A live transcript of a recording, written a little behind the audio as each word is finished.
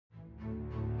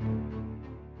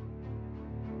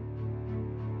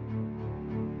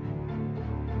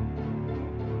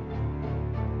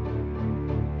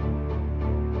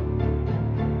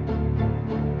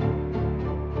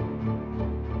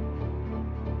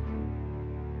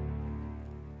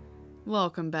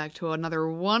Welcome back to another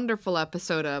wonderful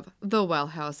episode of The Well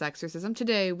House Exorcism.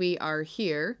 Today we are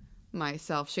here,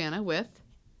 myself, Shanna, with...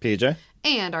 PJ?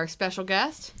 And our special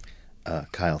guest...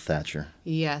 Kyle Thatcher.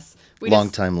 Yes.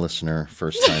 Long-time listener,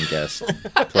 first-time guest.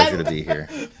 Pleasure to be here.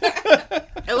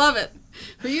 I love it.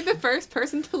 Were you the first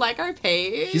person to like our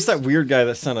page? He's that weird guy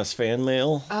that sent us fan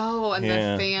mail. Oh, and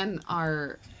Yeah. the fan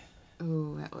art...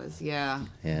 Ooh, that was, yeah.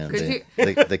 Yeah,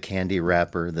 Could the candy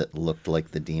wrapper that looked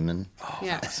like the demon. Oh,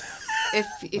 Yeah.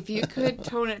 If you could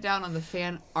tone it down on the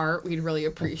fan art, we'd really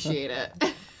appreciate it.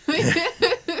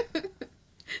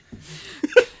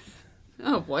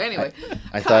 Oh boy, anyway.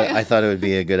 I thought it would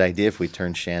be a good idea if we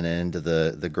turned Shanna into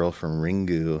the girl from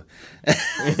Ringu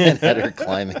and had her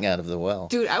climbing out of the well.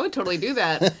 Dude, I would totally do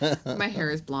that. My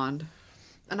hair is blonde.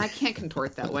 And I can't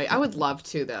contort that way. I would love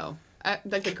to, though.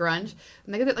 Like the grunge.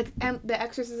 And they get it, like the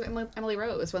Exorcism of Emily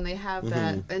Rose, when they have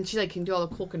that, and she can do all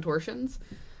the cool contortions.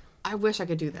 I wish I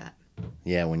could do that.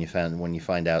 Yeah, when you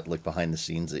find out behind the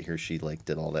scenes that she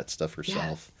did all that stuff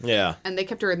herself. Yeah. And they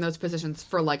kept her in those positions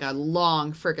for a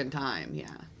long friggin' time.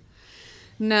 Yeah.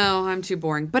 No, I'm too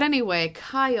boring. But anyway,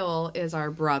 Kyle is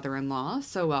our brother-in-law,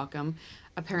 so welcome.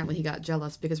 Apparently he got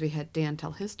jealous because we had Dan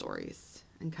tell his stories.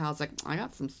 And Kyle's like, I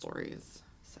got some stories.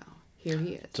 So here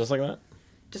he is. Just like that?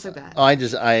 Just like that. Oh, I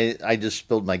just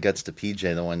spilled my guts to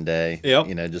PJ the one day. Yep.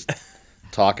 Just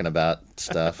talking about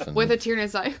stuff. And... With a tear in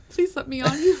his eye, please let me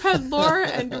on. You've had Laura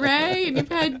and Ray, and you've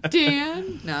had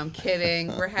Dan. No, I'm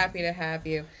kidding. We're happy to have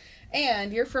you.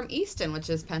 And you're from Easton, which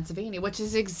is Pennsylvania, which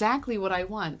is exactly what I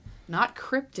want. Not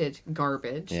cryptid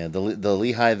garbage. Yeah, the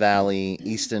Lehigh Valley,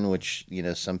 Easton, which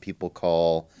some people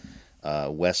call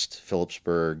West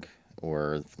Phillipsburg,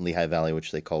 or Lehigh Valley,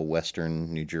 which they call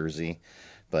Western New Jersey,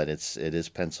 but it is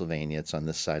Pennsylvania. It's on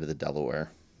this side of the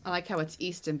Delaware. I like how it's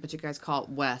Easton, but you guys call it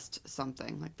West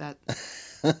something like that.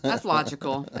 That's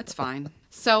logical. That's fine.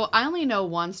 So I only know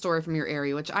one story from your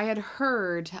area, which I had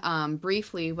heard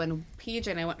briefly when PJ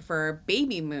and I went for a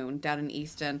baby moon down in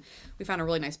Easton. We found a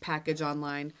really nice package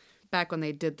online back when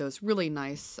they did those really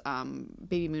nice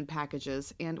baby moon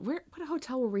packages. And what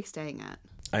hotel were we staying at?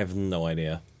 I have no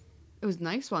idea. It was a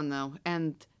nice one, though.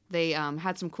 And they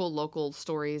had some cool local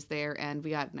stories there, and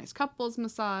we got a nice couples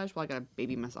massage. Well, I got a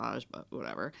baby massage, but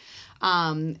whatever.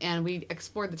 And we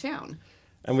explored the town.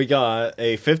 And we got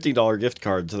a $50 gift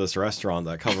card to this restaurant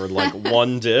that covered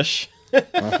one dish. It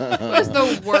was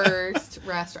the worst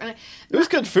restaurant. It was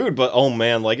good food, but oh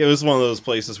man, it was one of those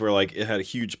places where it had a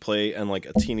huge plate and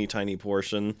a teeny tiny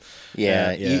portion.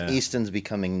 Yeah, yeah. Easton's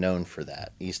becoming known for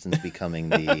that. Easton's becoming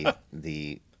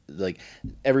the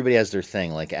everybody has their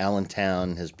thing.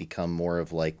 Allentown has become more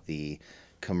of the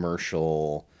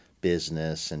commercial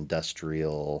business,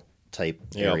 industrial type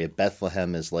area.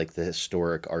 Bethlehem is the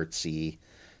historic artsy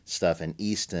stuff, and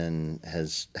Easton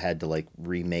has had to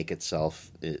remake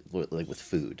itself with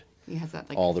food. He has that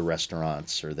all the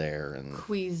restaurants are there, and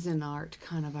Cuisinart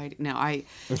kind of idea. No,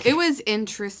 it was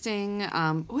interesting.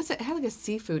 What was it? It had a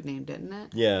seafood name, didn't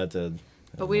it? Yeah, it did.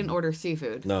 But we didn't order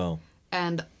seafood. No.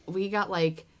 And we got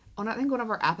I think one of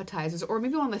our appetizers, or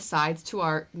maybe one of the sides to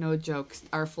our, no jokes,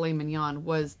 our filet mignon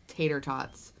was tater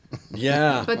tots.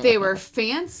 Yeah. But they were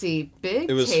fancy, big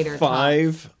tater tots. It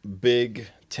was 5 big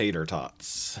tater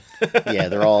tots. Yeah,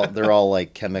 they're all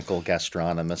chemical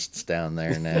gastronomists down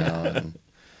there now. And...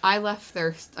 I left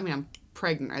there, I'm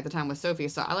pregnant at the time with Sophie,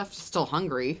 so I left still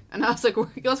hungry. And I was like,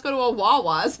 let's go to a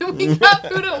Wawa's. And we got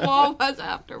food at Wawa's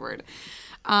afterward.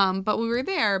 But we were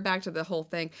there, back to the whole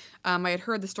thing. I had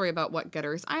heard the story about what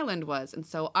Getter's Island was, and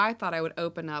so I thought I would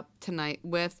open up tonight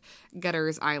with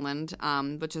Getter's Island,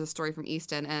 which is a story from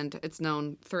Easton, and it's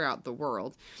known throughout the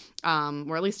world,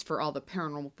 or at least for all the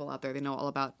paranormal people out there, they know all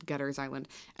about Getter's Island.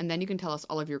 And then you can tell us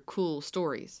all of your cool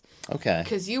stories. Okay.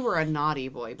 Because you were a naughty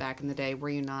boy back in the day, were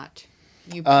you not?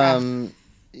 Yeah.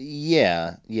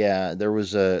 There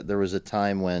was a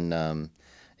time when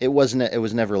it was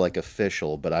never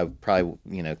official, but I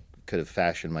probably could have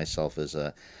fashioned myself as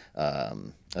a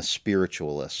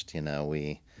spiritualist.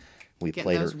 We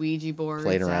played those Ouija boards,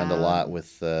 played around a lot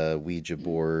with Ouija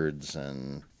boards,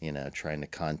 and trying to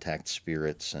contact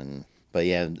spirits. But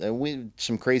yeah,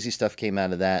 some crazy stuff came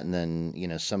out of that, and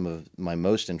then some of my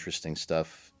most interesting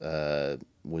stuff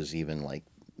was even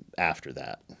after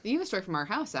that. You have a story from our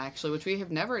house, actually, which we have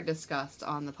never discussed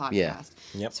on the podcast. Yeah.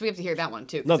 Yep. So we have to hear that one,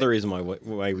 too. Another reason why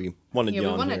we wanted you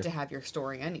on we wanted here. to have your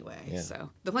story anyway. Yeah. So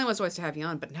the plan was always to have you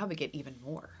on, but now we get even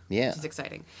more. Yeah. Which is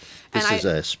exciting. This is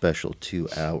a special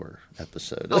 2-hour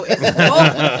episode. Oh, is it?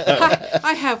 Oh,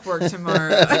 I have work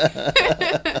tomorrow.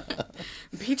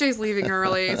 PJ's leaving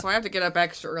early, so I have to get up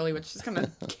extra early, which is going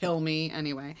to kill me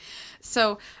anyway.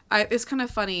 So it's kind of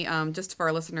funny, just for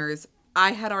our listeners,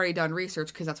 I had already done research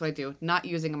because that's what I do, not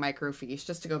using a microfiche,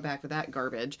 just to go back to that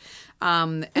garbage.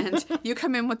 And you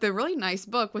come in with a really nice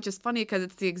book, which is funny because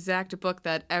it's the exact book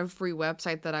that every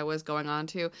website that I was going on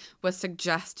to was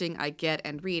suggesting I get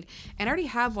and read. And I already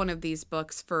have one of these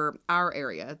books for our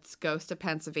area. It's Ghost of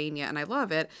Pennsylvania, and I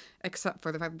love it, except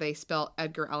for the fact that they spell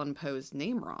Edgar Allan Poe's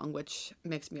name wrong, which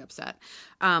makes me upset.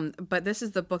 But this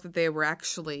is the book that they were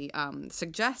actually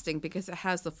suggesting because it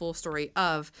has the full story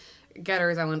of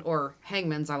Getter's Island, or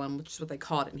Hangman's Island, which is what they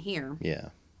call it in here. Yeah.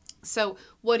 So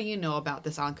what do you know about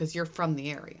this island? Because you're from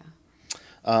the area.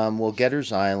 Well,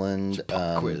 Getter's Island.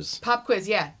 Quiz. Pop quiz,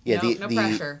 yeah. Yeah. No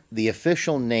pressure. The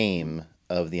official name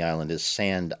of the island is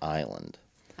Sand Island.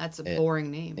 That's a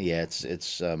boring name. Yeah,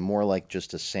 it's more like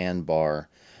just a sandbar,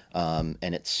 and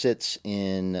it sits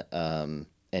in an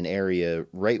area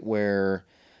right where.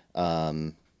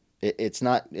 It's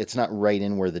not right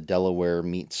in where the Delaware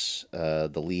meets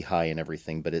the Lehigh and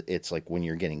everything, but it's like when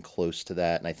you're getting close to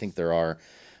that. And I think there are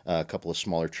a couple of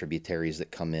smaller tributaries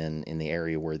that come in the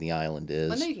area where the island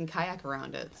is. I know you can kayak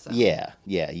around it. So. Yeah,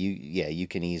 you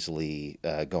can easily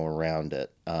go around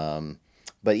it.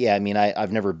 But yeah, I mean,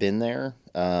 I've never been there.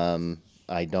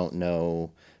 I don't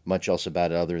know much else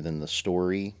about it other than the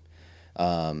story.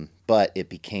 But it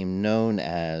became known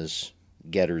as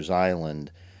Getter's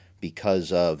Island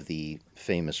because of the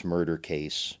famous murder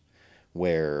case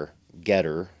where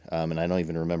Getter, and I don't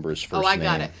even remember his first name. Oh, I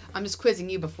got it. I'm just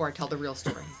quizzing you before I tell the real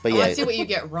story. But Let's see what you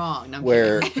get wrong. No, I'm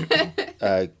where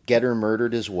kidding. Getter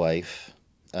murdered his wife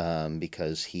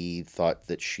because he thought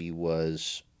that she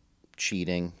was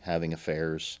cheating, having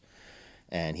affairs,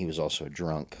 and he was also a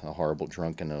drunk, a horrible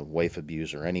drunk and a wife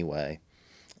abuser anyway.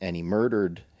 And he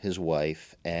murdered his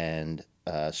wife, and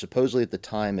supposedly at the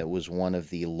time it was one of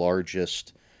the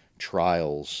largest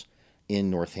trials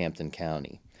in Northampton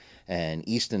County, and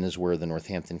Easton is where the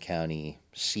Northampton County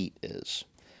seat is.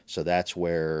 So that's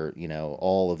where,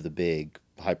 all of the big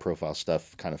high profile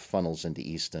stuff kind of funnels into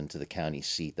Easton to the county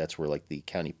seat. That's where like the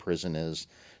county prison is.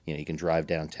 You can drive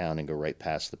downtown and go right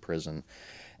past the prison.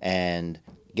 And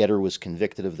Getter was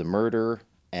convicted of the murder,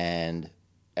 and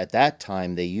at that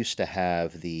time they used to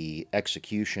have the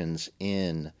executions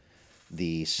in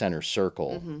the center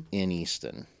circle in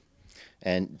Easton.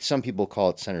 And some people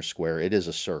call it Center Square. It is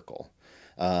a circle.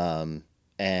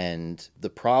 And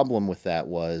the problem with that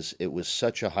was it was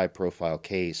such a high-profile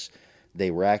case,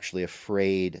 they were actually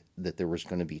afraid that there was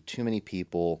going to be too many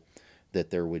people,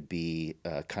 that there would be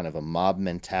kind of a mob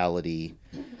mentality,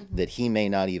 that he may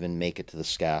not even make it to the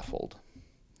scaffold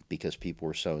because people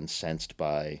were so incensed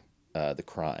by the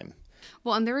crime.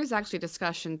 Well, and there is actually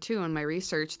discussion, too, in my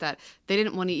research that they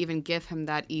didn't want to even give him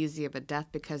that easy of a death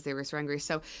because they were so angry.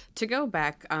 So to go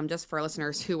back, just for our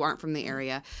listeners who aren't from the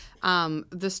area,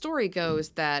 the story goes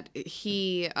that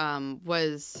he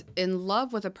was in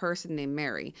love with a person named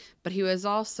Mary, but he was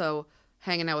also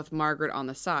hanging out with Margaret on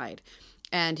the side.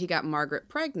 And he got Margaret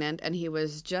pregnant, and he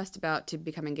was just about to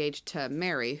become engaged to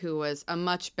Mary, who was a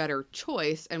much better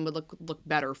choice and would look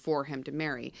better for him to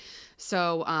marry.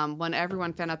 So when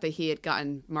everyone found out that he had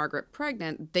gotten Margaret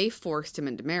pregnant, they forced him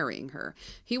into marrying her.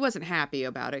 He wasn't happy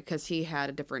about it because he had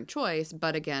a different choice,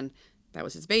 but again, that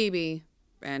was his baby,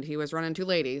 and he was running two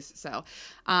ladies. So,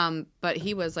 but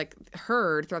he was like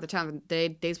heard throughout the town, the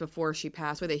days before she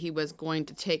passed away, that he was going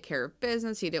to take care of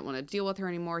business. He didn't want to deal with her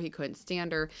anymore. He couldn't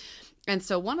stand her. And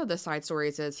so one of the side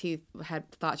stories is he had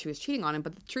thought she was cheating on him,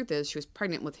 but the truth is she was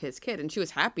pregnant with his kid, and she was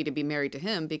happy to be married to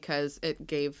him because it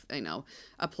gave,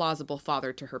 a plausible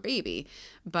father to her baby.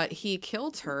 But he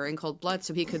killed her in cold blood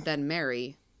so he could then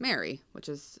marry Mary, which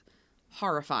is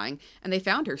horrifying. And they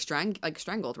found her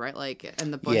strangled, right? Like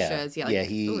in the bushes.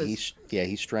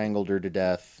 He strangled her to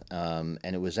death. And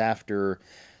it was after,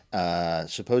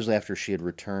 supposedly after she had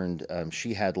returned,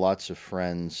 she had lots of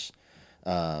friends,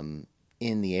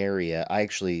 in the area.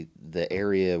 The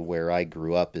area where I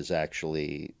grew up is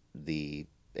actually the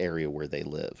area where they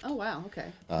lived. Oh, wow. Okay.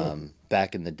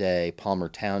 Back in the day, Palmer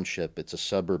Township, it's a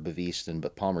suburb of Easton,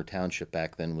 but Palmer Township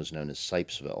back then was known as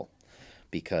Sipesville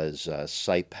because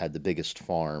Sipe had the biggest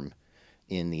farm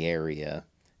in the area,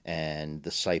 and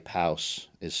the Sipe house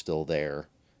is still there.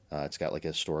 It's got like a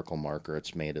historical marker.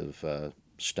 It's made of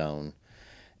stone.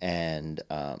 And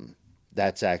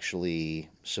that's actually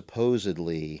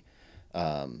supposedly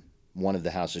one of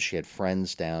the houses. She had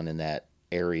friends down in that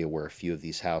area where a few of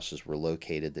these houses were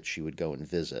located that she would go and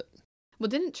visit. Well,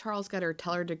 didn't Charles Getter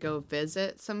tell her to go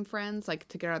visit some friends, like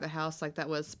to get out of the house? Like that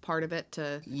was part of it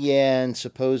to... Yeah, and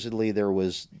supposedly there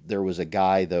was a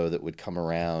guy, though, that would come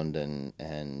around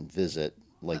and visit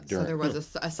like So during. there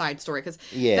was a side story because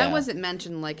Yeah. that wasn't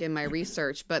mentioned like in my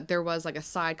research, but there was like a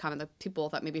side comment that people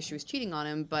thought maybe she was cheating on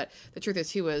him, but the truth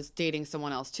is he was dating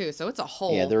someone else too. So it's a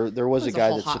whole Yeah, there was a guy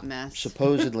whole that hot mess.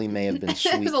 supposedly may have been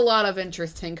sweet. There's a lot of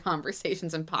interesting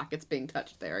conversations and pockets being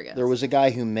touched there. I guess There was a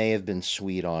guy who may have been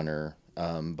sweet on her,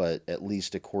 but at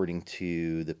least according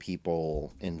to the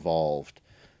people involved,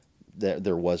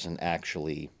 there wasn't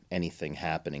actually anything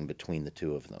happening between the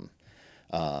two of them.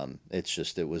 It's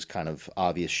just it was kind of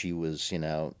obvious she was, in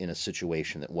a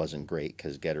situation that wasn't great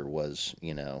because Getter was,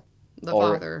 the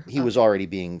father. he was already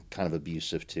being kind of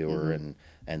abusive to her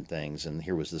and things, and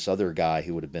here was this other guy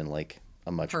who would have been like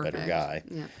a much better Perfect. guy.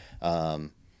 Yeah.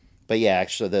 But yeah,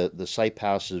 actually, the Sipe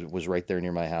House was right there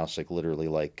near my house, like literally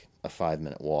like a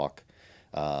 5-minute walk.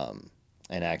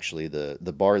 And actually,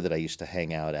 the bar that I used to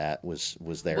hang out at was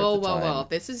there Whoa, at the time. whoa!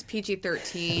 This is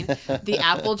PG-13. The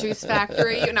Apple Juice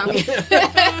Factory.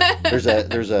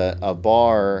 There's a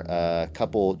bar, a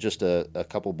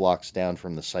couple blocks down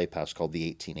from the Sipe House called the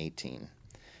 1818,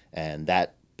 and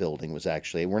that building was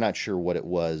actually, we're not sure what it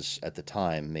was at the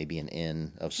time, maybe an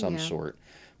inn of some sort.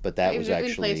 But that was a place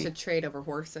actually to trade over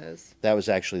horses. that was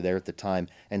actually there at the time,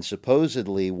 and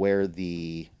supposedly where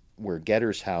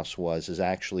Getter's house was is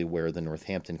actually where the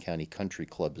Northampton County Country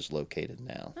Club is located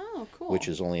now. Oh, cool. Which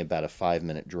is only about a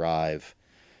 5-minute drive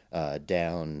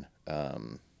down.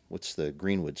 What's the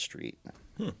Greenwood Street?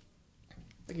 Like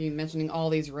you mentioning all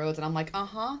these roads, and I'm like,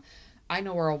 I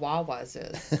know where a Wawa's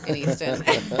is in Easton.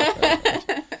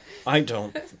 I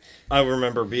don't. I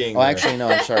remember being Oh, there. actually, no.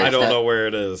 I'm sorry. I it's don't not- know where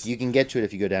it is. You can get to it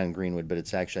if you go down Greenwood, but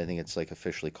it's actually, I think it's like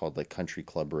officially called like Country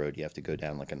Club Road. You have to go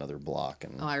down like another block.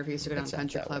 And Oh, I refuse to go down it's out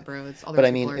country that club way. roads. All But their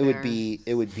I mean, people are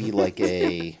it would be like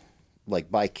a like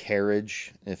by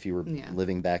carriage. If you were Yeah.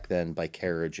 living back then by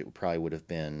carriage, it probably would have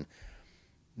been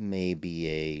maybe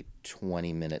a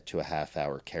 20-minute to a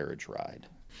half-hour carriage ride.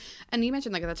 And you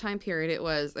mentioned, like, at the time period, it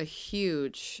was a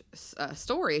huge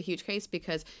story, a huge case,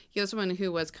 because you have someone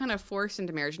who was kind of forced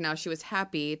into marriage. Now, she was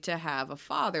happy to have a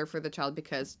father for the child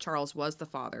because Charles was the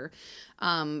father.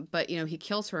 But, he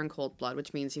kills her in cold blood,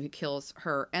 which means he kills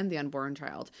her and the unborn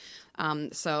child.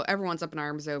 So everyone's up in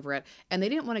arms over it. And they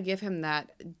didn't want to give him that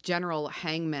general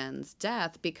hangman's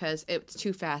death because it's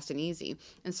too fast and easy.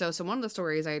 And so one of the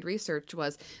stories I had researched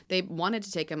was they wanted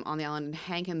to take him on the island and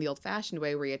hang him the old-fashioned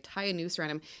way, where you tie a noose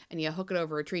around him and you hook it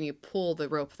over a tree and you pull the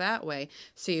rope that way.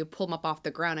 So you pull him up off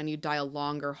the ground and you die a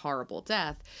longer, horrible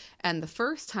death. And the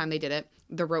first time they did it,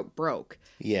 the rope broke.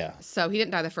 Yeah. So he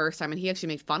didn't die the first time, and he actually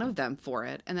made fun of them for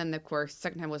it. And then, of course,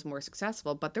 second time was more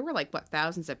successful. But there were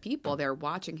thousands of people there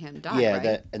watching him die. Yeah,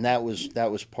 right? that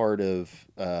was part of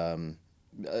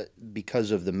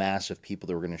because of the mass of people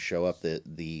that were going to show up.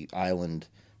 The island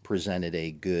presented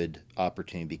a good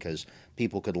opportunity because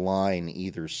people could line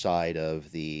either side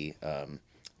of the.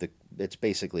 It's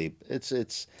basically it's You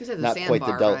said the not quite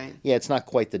sandbar, the right? Yeah, it's not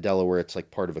quite the Delaware. It's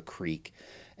like part of a creek,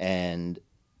 and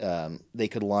they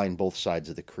could line both sides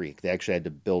of the creek. They actually had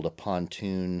to build a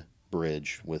pontoon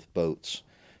bridge with boats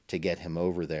to get him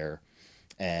over there.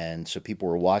 And so people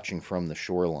were watching from the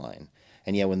shoreline.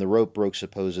 And yeah, when the rope broke,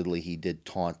 supposedly he did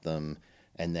taunt them.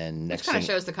 And then next Which kind of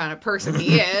thing, shows the kind of person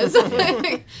he is. I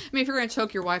mean, if you're going to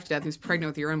choke your wife to death who's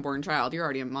pregnant with your unborn child, you're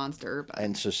already a monster. But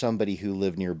and so somebody who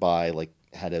lived nearby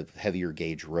had a heavier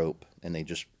gauge rope, and they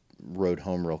just rode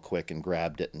home real quick and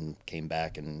grabbed it and came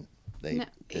back and they No,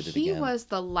 did it he again. was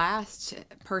the last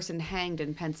person hanged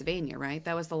in Pennsylvania, right?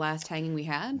 That was the last hanging we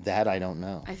had? That I don't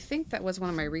know. I think that was one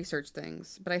of my research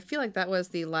things, but I feel like that was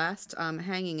the last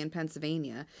hanging in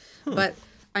Pennsylvania. But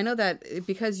I know that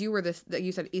because you were that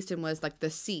you said Easton was like the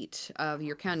seat of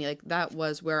your county, like that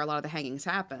was where a lot of the hangings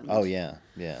happened. Oh yeah,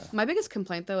 yeah. My biggest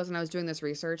complaint though is when I was doing this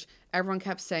research, everyone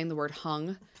kept saying the word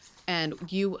hung, and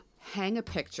you hang a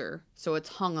picture, so it's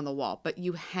hung on the wall, but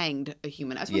you hanged a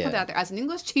human. I just want to put Yeah. that out there. As an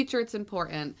English teacher, it's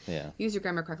important. Yeah. Use your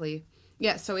grammar correctly.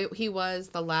 Yeah, so he was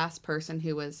the last person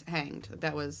who was hanged.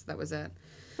 That was it.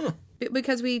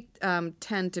 Because we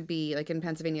tend to be, like in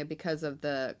Pennsylvania, because of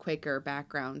the Quaker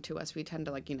background to us, we tend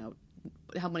to help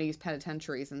want to use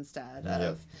penitentiaries instead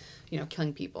of,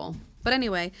 killing people. But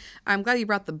anyway, I'm glad you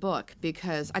brought the book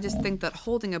because I just think that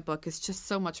holding a book is just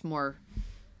so much more,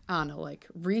 I don't know, like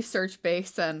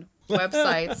research-based than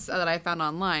websites that I found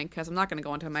online, because I'm not going to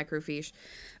go into a microfiche.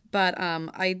 But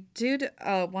I did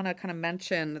want to kind of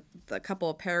mention a couple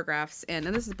of paragraphs and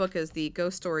this book is The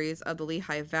Ghost Stories of the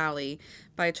Lehigh Valley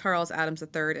by Charles Adams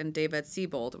III and David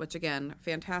Siebold, which, again,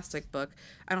 fantastic book.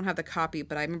 I don't have the copy,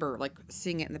 but I remember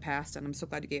seeing it in the past, and I'm so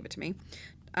glad you gave it to me.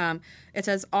 It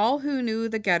says, all who knew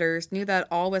the Getters knew that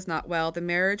all was not well. The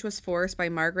marriage was forced by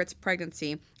Margaret's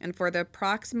pregnancy, and for the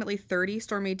approximately 30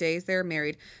 stormy days they were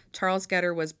married, Charles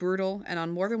Getter was brutal, and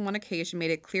on more than one occasion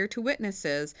made it clear to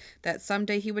witnesses that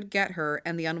someday he would get her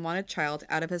and the unwanted child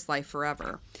out of his life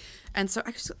forever. And so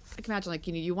I can imagine, like,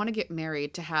 you want to get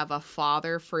married to have a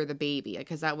father for the baby,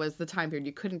 because that was the time period.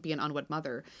 You couldn't be an unwed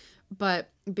mother. But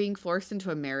being forced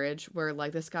into a marriage where,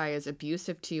 like, this guy is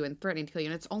abusive to you and threatening to kill you,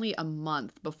 and it's only a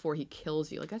month before he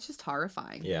kills you, like, that's just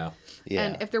horrifying. Yeah.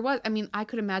 And if there was, I mean, I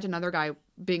could imagine another guy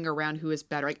being around who is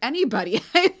better. Like, anybody,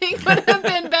 I think, would have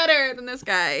been better than this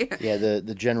guy. Yeah,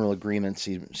 the general agreement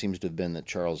seems to have been that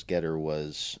Charles Getter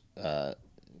was,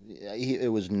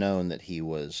 it was known that he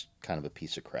was kind of a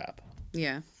piece of crap.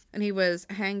 Yeah. And he was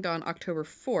hanged on October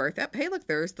 4th. Hey, look,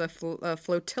 there's the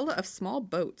flotilla of small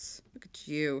boats. Look at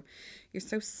you. You're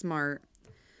so smart.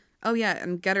 Oh, yeah,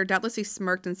 and Getter doubtlessly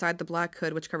smirked inside the black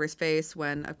hood, which covers his face,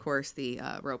 when, of course, the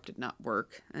rope did not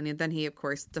work. And then he, of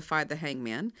course, defied the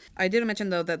hangman. I did mention,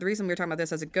 though, that the reason we were talking about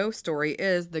this as a ghost story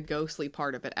is the ghostly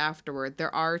part of it afterward.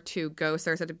 There are 2 ghosts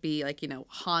that are said to be, like,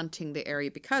 haunting the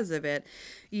area because of it.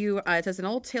 It says, an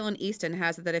old tale in Easton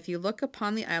has it that if you look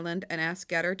upon the island and ask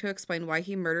Getter to explain why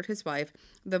he murdered his wife,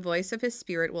 the voice of his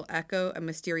spirit will echo a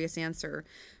mysterious answer.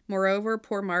 Moreover,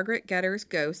 poor Margaret Getter's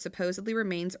ghost supposedly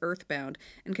remains earthbound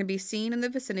and can be seen in the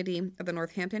vicinity of the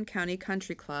Northampton County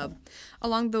Country Club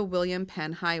along the William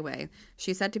Penn Highway.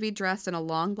 She's said to be dressed in a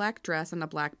long black dress and a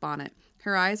black bonnet.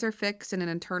 Her eyes are fixed in an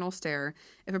eternal stare.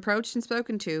 If approached and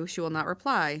spoken to, she will not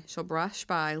reply. She'll brush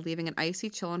by, leaving an icy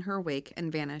chill in her wake,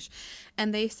 and vanish.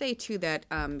 And they say, too, that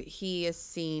he is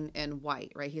seen in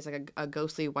white, right? He's like a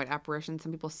ghostly white apparition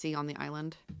some people see on the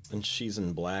island. And she's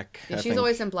in black. Yeah, she's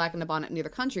always in black in a bonnet near the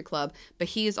country club, but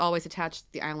he is always attached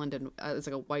to the island and is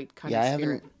like a white kind of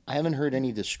spirit. I haven't heard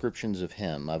any descriptions of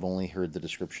him. I've only heard the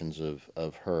descriptions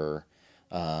of her.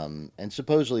 And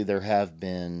supposedly there have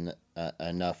been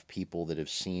enough people that have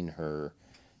seen her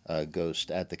ghost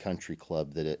at the country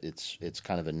club that it's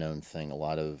kind of a known thing. A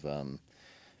lot of,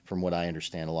 from what I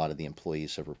understand, a lot of the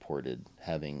employees have reported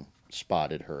having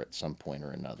spotted her at some point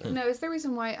or another. No, is there a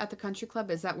reason why at the country club?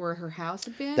 Is that where her house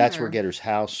had been? That's where Getter's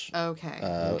house. Okay.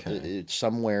 It's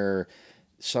somewhere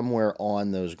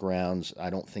on those grounds. I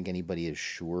don't think anybody is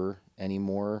sure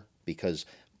anymore because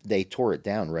they tore it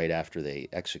down right after they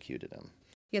executed him.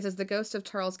 Yes, as the ghost of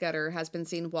Charles Getter has been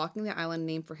seen walking the island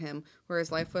named for him, where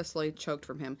his life was slowly choked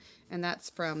from him. And that's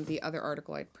from the other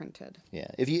article I'd printed. Yeah,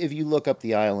 if you look up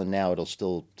the island now, it'll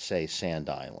still say Sand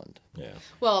Island. Yeah.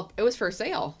 Well, it was for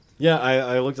sale. Yeah,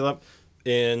 I looked it up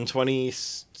in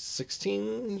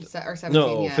 2016 or 17.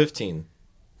 No, yeah. 15.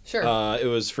 Sure. It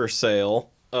was for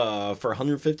sale for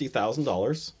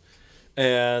 $150,000.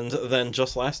 And then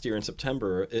just last year in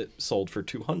September, it sold for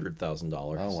 $200,000.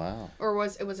 Oh, wow. Or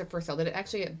was it for sale? Did it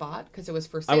actually get bought? Because it was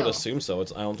for sale. I would assume so.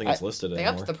 I don't think it's listed They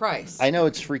anymore. upped the price. I know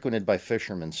it's frequented by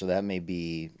fishermen, so that may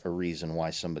be a reason why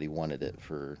somebody wanted it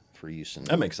for use in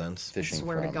That makes sense. fishing. I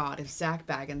swear from. to God, if Zach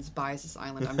Baggins buys this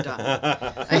island, I'm done.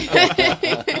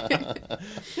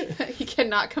 He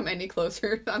cannot come any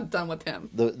closer. I'm done with him.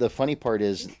 The funny part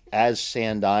is, as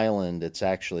Sand Island, it's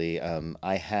actually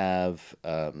I have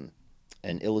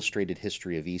an illustrated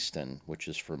history of Easton, which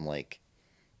is from like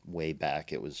way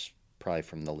back. It was probably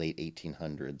from the late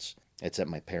 1800s. It's at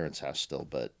my parents' house still,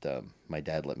 but my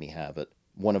dad let me have it.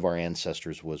 One of our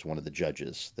ancestors was one of the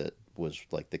judges that was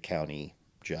like the county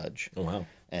judge. Oh, wow.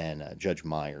 And Judge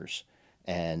Myers.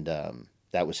 And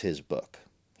that was his book.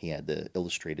 He had the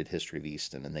illustrated history of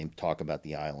Easton, and they talk about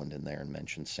the island in there and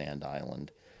mention Sand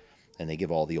Island. And they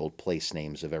give all the old place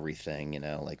names of everything,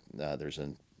 like there's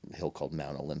a hill called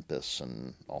Mount Olympus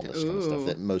and all this kind of stuff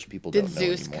that most people don't know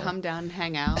anymore. Did Zeus come down and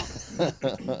hang out?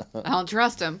 I don't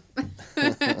trust him.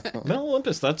 Mount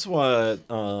Olympus, that's what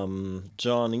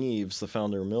John Eves, the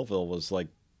founder of Millville, was like.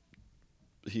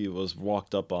 He was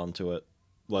walked up onto it,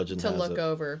 legend To has look it.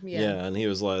 over, yeah. Yeah, and he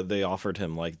was like, they offered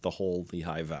him like the whole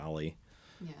Lehigh Valley.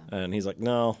 Yeah. And he's like,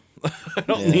 no, I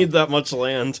don't Yeah. need that much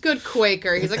land. Good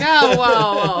Quaker. He's like, oh,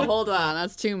 whoa, hold on.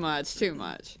 That's too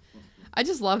much. I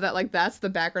just love that, like, that's the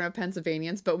background of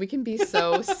Pennsylvanians, but we can be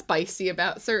so spicy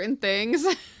about certain things.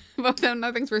 But then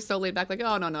other things we're so laid back, like,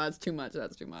 oh, no, that's too much.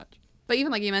 But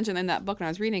even like you mentioned in that book when I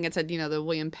was reading, it said, the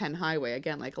William Penn Highway.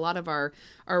 Again, like a lot of our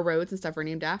roads and stuff are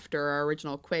named after our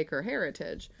original Quaker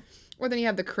heritage. Or then you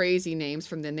have the crazy names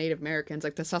from the Native Americans,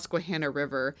 like the Susquehanna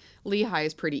River. Lehigh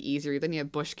is pretty easy. Then you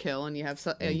have Bushkill and you have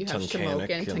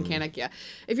Shamokin, Tunkhannock. Yeah.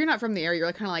 If you're not from the area,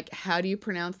 you're kind of like, how do you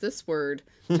pronounce this word?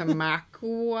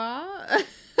 Tamaqua?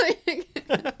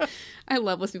 I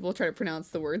love when people try to pronounce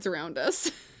the words around us.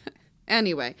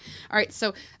 Anyway, all right,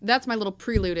 so that's my little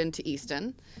prelude into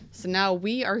Easton. So now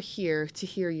we are here to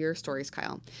hear your stories,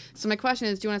 Kyle. So my question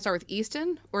is, do you want to start with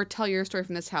Easton or tell your story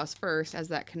from this house first as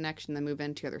that connection, then move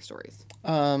into other stories?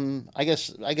 I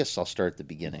guess I'll start at the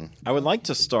beginning. I would like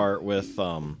to start with,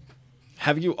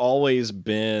 have you always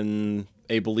been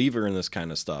a believer in this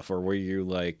kind of stuff, or were you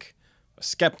like a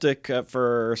skeptic at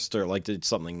first, or like did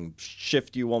something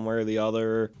shift you one way or the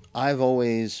other? I've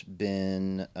always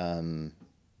been.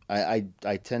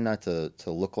 I tend not to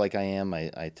look like I am.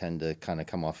 I tend to kind of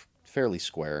come off fairly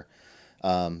square.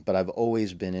 But I've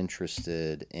always been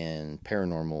interested in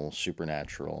paranormal,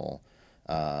 supernatural.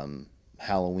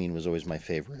 Halloween was always my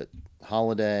favorite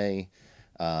holiday.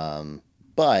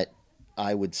 But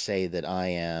I would say that I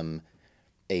am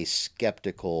a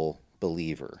skeptical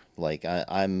believer. Like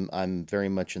I'm very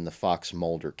much in the Fox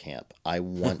Mulder camp. I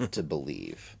want to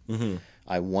believe. Mm-hmm.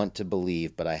 I want to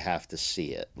believe, but I have to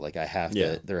see it. Like I have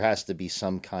Yeah. to. There has to be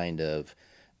some kind of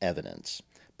evidence.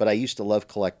 But I used to love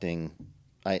collecting.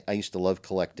 I used to love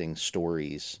collecting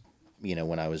stories. You know,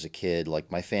 when I was a kid,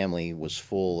 like my family was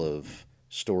full of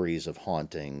stories of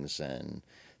hauntings and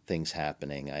things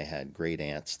happening. I had great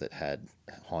aunts that had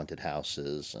haunted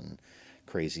houses and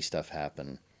crazy stuff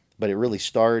happen. But it really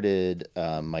started.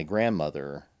 My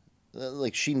grandmother,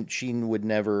 like she would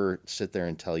never sit there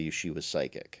and tell you she was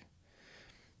psychic.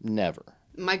 Never.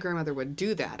 My grandmother would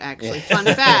do that, actually. Fun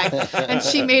fact. And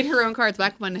she made her own cards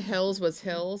back when Hills was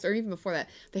Hills, or even before that.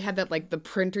 They had that, like, the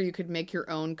printer you could make your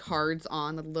own cards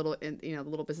on, the little, the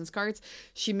little business cards.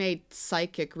 She made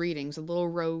psychic readings, a little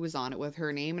rose on it with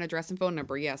her name and address and phone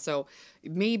number. Yeah, so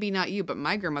maybe not you, but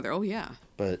my grandmother, oh, yeah.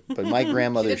 But my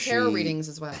grandmother, She did tarot readings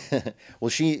as well.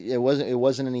 Well, it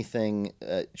wasn't anything.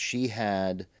 She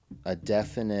had a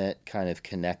definite kind of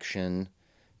connection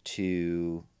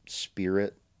to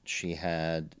spirit. She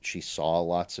saw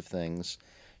lots of things.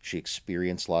 She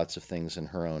experienced lots of things in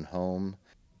her own home.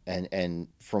 And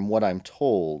from what I'm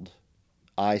told,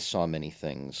 I saw many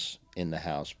things in the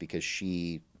house because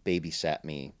she babysat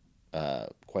me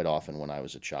quite often when I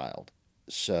was a child.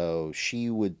 So she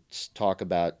would talk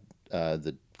about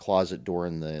the closet door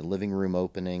in the living room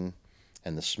opening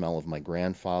and the smell of my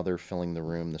grandfather filling the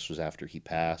room. This was after he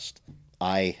passed.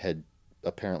 I had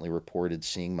apparently reported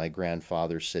seeing my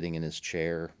grandfather sitting in his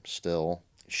chair still.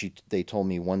 They told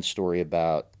me one story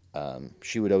about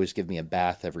she would always give me a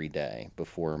bath every day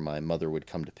before my mother would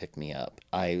come to pick me up.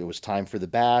 It was time for the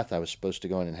bath. I was supposed to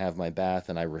go in and have my bath,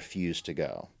 and I refused to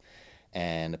go.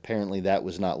 And apparently that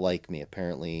was not like me.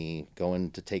 Apparently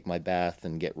going to take my bath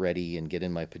and get ready and get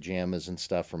in my pajamas and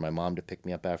stuff for my mom to pick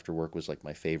me up after work was like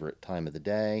my favorite time of the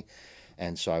day.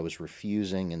 And so I was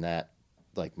refusing, and that,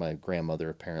 like, my grandmother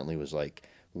apparently was like,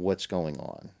 what's going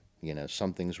on? You know,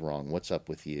 something's wrong. What's up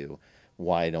with you?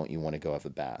 Why don't you want to go have a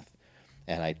bath?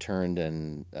 And I turned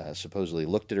and supposedly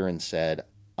looked at her and said,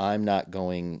 I'm not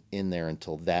going in there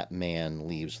until that man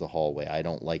leaves the hallway. I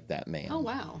don't like that man. Oh,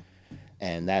 wow.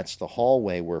 And that's the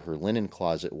hallway where her linen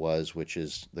closet was, which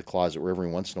is the closet where every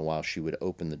once in a while she would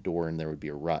open the door and there would be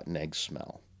a rotten egg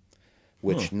smell,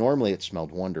 which normally it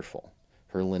smelled wonderful.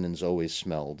 Her linens always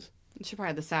smelled She probably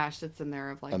had the sash that's in there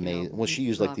of, like, amazing. Well, she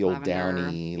used like the old lavender.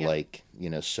 Downy, Yeah. like,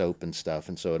 soap and stuff,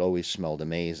 and so it always smelled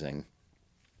amazing.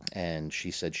 And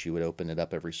she said she would open it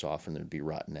up every so often, there'd be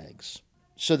rotten eggs.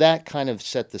 So that kind of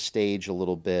set the stage a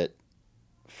little bit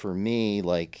for me.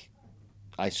 Like,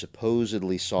 I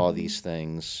supposedly saw these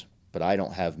things, but I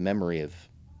don't have memory of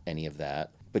any of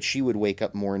that. But she would wake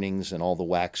up mornings and all the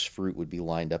wax fruit would be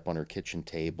lined up on her kitchen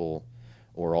table,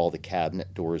 or all the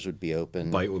cabinet doors would be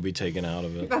open. Bite would be taken out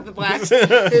of it. That the blacks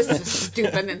just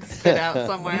stupid and spit out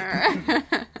somewhere.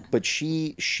 But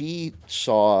she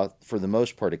saw, for the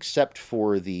most part, except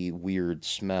for the weird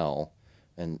smell,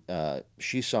 and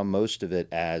she saw most of it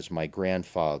as my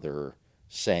grandfather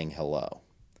saying hello.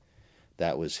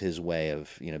 That was his way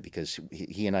of, because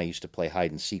he and I used to play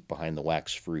hide and seek behind the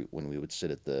wax fruit when we would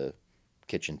sit at the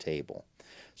kitchen table.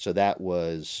 So that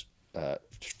was,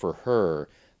 for her,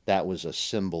 that was a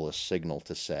symbol, a signal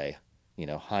to say,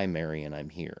 hi, Marion, I'm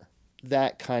here.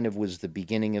 That kind of was the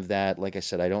beginning of that. Like I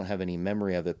said, I don't have any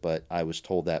memory of it, but I was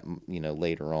told that,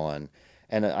 later on.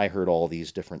 And I heard all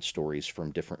these different stories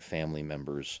from different family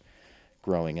members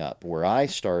growing up. Where I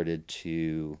started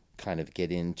to kind of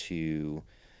get into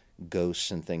ghosts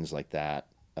and things like that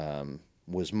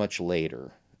was much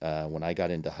later. When I got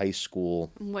into high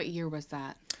school. What year was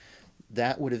that?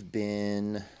 That would have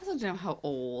been. I don't know how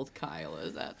old Kyle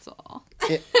is. That's all.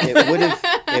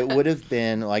 It would have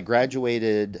been. I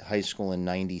graduated high school in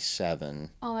 '97.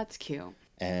 Oh, that's cute.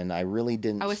 And I really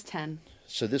didn't. I was 10.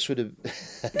 So this would have.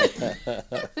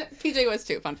 PJ was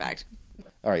too. Fun fact.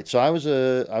 All right, so I was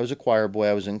a choir boy.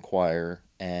 I was in choir,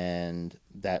 and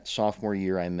that sophomore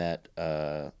year, I met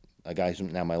a guy who's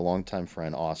now my longtime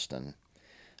friend, Austin.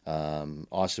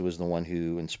 Austin was the one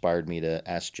who inspired me to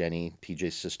ask Jenny,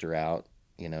 PJ's sister, out.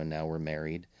 Now we're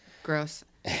married. Gross.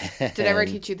 Did I ever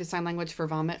teach you the sign language for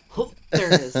vomit?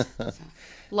 There it is. So,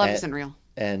 love isn't real.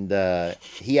 And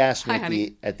he asked me Hi,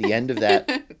 honey. at the end of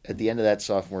that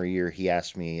sophomore year, he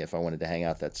asked me if I wanted to hang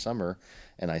out that summer,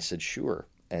 and I said sure.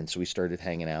 And so we started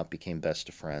hanging out, became best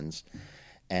of friends.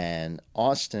 And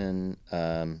Austin,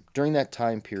 during that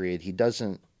time period, he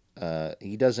doesn't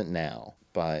now,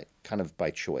 by kind of by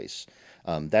choice.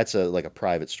 That's like a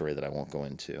private story that I won't go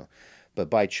into, but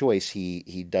by choice,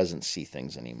 he doesn't see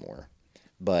things anymore.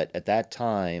 But at that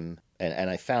time, and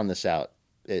I found this out,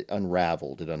 it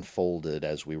unfolded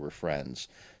as we were friends.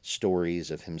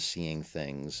 Stories of him seeing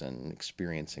things and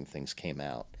experiencing things came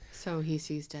out. So he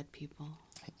sees dead people.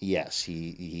 Yes,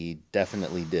 he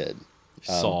definitely did.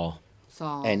 Saw.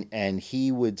 And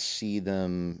he would see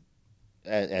them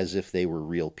as if they were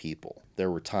real people. There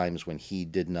were times when he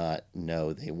did not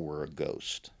know they were a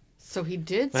ghost. So he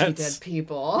did see That's- dead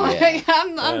people. Yeah.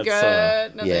 I'm That's,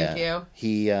 good. No, Yeah. thank you.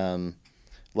 He,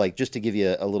 just to give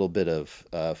you a little bit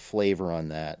of flavor on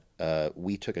that,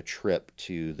 we took a trip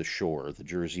to the shore, the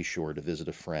Jersey Shore, to visit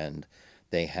a friend.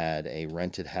 They had a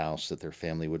rented house that their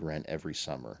family would rent every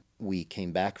summer. We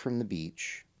came back from the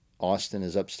beach. Austin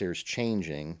is upstairs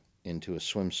changing into out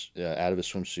of a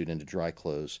swimsuit into dry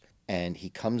clothes. And he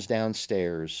comes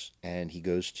downstairs and he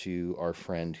goes to our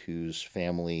friend whose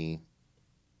family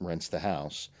rents the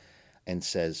house and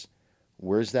says,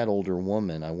 "Where's that older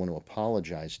woman? I want to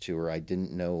apologize to her. I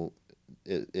didn't know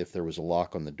if there was a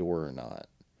lock on the door or not."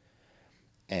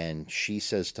 And she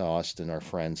says to Austin, our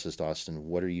friend says to Austin,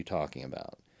 "What are you talking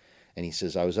about?" And he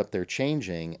says, "I was up there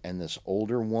changing, and this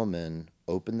older woman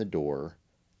opened the door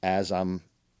as I'm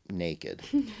naked."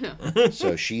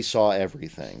 So she saw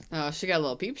everything. Oh, she got a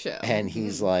little peep show. And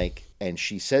he's like, and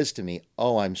she says to me,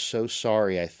 "Oh, I'm so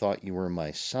sorry. I thought you were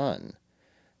my son."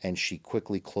 And she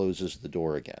quickly closes the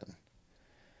door again.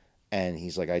 And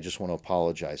he's like, "I just want to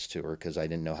apologize to her because I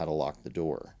didn't know how to lock the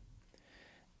door."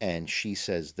 And she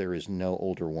says, "There is no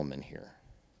older woman here.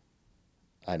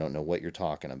 I don't know what you're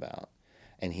talking about."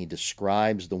 And he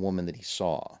describes the woman that he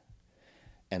saw.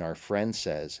 And our friend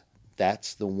says,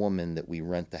 "That's the woman that we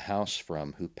rent the house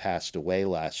from who passed away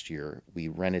last year. We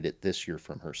rented it this year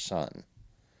from her son."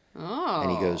 Oh. And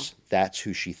he goes, "That's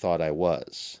who she thought I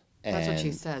was." That's what she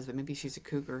And says, but maybe she's a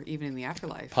cougar even in the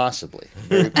afterlife. Possibly.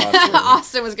 Very possibly.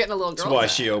 Austin was getting a little girl. That's why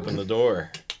she opened the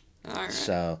door. All right.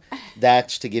 So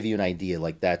that's to give you an idea.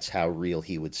 Like, that's how real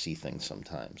he would see things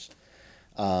sometimes.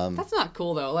 That's not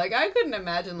cool though. Like I couldn't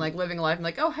imagine like living a life and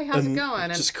like, oh hey, how's it going?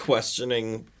 And Just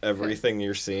questioning everything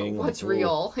you're seeing. what's like,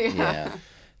 real? Yeah. Yeah.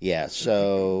 Yeah.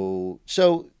 So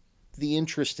the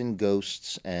interest in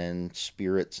ghosts and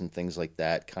spirits and things like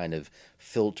that kind of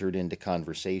filtered into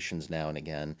conversations now and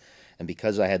again. And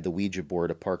because I had the Ouija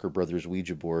board, a Parker Brothers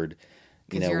Ouija board,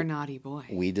 Because you're a naughty boy.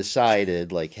 we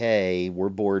decided, like, hey, we're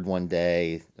bored one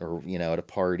day or, at a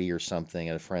party or something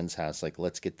at a friend's house. Like,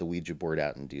 let's get the Ouija board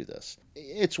out and do this.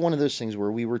 It's one of those things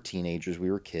where we were teenagers, we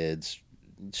were kids,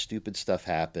 stupid stuff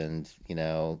happened,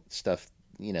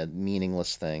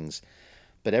 meaningless things.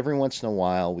 But every once in a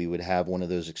while, we would have one of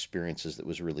those experiences that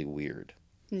was really weird.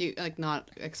 Like not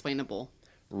explainable.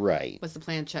 Right. Was the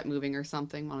planchette moving or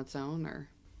something on its own or?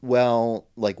 Well,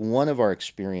 like one of our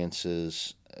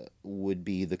experiences would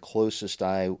be the closest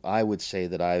I would say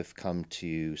that I've come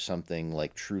to something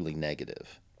like truly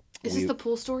negative. Is this the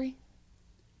pool story?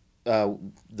 We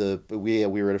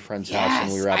were at a friend's house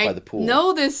and we were out by the pool. I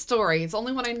know this story. It's the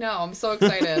only one I know. I'm so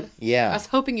excited. I Yeah. was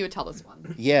hoping you would tell this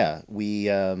one. Yeah, we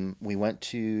went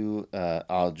to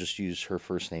I'll just use her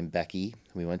first name, Becky.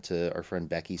 We went to our friend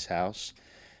Becky's house,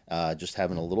 just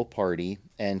having a little party,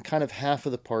 and kind of half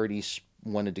of the parties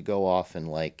wanted to go off and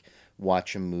like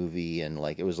watch a movie, and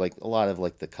like it was like a lot of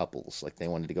like the couples, like they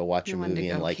wanted to go watch a movie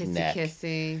and like neck,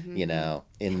 kissy.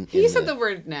 in You said the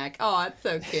word neck. Oh, it's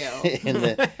so cute.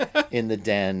 in the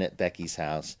den at Becky's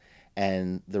house.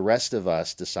 And the rest of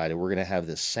us decided we're going to have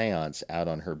this seance out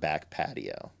on her back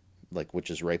patio, like which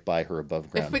is right by her above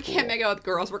ground If we pool. can't make out with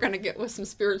girls, we're gonna get with some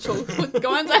spiritual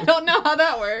goings. I don't know how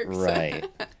that works. Right.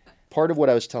 Part of what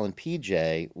I was telling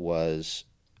PJ was,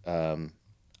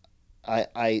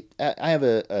 I have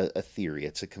a theory.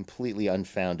 It's a completely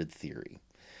unfounded theory.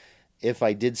 If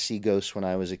I did see ghosts when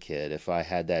I was a kid, if I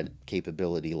had that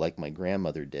capability like my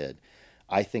grandmother did,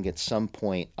 I think at some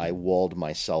point I walled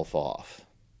myself off.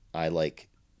 I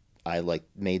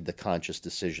made the conscious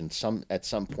decision at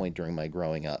some point during my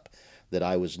growing up that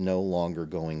I was no longer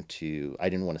I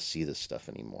didn't want to see this stuff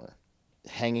anymore.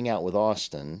 Hanging out with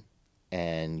Austin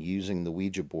and using the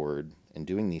Ouija board and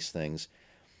doing these things,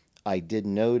 I did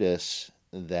notice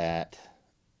that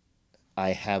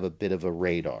I have a bit of a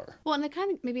radar. Well, and it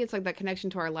kind of, maybe it's like that connection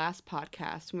to our last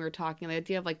podcast when we were talking, the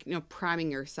idea of like,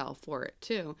 priming yourself for it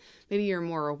too. Maybe you're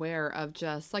more aware of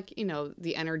just like,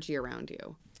 the energy around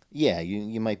you. Yeah,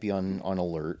 you might be on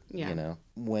alert, Yeah.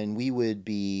 When we would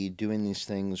be doing these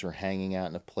things or hanging out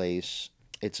in a place,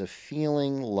 it's a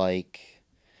feeling like,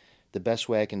 the best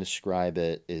way I can describe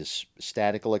it is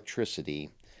static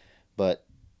electricity, but,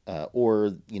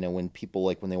 or, when people,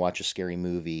 like when they watch a scary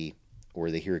movie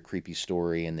or they hear a creepy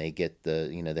story and they get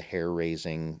the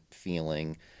hair-raising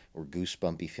feeling or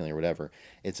goosebumpy feeling or whatever,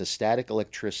 it's a static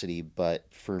electricity, but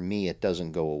for me, it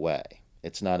doesn't go away.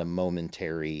 It's not a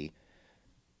momentary,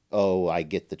 oh, I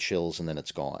get the chills and then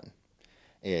it's gone.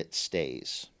 It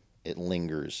stays, it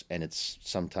lingers, and it's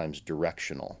sometimes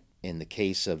directional. In the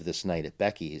case of this night at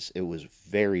Becky's, it was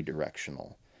very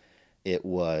directional. It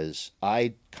was,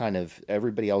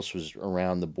 everybody else was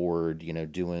around the board,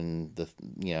 doing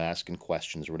asking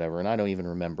questions or whatever, and I don't even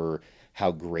remember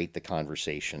how great the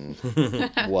conversation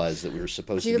was that we were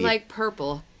supposed Do to you be. like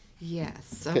purple?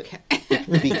 Yes. Okay.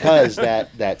 Because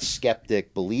that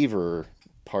skeptic believer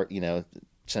part,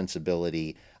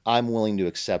 sensibility, I'm willing to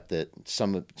accept that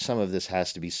some of this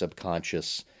has to be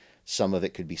subconscious. Some of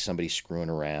it could be somebody screwing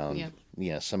around.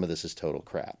 Yep. Some of this is total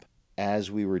crap.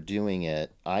 As we were doing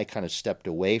it, I kind of stepped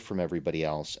away from everybody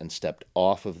else and stepped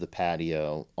off of the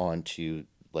patio onto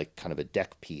like kind of a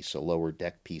deck piece, a lower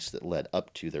deck piece that led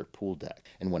up to their pool deck.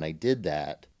 And when I did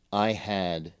that, I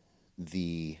had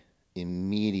the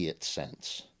immediate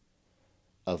sense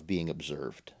of being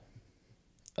observed,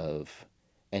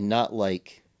 and not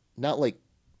like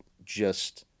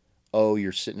just, oh,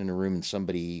 you're sitting in a room and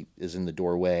somebody is in the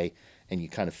doorway and you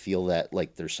kind of feel that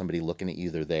like there's somebody looking at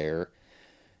you, they're there.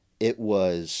 It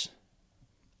was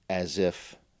as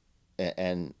if,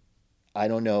 and I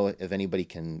don't know if anybody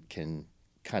can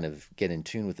kind of get in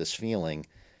tune with this feeling.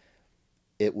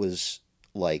 It was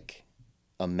like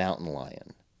a mountain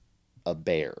lion, a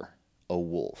bear, a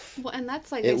wolf. Well, and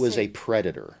that's like It was a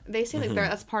predator. They say like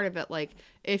that's part of it. Like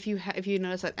if you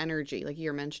notice that energy, like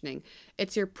you're mentioning,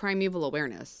 it's your primeval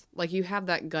awareness. Like you have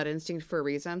that gut instinct for a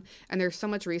reason. And there's so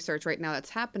much research right now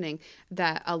that's happening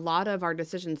that a lot of our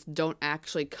decisions don't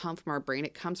actually come from our brain.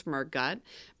 It comes from our gut,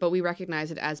 but we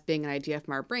recognize it as being an idea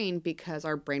from our brain because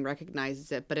our brain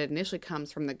recognizes it. But it initially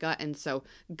comes from the gut, and so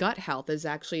gut health is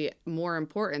actually more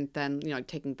important than like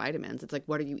taking vitamins. It's like,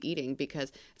 what are you eating?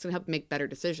 Because it's gonna help make better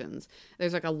decisions.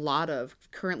 There's like a lot of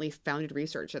currently founded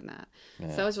research in that. Yeah.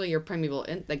 So that was really your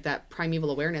that primeval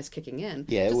awareness kicking in.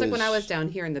 Yeah, just like when I was down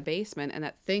here in the basement and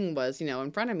that thing was,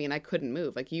 in front of me and I couldn't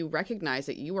move. Like you recognize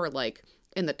that you are like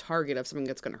in the target of something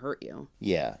that's going to hurt you.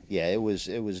 Yeah. It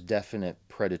was definite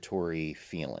predatory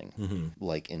feeling,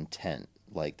 like intent,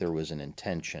 like there was an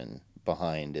intention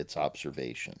behind its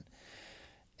observation.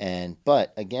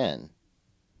 But again,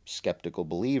 skeptical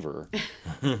believer,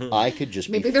 I could just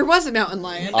maybe there was a mountain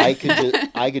lion. I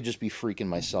could just be freaking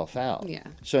myself out. Yeah.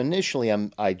 So initially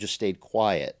I just stayed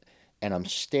quiet and I'm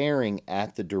staring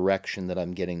at the direction that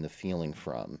I'm getting the feeling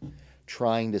from,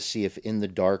 trying to see if in the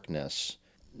darkness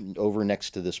over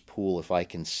next to this pool, if I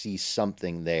can see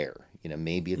something there.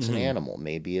 Maybe it's an animal,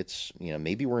 maybe it's,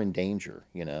 maybe we're in danger,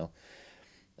 and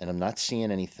I'm not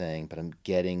seeing anything, but I'm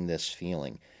getting this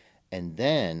feeling. And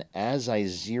then as I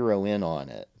zero in on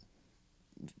it,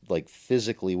 like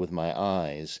physically with my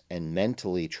eyes and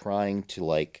mentally trying to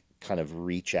like kind of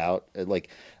reach out, like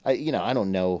I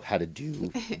don't know how to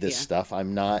do this stuff. I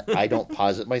don't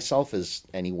posit myself as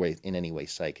in any way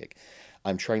psychic.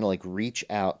 I'm trying to like reach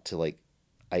out to like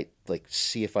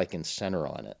see if I can center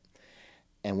on it.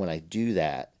 And when I do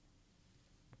that,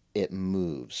 it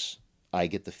moves. I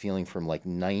get the feeling from like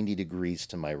 90 degrees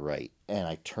to my right, and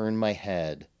I turn my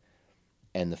head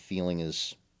and the feeling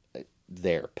is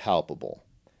there, palpable.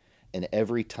 And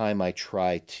every time I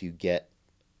try to get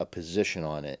a position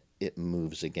on it, it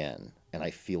moves again, and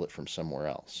I feel it from somewhere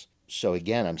else. So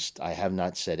again, I have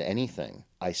not said anything.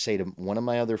 I say to one of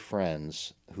my other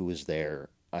friends who was there,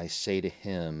 I say to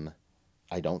him,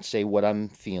 I don't say what I'm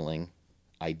feeling.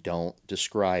 I don't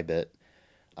describe it.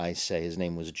 I say, his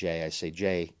name was Jay. I say,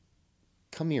 Jay,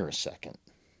 come here a second.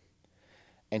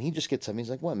 And he just gets up and he's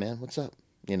like, what, man? What's up?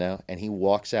 And he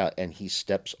walks out and he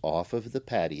steps off of the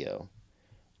patio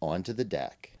onto the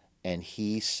deck and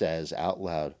he says out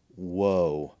loud,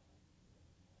 whoa.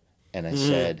 And I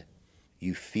said,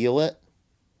 you feel it?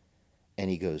 And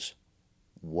he goes,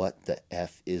 what the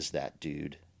F is that,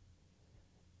 dude?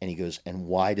 And he goes, and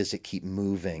why does it keep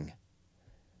moving?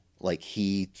 Like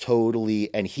he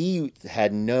totally, and he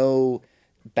had no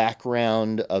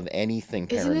background of anything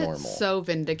Isn't paranormal. it so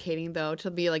vindicating though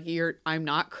to be like I'm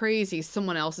not crazy,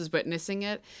 someone else is witnessing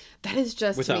it? That is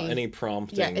just Without me. any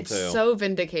prompting. Yeah, it's too. so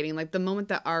vindicating. Like the moment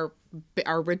that our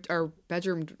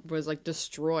bedroom was like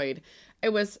destroyed,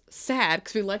 it was sad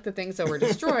because we liked the things that were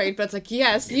destroyed. But it's like,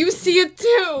 yes, you see it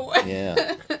too.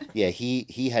 Yeah, yeah.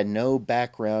 He had no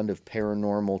background of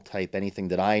paranormal type anything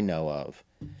that I know of.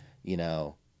 You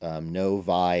know, no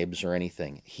vibes or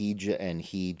anything. He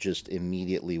just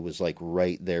immediately was like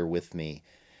right there with me,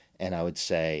 and I would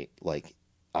say,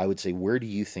 where do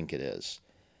you think it is?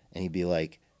 And he'd be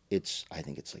like, I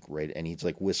think it's like right, and he's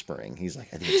like whispering. He's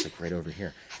like, I think it's like right over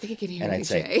here. I think I can hear And you, I'd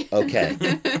say, Jay.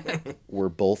 okay, we're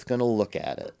both gonna look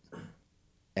at it.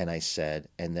 And I said,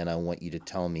 and then I want you to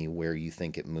tell me where you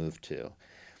think it moved to.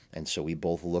 And so we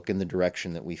both look in the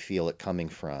direction that we feel it coming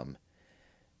from,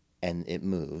 and it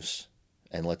moves.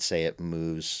 And let's say it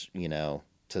moves,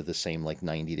 to the same like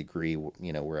 90 degree,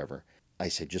 wherever. I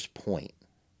said, just point.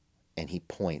 And he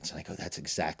points, and I go, that's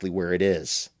exactly where it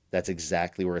is. That's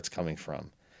exactly where it's coming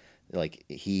from. Like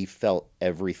he felt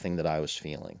everything that I was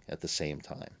feeling at the same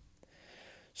time.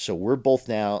 So we're both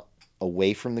now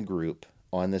away from the group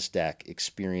on this deck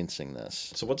experiencing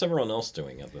this. So what's everyone else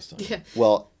doing at this time? Yeah.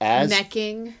 Well,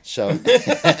 Necking. So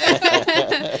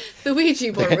The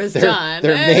Ouija board was done.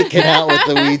 They're making out with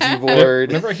the Ouija board.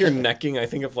 Whenever I hear necking, I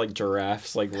think of like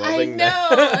giraffes like I rubbing know.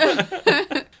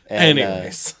 And,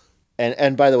 Anyways.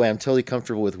 And by the way, I'm totally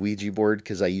comfortable with Ouija board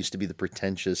because I used to be the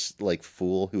pretentious like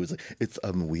fool who was like, "It's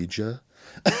Ouija."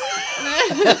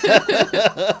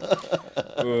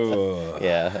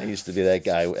 Yeah, I used to be that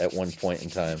guy at one point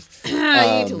in time. You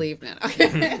need to leave now.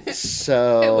 Okay.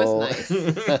 So It was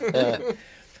nice.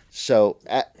 So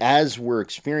as we're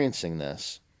experiencing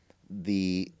this,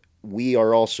 we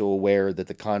are also aware that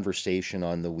the conversation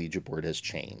on the Ouija board has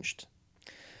changed.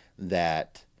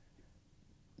 That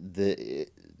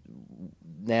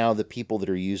now the people that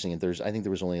are using it, I think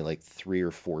there was only like 3 or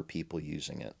 4 people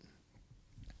using it.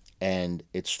 And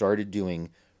it started doing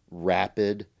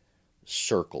rapid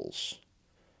circles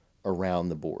around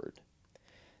the board.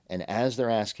 And as they're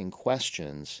asking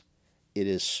questions, it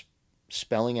is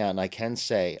spelling out, and I can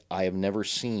say I have never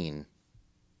seen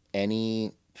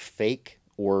any fake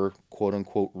or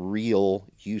quote-unquote real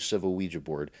use of a Ouija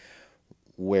board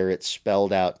where it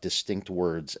spelled out distinct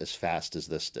words as fast as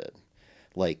this did.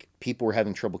 Like, people were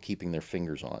having trouble keeping their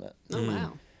fingers on it. Oh,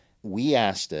 wow. We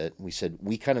asked it, we said,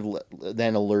 we kind of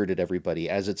then alerted everybody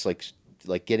as it's like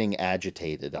getting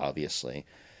agitated, obviously.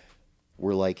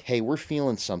 We're like, hey, we're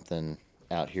feeling something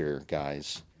out here,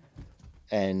 guys.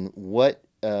 And what,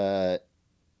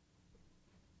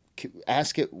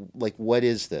 ask it, like, what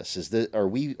is this? Are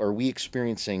we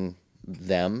experiencing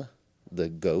them, the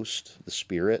ghost, the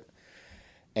spirit?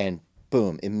 And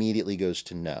boom, immediately goes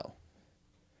to no.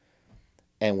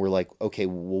 And we're like, okay,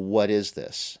 well, what is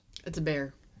this? It's a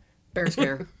bear. Bear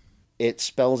scare. It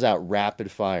spells out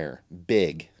rapid fire,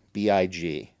 big,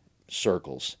 B-I-G,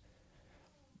 circles,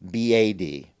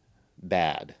 B-A-D,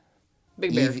 bad.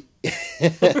 Big bear.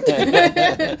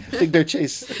 Big Bear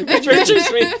Chase. Big Bear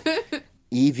Chase me.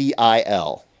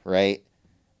 E-V-I-L, right?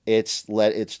 It's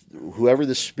whoever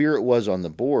the spirit was on the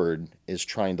board is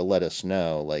trying to let us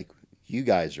know, like, you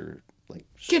guys are like,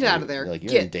 Get out of there. Like,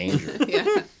 you're in danger.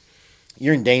 Yeah.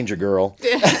 You're in danger, girl.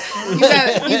 You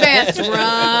best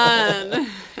run.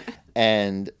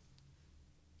 And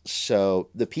so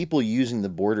the people using the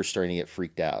board are starting to get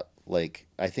freaked out. Like,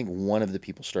 I think one of the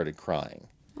people started crying.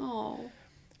 Oh.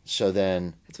 So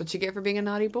then... That's what you get for being a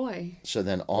naughty boy. So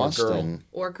then Austin...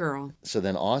 Or girl. So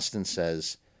then Austin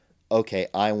says, okay,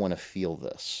 I want to feel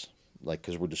this. Like,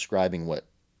 because we're describing what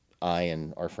I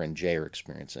and our friend Jay are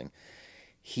experiencing.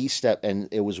 He stepped... And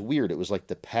it was weird. It was like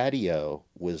the patio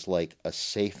was like a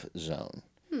safe zone.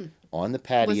 On the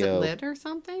patio... Was it lit or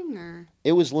something? Or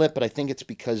It was lit, but I think it's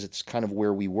because it's kind of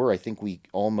where we were. I think we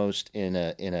almost, in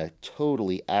a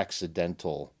totally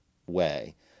accidental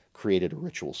way, created a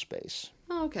ritual space.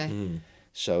 Oh, okay.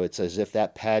 So it's as if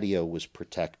that patio was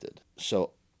protected.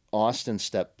 So Austin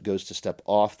goes to step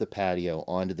off the patio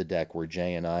onto the deck where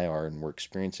Jay and I are, and we're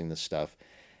experiencing this stuff,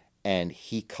 and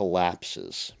he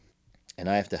collapses, and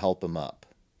I have to help him up.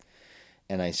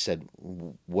 And I said,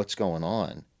 what's going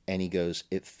on? And he goes,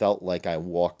 it felt like I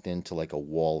walked into like a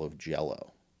wall of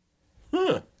Jell-O.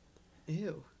 Huh.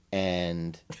 Ew.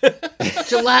 And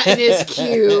Gelatinous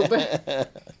cube.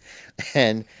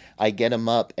 and I get him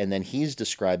up, and then he's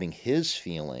describing his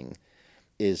feeling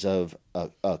is of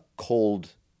a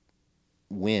cold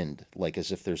wind, like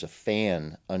as if there's a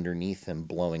fan underneath him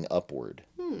blowing upward.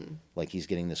 Like he's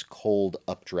getting this cold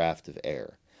updraft of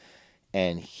air.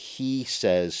 And he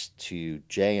says to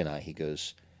Jay and I, he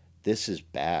goes, "This is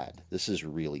bad. This is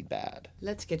really bad."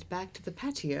 Let's get back to the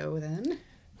patio then.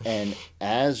 And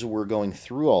as we're going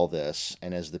through all this,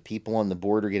 and as the people on the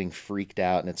board are getting freaked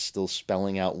out and it's still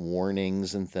spelling out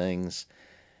warnings and things,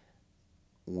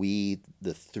 the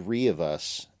three of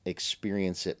us,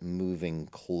 experience it moving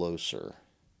closer.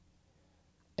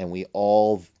 And we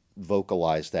all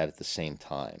vocalize that at the same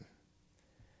time.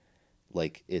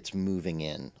 Like it's moving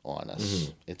in on us.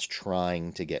 Mm-hmm. It's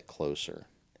trying to get closer.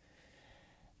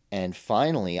 And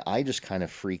finally, I just kind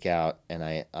of freak out and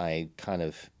I kind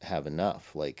of have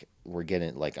enough. Like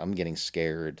I'm getting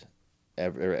scared.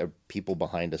 People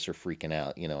behind us are freaking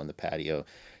out, on the patio.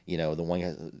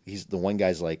 The one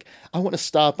guy's like, "I want to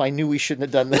stop. I knew we shouldn't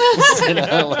have done this."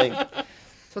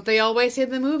 That's what they always say in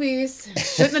the movies.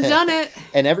 Shouldn't have done it.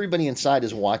 And everybody inside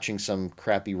is watching some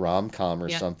crappy rom-com or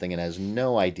something and has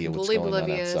no idea what's going on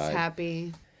outside. Is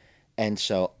happy. And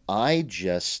so I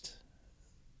just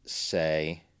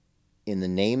say, in the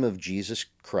name of Jesus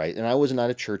Christ, and I'm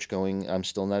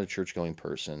still not a church-going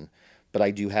person, but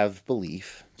I do have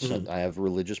belief. So I have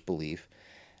religious belief.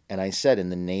 And I said, in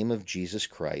the name of Jesus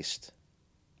Christ,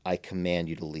 I command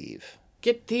you to leave.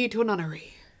 Get thee to a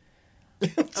nunnery.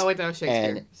 Oh, wait, that was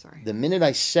Shakespeare. And sorry. The minute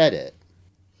I said it,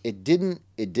 it didn't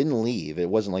leave. It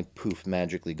wasn't like poof,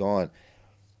 magically gone.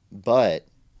 But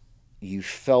you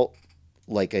felt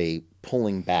like a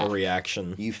pulling back. A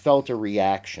reaction. You felt a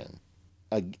reaction.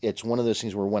 It's one of those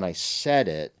things where when I said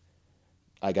it,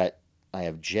 I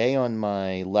have Jay on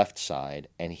my left side,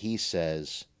 and he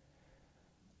says,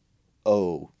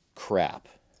 "Oh, crap."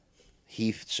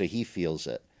 So he feels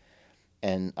it.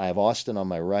 And I have Austin on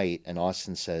my right, and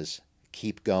Austin says,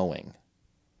 "Keep going.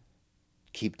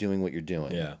 Keep doing what you're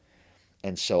doing." Yeah.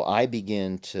 And so I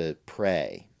begin to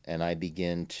pray, and I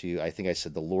think I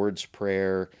said the Lord's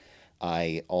Prayer.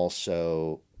 I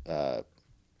also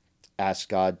asked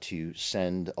God to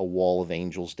send a wall of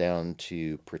angels down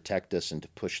to protect us and to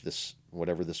push this,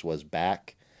 whatever this was,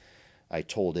 back. I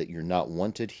told it, "You're not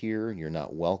wanted here. You're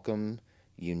not welcome.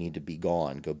 You need to be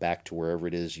gone. Go back to wherever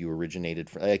it is you originated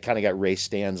from." I kind of got Ray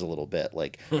Stans a little bit.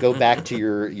 Like, go back to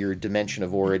your dimension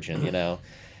of origin,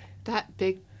 That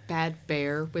big bad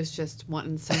bear was just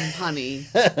wanting some honey.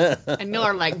 And y'all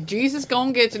are like, "Jesus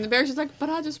gonna get you." And the bear's just like, "But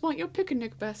I just want your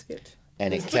picnic basket."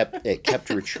 And it kept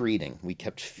retreating. We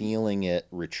kept feeling it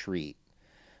retreat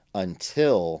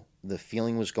until the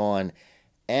feeling was gone.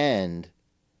 And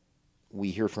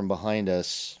we hear from behind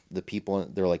us, the people,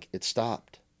 they're like, "It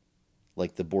stopped."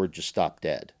 Like the board just stopped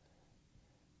dead.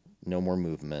 No more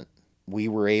movement. We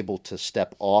were able to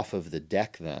step off of the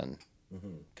deck then,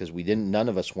 because none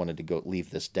of us wanted to leave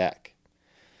this deck.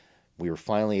 We were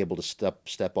finally able to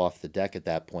step off the deck at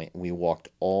that point. We walked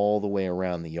all the way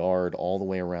around the yard, all the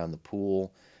way around the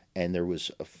pool, and there was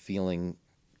a feeling,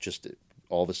 just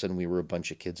all of a sudden we were a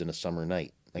bunch of kids in a summer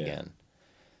night again.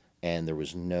 Yeah. And there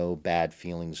was no bad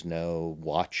feelings, no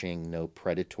watching, no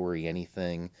predatory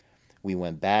anything. We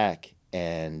went back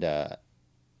and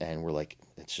we're like,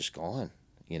 "It's just gone,"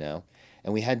 And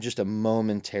we had just a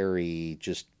momentary,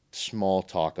 just small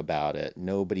talk about it.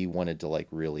 Nobody wanted to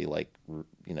really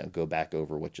go back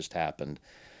over what just happened.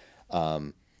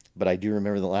 But I do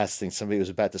remember the last thing, somebody was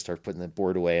about to start putting the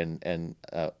board away, and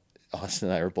Austin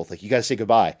and I were both like, "You got to say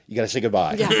goodbye. You got to say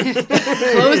goodbye." Yeah.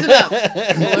 Close it up.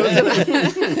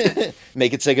 Close it up.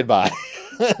 Make it say goodbye.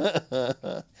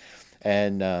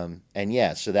 And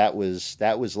yeah, so that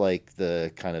was like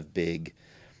the kind of big,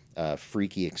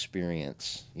 freaky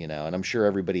experience, and I'm sure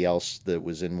everybody else that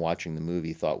was in watching the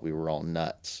movie thought we were all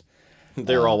nuts.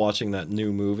 They were all watching that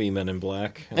new movie, Men in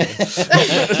Black.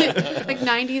 Like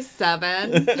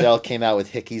 97. They all came out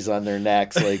with hickeys on their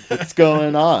necks, like, "What's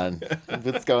going on?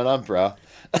 What's going on, bro?"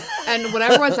 And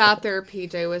whatever was out there,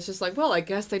 PJ was just like, "Well, I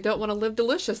guess they don't want to live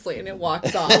deliciously," and it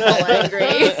walks off all angry.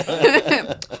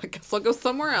 I guess I'll go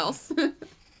somewhere else.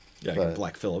 Yeah,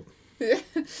 Black Phillip.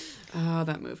 Oh,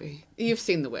 that movie. You've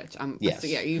seen The Witch. Yes. So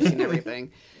yeah, you've seen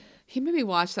everything. He made me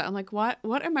watch that. I'm like, what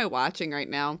am I watching right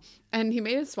now? And he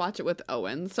made us watch it with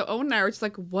Owen. So Owen and I were just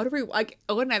like, what are we, like,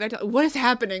 Owen and I, they're what is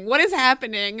happening? What is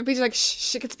happening? And PJ's like,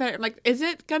 shh, it gets better. I'm like, is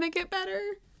it going to get better?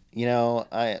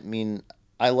 I mean,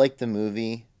 I like the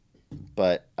movie,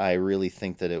 but I really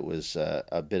think that it was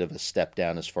a bit of a step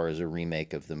down as far as a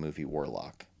remake of the movie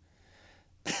Warlock.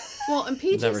 Well, and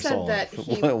PJ Never said saw that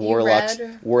he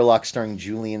Warlock starring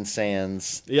Julian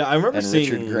Sands. Yeah, I remember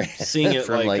Richard Grant seeing it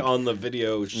from like on the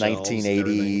video shelves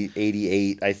 1980,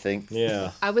 88, I think.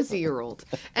 Yeah. I was a year old.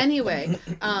 Anyway,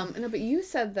 no, but you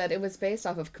said that it was based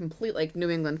off of complete, like,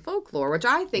 New England folklore, which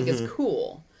I think is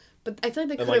cool. But I feel like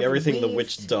they could And like have everything the weaved-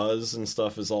 witch does and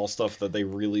stuff is all stuff that they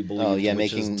really believe. Oh yeah,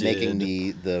 witches making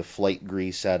did. the flight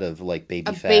grease out of like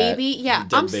baby a fat. baby. Yeah,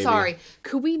 Dead I'm baby. sorry.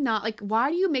 Could we not like? Why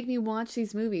do you make me watch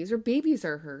these movies where babies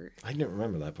are hurt? I didn't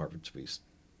remember that part, to be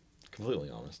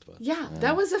completely honest. But Yeah,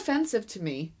 that was offensive to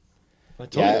me. I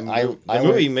told Yeah, you, the I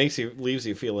movie learned- leaves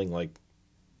you feeling like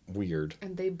weird.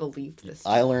 And they believed this.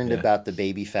 I learned Yeah. about the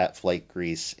baby fat flight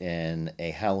grease in a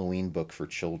Halloween book for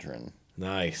children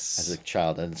Nice. as a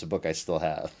child, and it's a book I still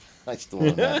have. I still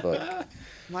own that book.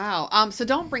 Wow. So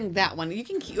don't bring that one.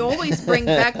 You always bring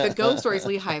back the ghost stories,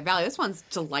 Lehigh Valley. This one's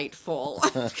delightful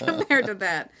compared to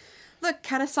that. Look,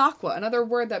 Catasauqua, another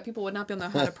word that people would not be able to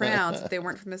know how to pronounce if they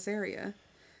weren't from this area.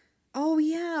 Oh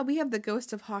yeah, we have the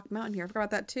ghost of Hawk Mountain here. I forgot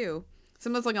about that too.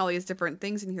 Someone's like all these different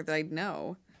things in here that I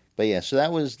know. But yeah, so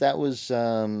that was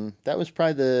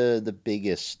probably the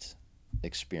biggest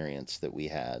experience that we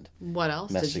had What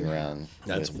else did messing you around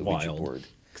That's with the Ouija wild. board.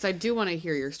 Because I do want to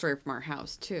hear your story from our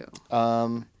house too.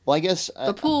 Well, I guess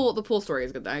The pool story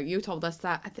is good. You told us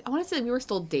that. I want to say we were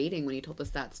still dating when you told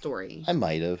us that story. I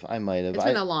might have. It's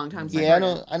been a long time since Yeah, I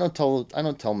heard it. I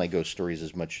don't tell my ghost stories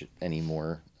as much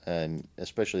anymore.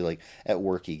 Especially like at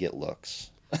work, you get looks.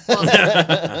 Well,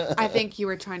 I think you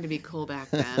were trying to be cool back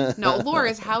then. No,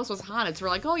 Laura's house was haunted, so we're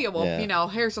like, oh yeah, well, Yeah.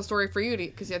 here's a story for you,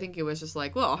 because I think it was just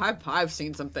like, well, I've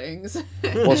seen some things.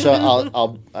 Well,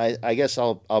 so I guess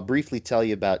I'll briefly tell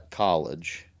you about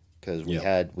college because we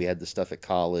Yep. had the stuff at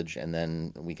college, and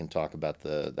then we can talk about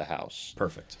the house.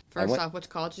 Perfect. First went- off, which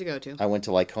college did you go to? I went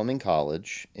to Lycoming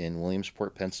College in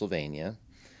Williamsport, Pennsylvania.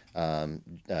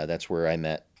 That's where I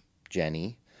met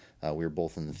Jenny. We were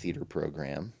both in the theater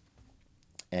program.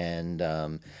 And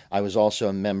I was also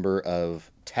a member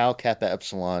of Tau Kappa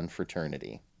Epsilon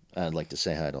fraternity. I'd like to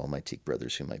say hi to all my Teak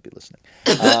brothers who might be listening.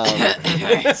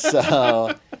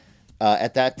 So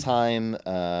at that time,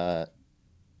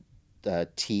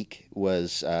 Teak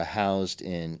was housed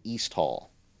in East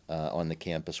Hall on the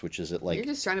campus, which is at You're like,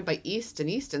 just surrounded by East and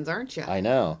Eastons, aren't you? I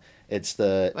know. It's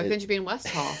the... Why couldn't you be in West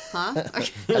Hall, huh?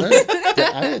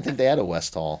 I didn't think they had a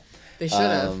West Hall. They should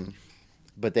have.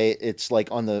 But it's like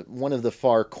on one of the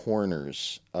far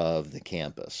corners of the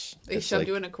campus. They It's shoved like,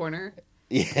 you in a corner.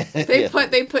 Yeah, They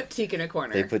yeah. put Teak in a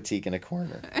corner. They put Teak in a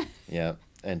corner. Yeah,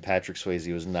 and Patrick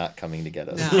Swayze was not coming to get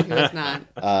us. No, he was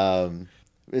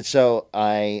not. So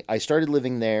I started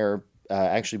living there.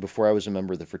 Actually, before I was a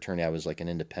member of the fraternity, I was like an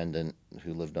independent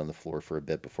who lived on the floor for a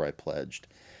bit before I pledged.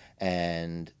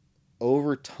 And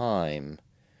over time,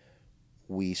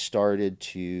 we started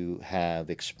to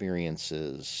have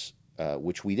experiences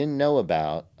which we didn't know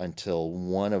about until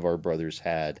one of our brothers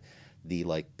had the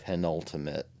like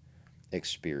penultimate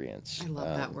experience. I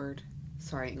love that word.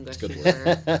 Sorry, English good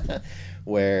teacher.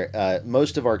 Where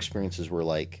most of our experiences were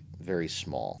like very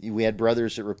small. We had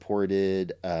brothers that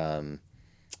reported the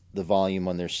volume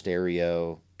on their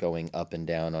stereo going up and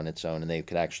down on its own, and they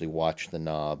could actually watch the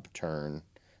knob turn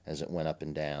as it went up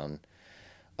and down.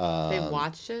 They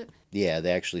watched it. Yeah,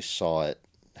 they actually saw it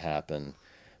happen.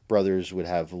 Brothers would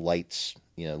have lights,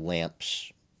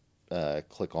 lamps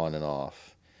click on and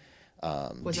off.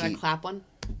 Was it a clap one?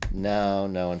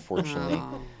 No, unfortunately.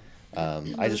 Oh. I Was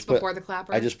just this put before the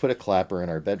clapper? I just put a clapper in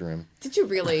our bedroom. Did you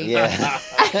really? Yeah.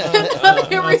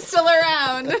 They were still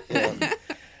around.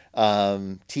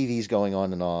 TV's going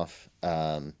on and off.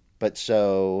 But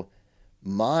so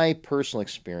my personal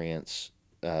experience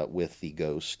with the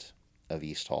ghost of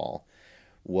East Hall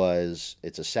was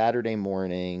it's a Saturday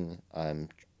morning. I'm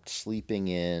sleeping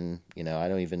in. I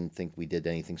don't even think we did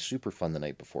anything super fun the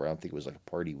night before. I don't think it was like a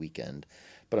party weekend,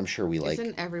 but I'm sure we like.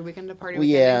 Isn't every weekend a party Well,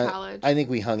 weekend yeah, in college? I think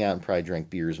we hung out and probably drank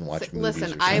beers and watched movies.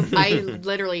 Listen, or something. I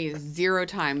literally 0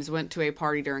 times went to a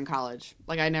party during college.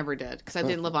 Like, I never did, because I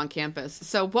didn't live on campus.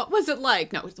 So what was it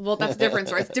like? No, well, that's a different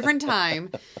story. It's a different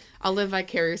time. I'll live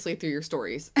vicariously through your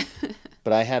stories.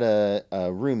 But I had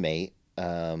a roommate.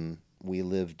 We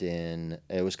lived in.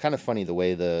 It was kind of funny the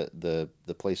way the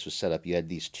place was set up. You had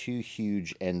these 2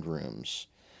 huge end rooms,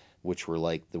 which were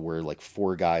like where like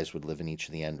 4 guys would live in each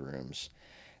of the end rooms,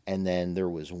 and then there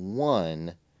was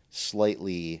one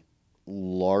slightly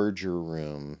larger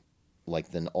room,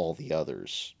 like than all the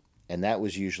others, and that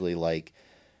was usually like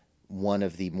one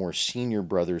of the more senior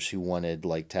brothers who wanted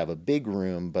like to have a big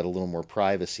room but a little more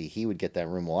privacy. He would get that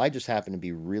room. Well, I just happened to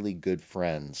be really good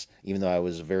friends, even though I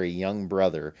was a very young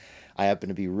brother. I happened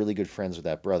to be really good friends with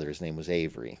that brother. His name was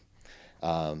Avery.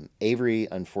 Avery,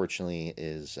 unfortunately,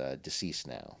 is deceased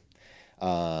now.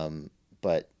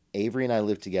 But Avery and I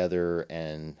lived together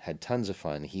and had tons of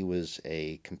fun. He was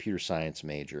a computer science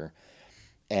major,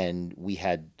 and we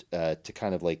had to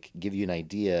kind of like give you an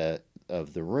idea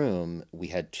of the room. We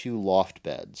had 2 loft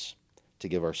beds to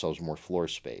give ourselves more floor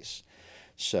space.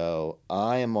 So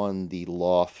I am on the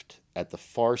loft at the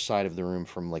far side of the room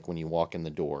from like when you walk in the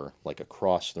door, like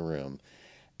across the room.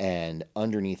 And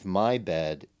underneath my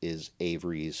bed is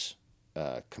Avery's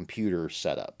computer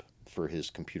setup for his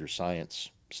computer science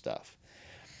stuff.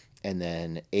 And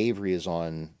then Avery is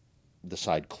on the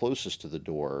side closest to the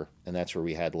door, and that's where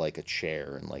we had like a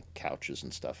chair and like couches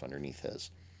and stuff underneath his.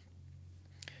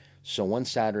 So one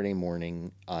Saturday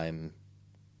morning, I'm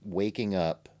waking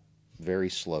up very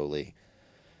slowly,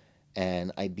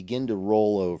 and I begin to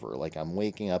roll over. Like I'm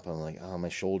waking up, I'm like, oh, my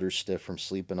shoulder's stiff from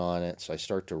sleeping on it. So I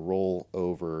start to roll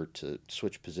over to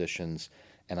switch positions,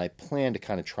 and I plan to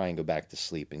kind of try and go back to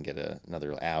sleep and get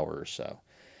another hour or so.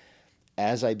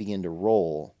 As I begin to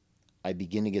roll, I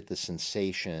begin to get the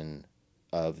sensation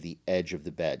of the edge of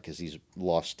the bed, because these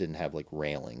lofts didn't have like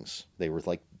railings. They were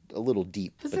like a little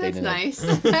deep. But they that's didn't nice.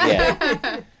 have,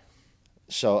 yeah.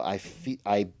 So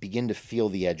I begin to feel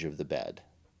the edge of the bed,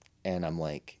 and I'm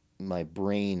like, my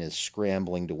brain is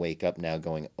scrambling to wake up now,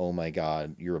 going, oh my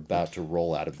God, you're about to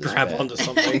roll out of this Grab bed. onto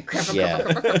something.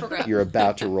 Yeah. You're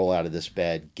about to roll out of this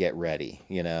bed. Get ready,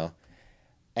 you know?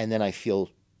 And then I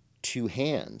feel two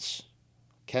hands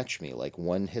catch me. Like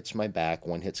one hits my back,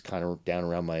 one hits kind of down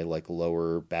around my like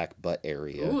lower back butt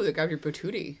area. Ooh, they grabbed your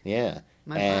patootie. Yeah.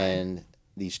 My and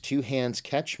these two hands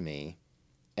catch me,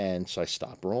 and so I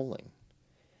stop rolling.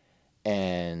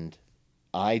 And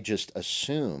I just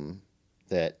assume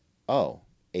that, oh,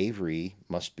 Avery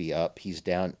must be up. He's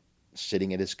down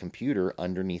sitting at his computer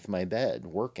underneath my bed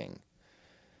working.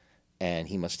 And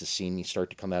he must have seen me start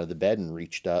to come out of the bed and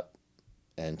reached up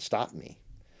and stopped me.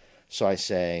 So I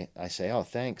say, oh,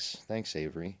 thanks,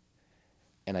 Avery.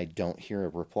 And I don't hear a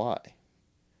reply.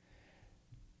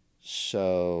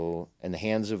 So, and the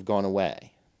hands have gone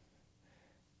away.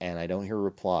 And I don't hear a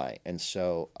reply. And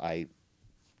so I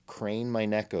crane my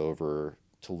neck over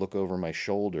to look over my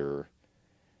shoulder,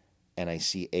 and I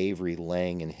see Avery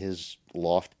laying in his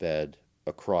loft bed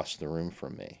across the room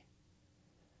from me.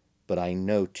 But I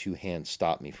know two hands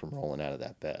stopped me from rolling out of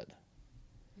that bed.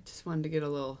 I just wanted to get a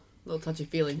little touchy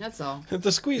feeling. That's all.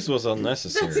 The squeeze was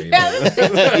unnecessary.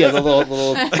 Yeah, the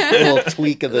little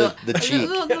tweak of the cheek.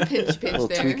 Little pinch Little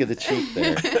there. tweak of the cheek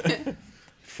there.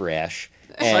 Fresh.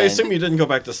 So I assume you didn't go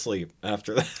back to sleep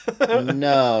after that.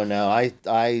 No.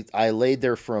 I laid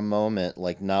there for a moment,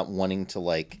 like not wanting to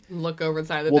like Look over the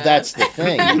side of the Well, bed. that's the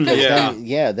thing.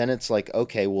 Yeah. Then it's like,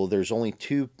 okay, well, there's only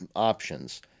two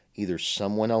options. Either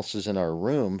someone else is in our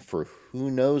room for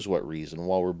who knows what reason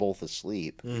while we're both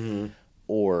asleep,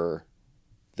 or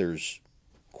there's,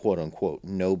 quote unquote,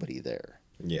 nobody there.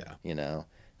 Yeah. You know?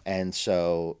 And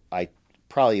so I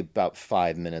probably about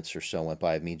 5 minutes or so went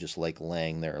by of me just like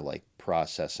laying there, like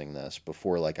processing this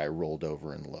before like I rolled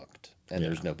over and looked, and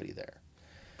there's nobody there.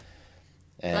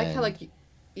 And I like how like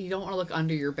you don't want to look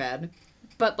under your bed,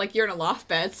 but like you're in a loft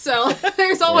bed, so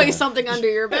there's always something under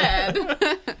your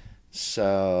bed.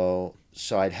 So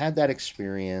I'd had that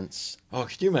experience. Oh,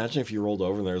 could you imagine if you rolled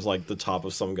over and there's like the top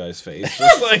of some guy's face?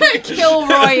 Just like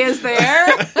Kilroy is there.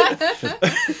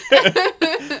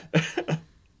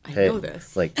 I know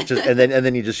this. Like just and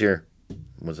then you just hear,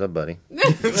 "What's up, buddy?"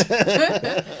 It's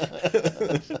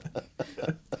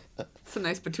a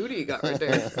nice patootie you got right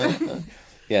there.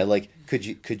 Yeah, like could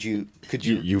you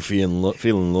you feeling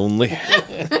lonely?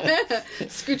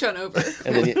 Scooch on over.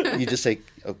 and then you just say,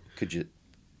 "Oh, could you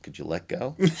let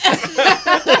go?"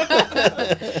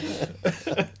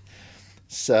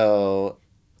 So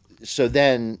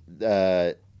then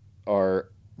our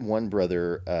one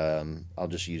brother, I'll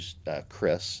just use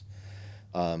Chris.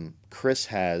 Chris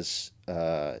has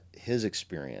his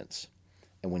experience,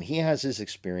 and when he has his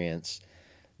experience,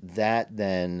 that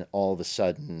then all of a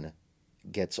sudden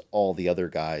gets all the other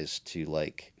guys to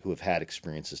like who have had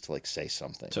experiences to like say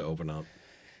something, To open up.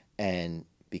 and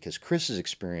because Chris's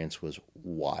experience was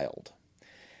wild,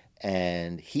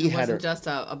 and he It had wasn't just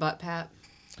a butt pat.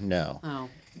 no. Oh,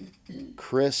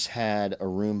 Chris had a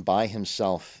room by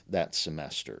himself that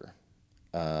semester.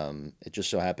 It just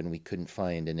so happened we couldn't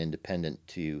find an independent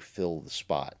to fill the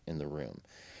spot in the room.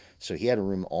 So he had a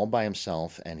room all by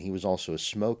himself, and he was also a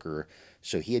smoker.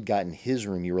 So he had gotten his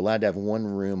room. You were allowed to have one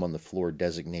room on the floor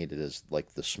designated as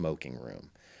like the smoking room.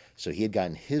 So he had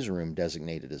gotten his room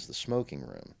designated as the smoking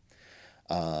room.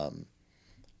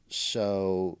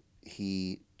 So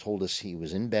he told us he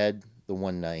was in bed the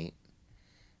one night,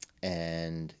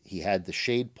 and he had the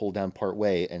shade pulled down part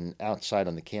way, and outside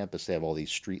on the campus they have all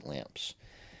these street lamps.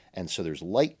 And so there's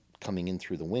light coming in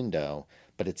through the window,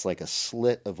 but it's like a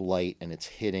slit of light, and it's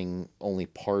hitting only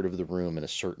part of the room in a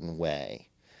certain way.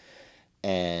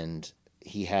 And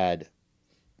he had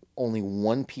only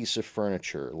one piece of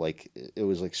furniture. Like it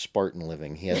was like Spartan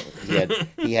living. He had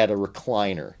a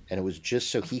recliner, and it was just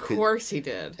so he could. Of course he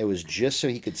did. It was just so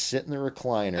he could sit in the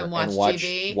recliner And and watch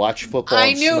TV? watch football I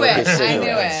and knew smoke it. his I knew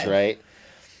cigarettes, it. right?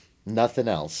 Nothing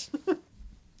else.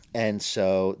 And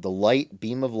so the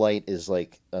beam of light is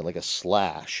like a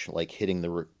slash, like hitting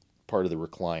the part of the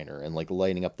recliner and like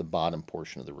lighting up the bottom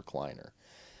portion of the recliner.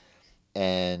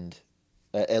 And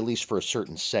at least for a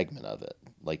certain segment of it,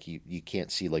 like you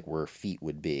can't see like where feet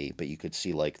would be, but you could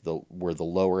see like where the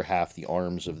lower half, the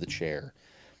arms of the chair,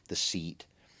 the seat.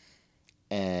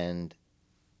 And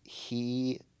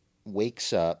he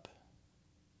wakes up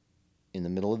in the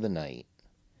middle of the night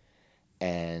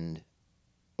and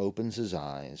opens his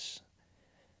eyes,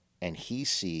 and he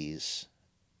sees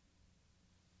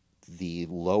the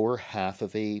lower half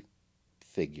of a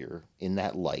figure in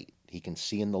that light. He can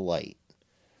see in the light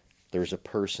there's a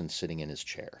person sitting in his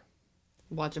chair.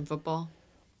 Watching football?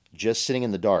 Just sitting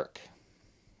in the dark.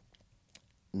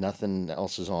 Nothing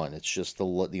else is on. It's just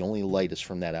the only light is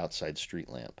from that outside street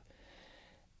lamp.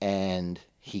 And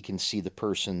he can see the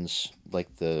person's,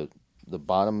 like the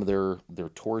bottom of their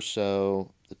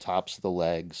torso, the tops of the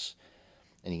legs,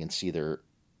 and he can see their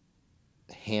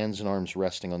hands and arms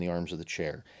resting on the arms of the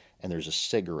chair. And there's a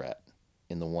cigarette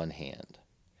in the one hand.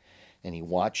 And he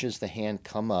watches the hand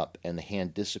come up, and the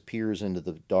hand disappears into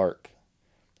the dark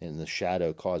in the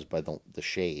shadow caused by the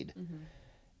shade. Mm-hmm.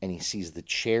 And he sees the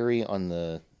cherry on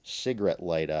the cigarette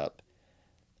light up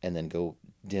and then go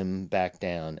dim back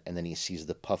down, and then he sees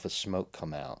the puff of smoke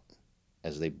come out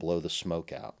as they blow the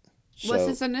smoke out. Was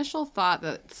his initial thought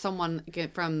that someone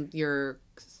from your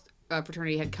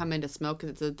fraternity had come in to smoke because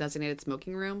it's a designated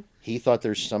smoking room? He thought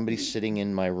there's somebody sitting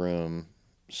in my room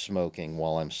smoking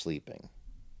while I'm sleeping,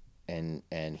 and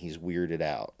he's weirded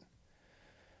out.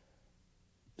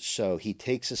 So he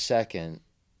takes a second,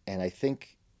 and I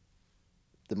think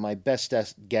my best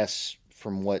guess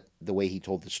from the way he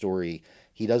told the story,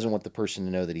 he doesn't want the person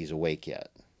to know that he's awake yet,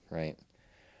 right?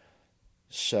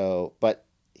 So, but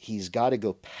he's got to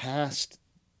go past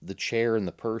the chair and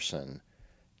the person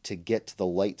to get to the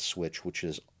light switch, which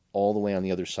is all the way on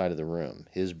the other side of the room.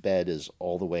 His bed is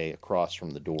all the way across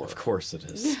from the door. Of course it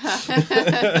is.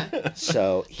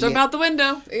 So jump out the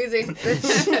window, easy.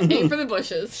 Aim for the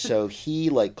bushes. So he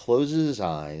like closes his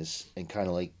eyes and kind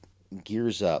of like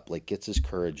gears up, like gets his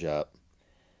courage up,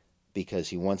 because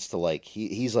he wants to like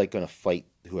he's like going to fight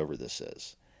whoever this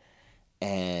is.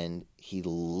 And he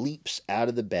leaps out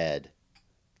of the bed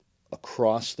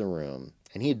across the room.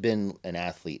 And he had been an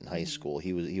athlete in high school.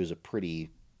 He was a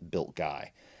pretty built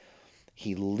guy.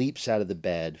 He leaps out of the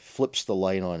bed, flips the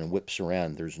light on, and whips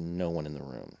around. There's no one in the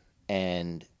room.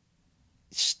 And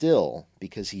still,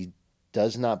 because he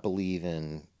does not believe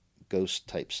in ghost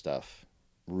type stuff,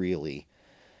 really,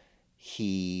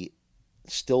 he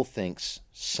still thinks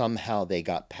somehow they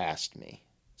got past me.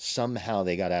 Somehow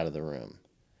they got out of the room.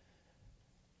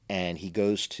 And he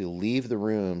goes to leave the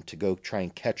room to go try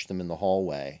and catch them in the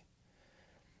hallway.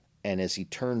 And as he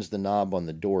turns the knob on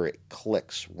the door, it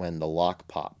clicks when the lock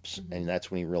pops. Mm-hmm. And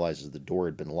that's when he realizes the door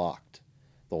had been locked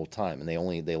the whole time. And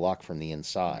they lock from the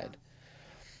inside.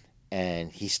 Yeah.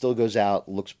 And he still goes out,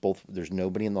 looks both. There's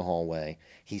nobody in the hallway.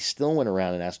 He still went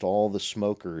around and asked all the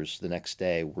smokers the next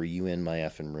day, were you in my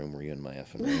effing room? Were you in my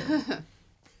effing room?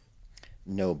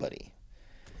 Nobody.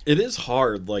 It is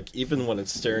hard, like, even when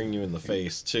it's staring you in the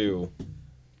face, to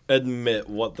admit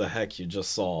what the heck you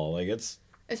just saw. Like, it's...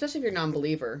 Especially if you're a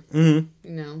non-believer. Mm-hmm.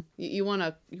 You know, you want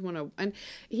to, and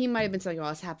he might have been saying, oh, I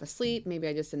was half asleep. Maybe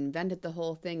I just invented the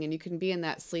whole thing. And you can be in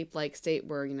that sleep-like state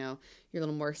where, you know, you're a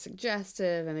little more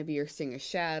suggestive and maybe you're seeing a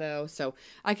shadow. So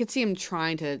I could see him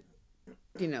trying to,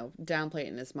 you know, downplay it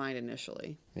in his mind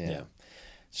initially. Yeah.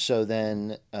 So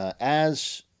then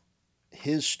as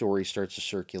his story starts to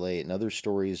circulate and other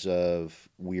stories of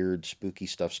weird, spooky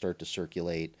stuff start to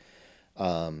circulate,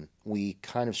 we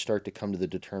kind of start to come to the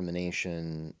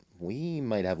determination we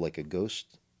might have like a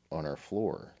ghost on our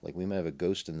floor. Like we might have a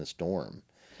ghost in this dorm.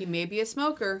 He may be a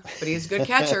smoker, but he's a good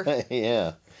catcher.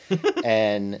 Yeah.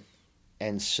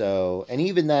 and so, and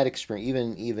even that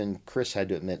experience, even Chris had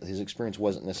to admit his experience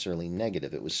wasn't necessarily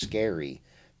negative. It was scary,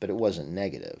 but it wasn't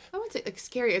negative. I wouldn't say like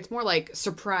scary. It's more like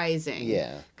surprising.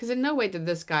 Yeah. Because in no way did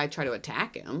this guy try to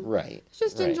attack him. Right. He's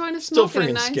just enjoying a Still smoke.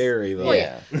 freaking Nice... scary though. Well,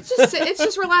 yeah. It's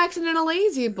just relaxing in a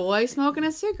lazy boy smoking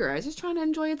a cigarette. Just trying to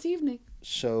enjoy its evening.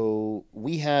 So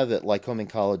we have at Lycoming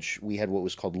College, we had what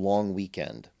was called Long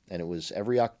Weekend, and it was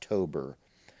every October.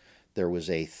 There was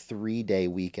a 3-day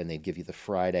weekend. They'd give you the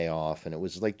Friday off, and it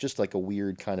was like just like a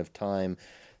weird kind of time,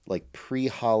 like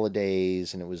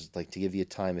pre-holidays, and it was like to give you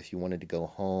time if you wanted to go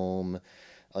home.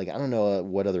 like I don't know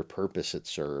what other purpose it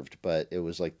served, but it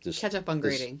was like this Catch up on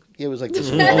this- grading. It was like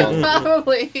this long.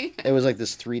 Probably. It was like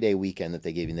this 3-day weekend that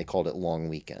they gave you, and they called it Long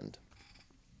Weekend.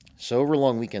 So over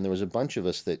Long Weekend, there was a bunch of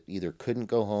us that either couldn't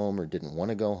go home or didn't want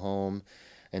to go home,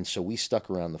 and so we stuck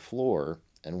around the floor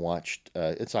and watched.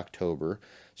 It's October,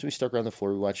 so we stuck around the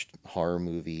floor. We watched horror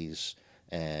movies,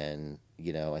 and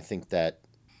I think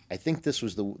this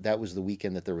was the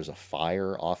weekend that there was a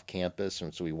fire off campus,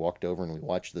 and so we walked over and we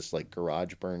watched this like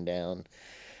garage burn down,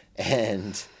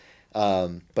 and.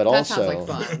 But That also, sounds like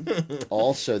fun.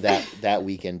 also that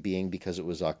weekend being because it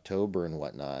was October and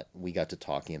whatnot, we got to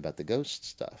talking about the ghost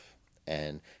stuff.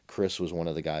 And Chris was one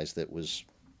of the guys that was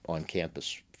on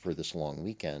campus for this long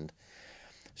weekend.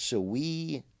 So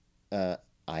I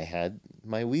had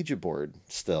my Ouija board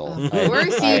still. Of I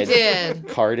course you had did.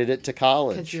 Carted it to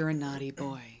college. Because you're a naughty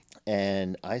boy.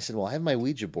 And I said, well, I have my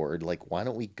Ouija board. Like, why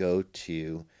don't we go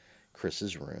to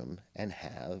Chris's room and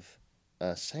have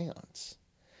a seance?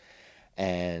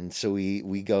 And so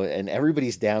we go, and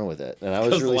everybody's down with it. And I was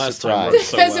Because the really last time surprised.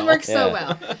 So Because it well. works so Yeah.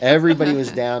 well. Everybody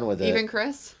was down with it. Even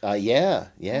Chris? Yeah.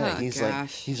 Oh, he's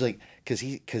gosh. like,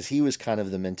 because he was kind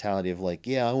of the mentality of like,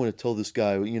 yeah, I want to tell this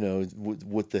guy,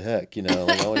 what the heck, like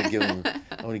I want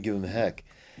to give him the heck.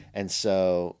 And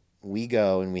so we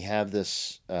go and we have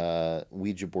this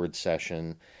Ouija board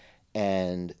session,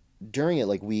 and during it,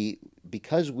 like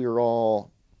because we were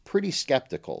all pretty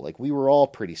skeptical, like we were all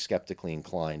pretty skeptically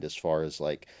inclined as far as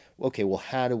like, okay, well,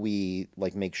 how do we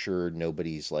like make sure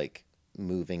nobody's like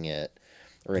moving it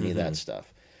or any of that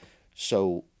stuff?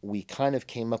 So we kind of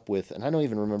came up with, and I don't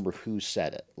even remember who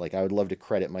said it. Like, I would love to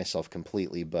credit myself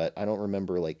completely, but I don't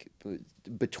remember, like,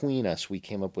 between us, we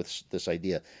came up with this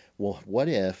idea. Well, what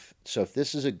if, so if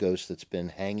this is a ghost that's been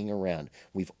hanging around,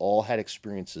 we've all had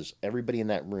experiences, everybody in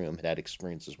that room had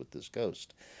experiences with this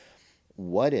ghost.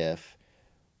 What if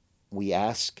we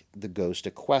ask the ghost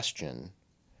a question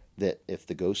that if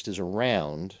the ghost is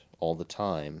around all the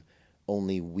time,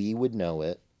 only we would know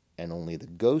it and only the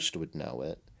ghost would know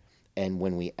it. And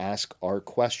when we ask our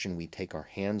question, we take our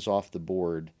hands off the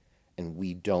board and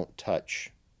we don't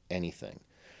touch anything.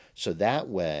 So that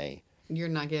way, You're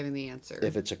not giving the answer.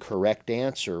 if it's a correct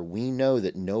answer, we know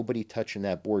that nobody touching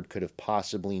that board could have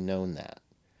possibly known that.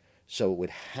 So it would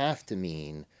have to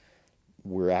mean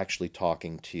we're actually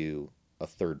talking to a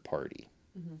third party.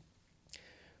 Mm-hmm.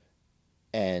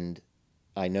 And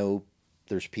I know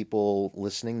there's people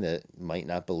listening that might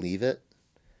not believe it.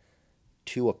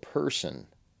 To a person,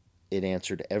 it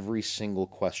answered every single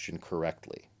question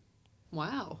correctly.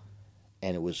 Wow.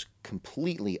 And it was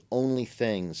completely only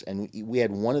things. And we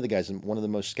had one of the guys, one of the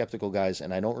most skeptical guys,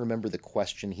 and I don't remember the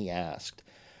question he asked,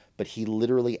 but he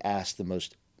literally asked the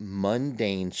most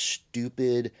mundane,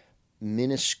 stupid,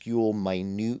 minuscule,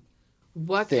 minute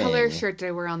What thing. color shirt did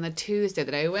I wear on the Tuesday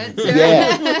that I went to?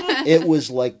 Yeah, it was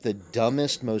like the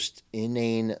dumbest, most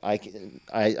inane.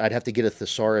 I'd have to get a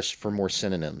thesaurus for more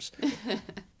synonyms.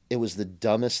 It was the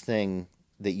dumbest thing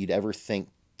that you'd ever think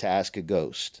to ask a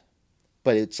ghost.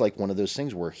 But it's like one of those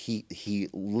things where he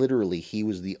literally, he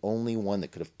was the only one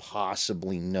that could have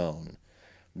possibly known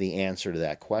the answer to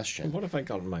that question. What if I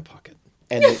got it in my pocket?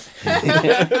 And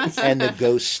and the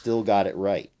ghost still got it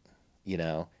right,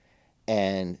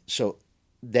 And so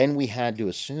then we had to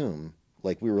assume,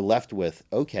 like we were left with,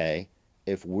 okay,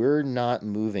 if we're not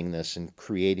moving this and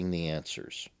creating the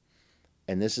answers,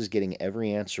 and this is getting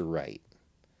every answer right,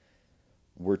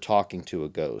 we're talking to a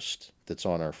ghost that's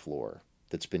on our floor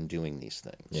that's been doing these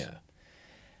things. Yeah.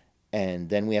 And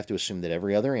then we have to assume that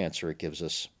every other answer it gives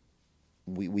us,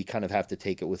 we kind of have to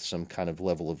take it with some kind of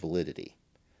level of validity.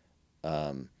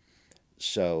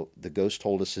 So the ghost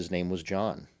told us his name was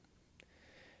John.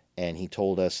 And he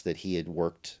told us that he had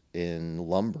worked in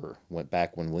lumber, went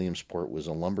back when Williamsport was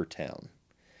a lumber town.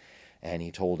 And he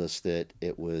told us that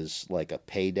it was like a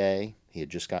payday. He had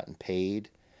just gotten paid.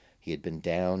 He had been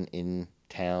down in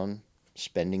town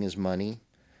spending his money,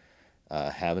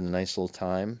 having a nice little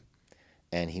time.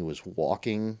 And he was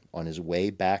walking on his way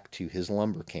back to his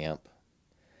lumber camp.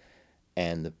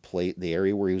 And the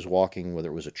area where he was walking, whether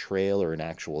it was a trail or an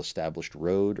actual established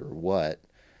road or what,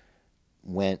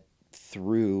 went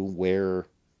through where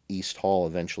East Hall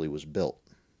eventually was built.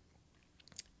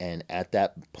 And at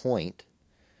that point,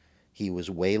 he was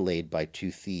waylaid by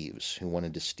two thieves who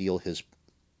wanted to steal his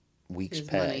week's His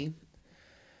pay. money.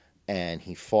 And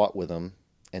he fought with them,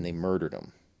 and they murdered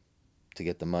him to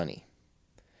get the money.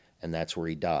 And that's where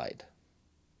he died.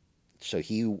 So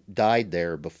he died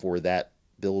there before that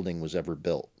building was ever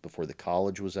built, before the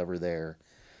college was ever there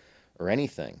or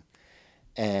anything.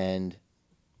 And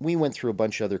we went through a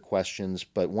bunch of other questions,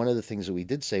 but one of the things that we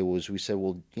did say was, we said,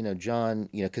 well, John,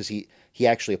 because he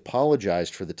actually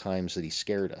apologized for the times that he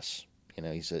scared us.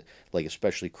 He said, like,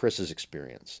 especially Chris's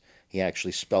experience. He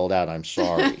actually spelled out, "I'm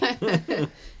sorry."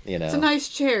 It's a nice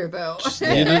chair, though. Just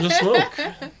needed a smoke.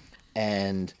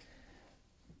 And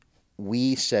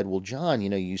we said, well, John,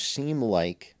 you seem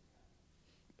like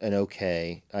an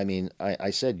okay. I mean, I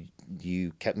said,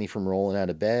 you kept me from rolling out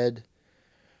of bed.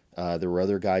 There were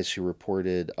other guys who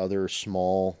reported other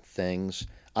small things.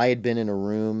 I had been in a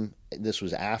room, this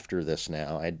was after this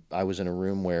now, I was in a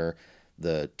room where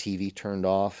the TV turned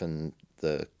off and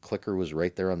the clicker was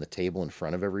right there on the table in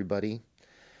front of everybody.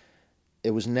 It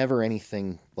was never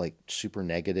anything like super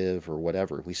negative or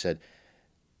whatever. We said,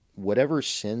 whatever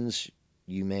sins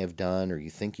you may have done or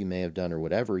you think you may have done or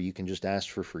whatever, you can just ask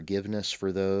for forgiveness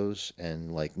for those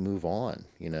and like move on,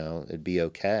 it'd be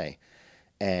okay.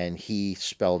 And he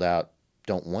spelled out,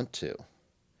 "Don't want to."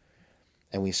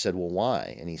 And we said, well,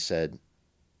 why? And he said,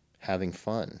 having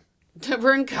fun.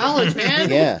 We're in college, man.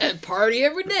 Yeah. And party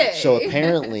every day. So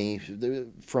apparently,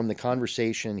 from the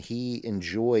conversation, he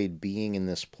enjoyed being in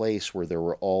this place where there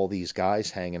were all these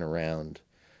guys hanging around.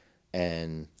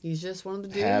 And he's just one of the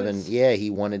dudes. He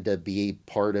wanted to be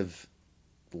part of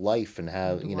life and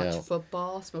have, watch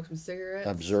football, smoke some cigarettes,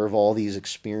 observe all these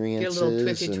experiences. Get a little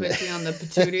twisty on the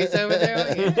patooties over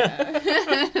there.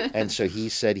 Yeah. And so he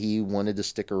said he wanted to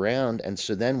stick around. And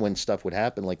so then when stuff would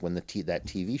happen, like when that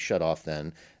TV shut off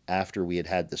then, after we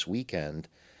had this weekend,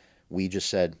 we just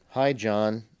said, "Hi,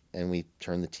 John." And we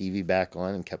turned the TV back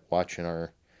on and kept watching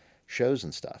our shows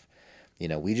and stuff.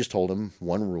 We just told him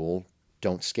one rule: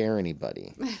 don't scare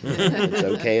anybody. It's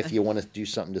okay if you want to do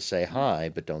something to say hi,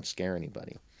 but don't scare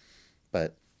anybody.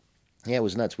 But yeah, it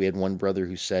was nuts. We had one brother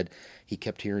who said he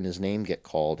kept hearing his name get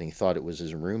called, and he thought it was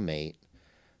his roommate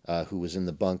who was in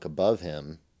the bunk above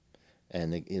him.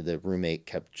 And the roommate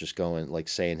kept just going, like,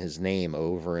 saying his name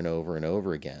over and over and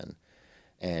over again.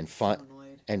 And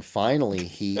finally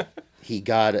he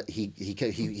got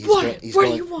he's what? Going, what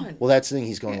do you want? Well, that's the thing.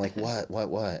 He's going like, what?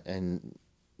 And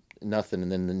nothing. And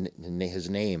then his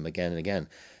name again and again.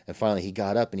 And finally he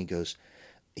got up and he goes,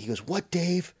 "What,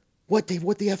 Dave? What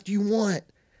the F do you want?"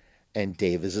 And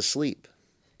Dave is asleep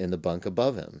in the bunk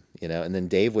above him, and then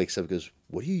Dave wakes up and goes,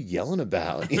 "What are you yelling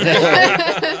about?"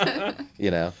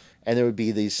 And there would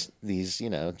be these,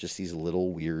 just these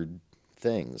little weird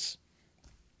things.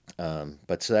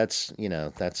 But so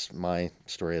that's my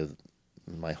story of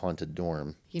my haunted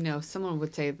dorm. Someone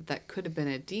would say that could have been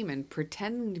a demon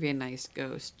pretending to be a nice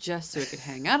ghost just so it could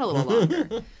hang out a little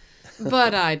longer.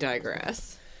 But I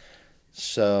digress.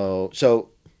 So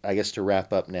I guess to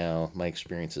wrap up now, my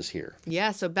experiences here.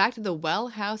 Yeah, so back to the Well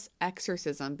House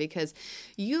exorcism, because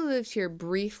you lived here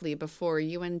briefly before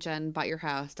you and Jen bought your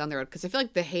house down the road. Because I feel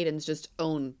like the Haydens just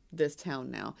own this town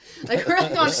now. Like we're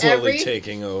like on slowly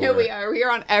taking over. Yeah, we are. We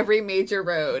are on every major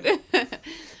road.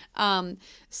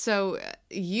 So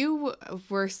you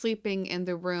were sleeping in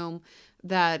the room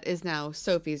that is now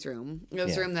Sophie's room. It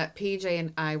was the room that PJ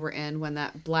and I were in when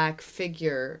that black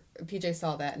figure, PJ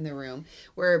saw that in the room.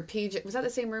 Where PJ, was that the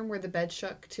same room where the bed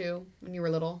shook too when you were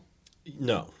little?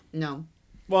 No. No.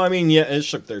 Well, I mean, yeah, it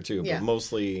shook there too, Yeah. but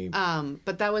mostly...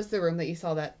 But that was the room that you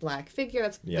saw that black figure.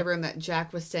 That's the room that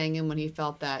Jack was staying in when he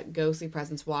felt that ghostly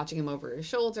presence watching him over his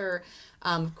shoulder.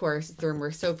 Of course, it's the room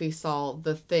where Sophie saw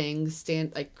the thing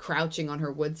crouching on her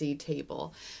woodsy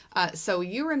table. So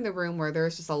you were in the room where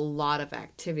there's just a lot of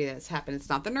activity that's happened. It's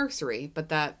not the nursery, but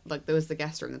that was the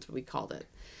guest room. That's what we called it.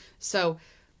 So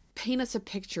paint us a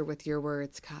picture with your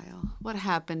words, Kyle. What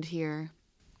happened here?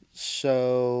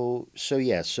 So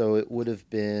it would have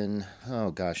been,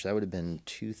 that would have been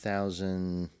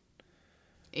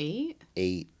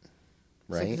 2008,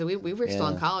 right? So, we were still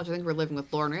in college. I think we were living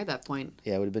with Lauren Ray at that point.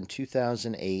 Yeah, it would have been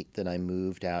 2008 that I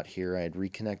moved out here. I had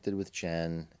reconnected with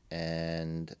Jen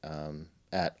and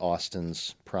at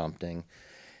Austin's prompting.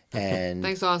 And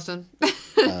Thanks, Austin.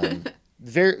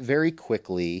 very, very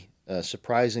quickly,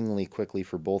 surprisingly quickly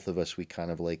for both of us, we kind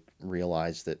of like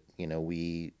realized that,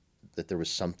 that there was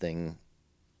something,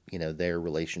 there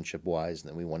relationship wise, and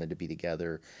that we wanted to be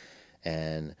together.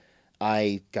 And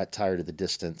I got tired of the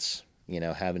distance,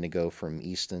 having to go from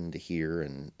Easton to here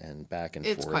and back and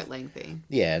forth. It's quite lengthy.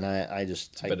 Yeah. And I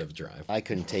just, it's a bit of a drive. I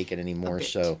couldn't take it anymore.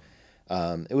 So,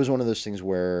 it was one of those things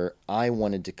where I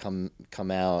wanted to come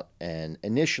out, and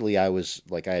initially I was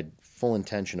like, I had full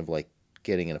intention of like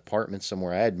getting an apartment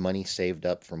somewhere. I had money saved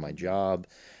up for my job.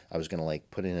 I was going to like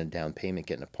put in a down payment,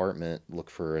 get an apartment, look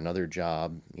for another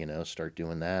job, start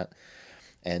doing that.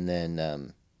 And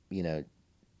then,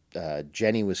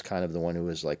 Jenny was kind of the one who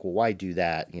was like, well, why do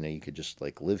that? You could just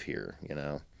like live here,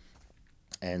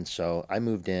 And so I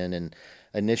moved in and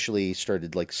initially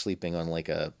started like sleeping on like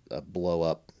a blow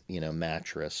up,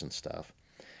 mattress and stuff.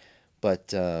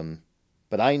 But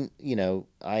I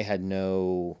had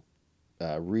no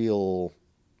real,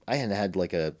 I hadn't had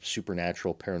like a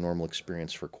supernatural paranormal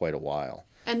experience for quite a while.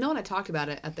 And no one had talked about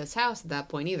it at this house at that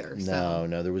point either. No,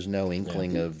 there was no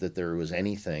inkling of that there was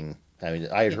anything. I mean,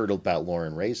 I had heard about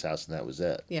Lauren Ray's house and that was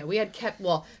it. Yeah, we had kept,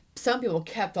 well, some people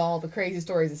kept all the crazy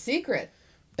stories a secret.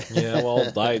 Yeah,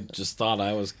 well, I just thought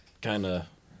I was kind of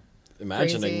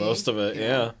imagining Crazy. most of it.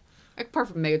 Yeah. Apart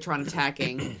from Megatron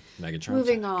attacking. Megatron.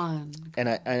 Moving on. And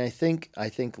I think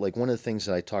like one of the things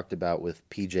that I talked about with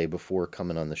PJ before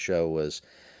coming on the show was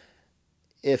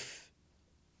if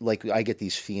like I get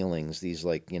these feelings, these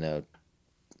like,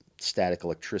 static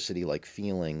electricity like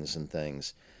feelings and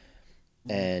things.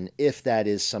 And if that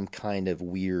is some kind of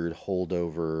weird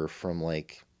holdover from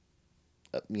like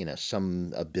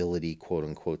some ability, quote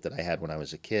unquote, that I had when I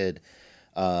was a kid,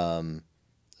 I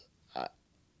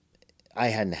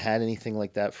hadn't had anything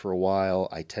like that for a while.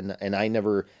 I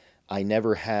never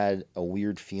had a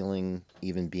weird feeling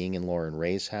even being in Lauren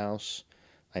Ray's house.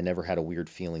 I never had a weird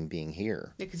feeling being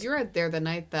here. Yeah, because you were out there the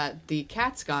night that the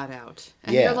cats got out.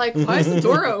 And Yeah. you're like, why is the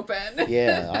door open?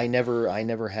 Yeah, I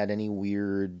never had any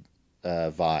weird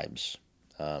vibes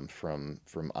from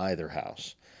either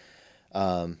house.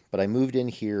 But I moved in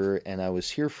here and I was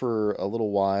here for a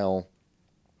little while.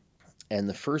 And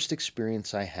the first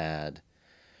experience I had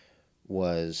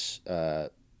was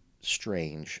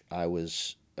strange. I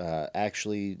was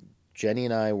actually, Jenny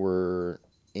and I were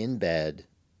in bed.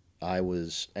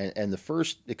 And the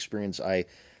first experience I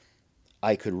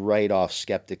could write off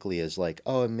skeptically as like,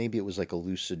 oh, maybe it was like a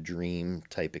lucid dream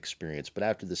type experience. But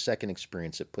after the second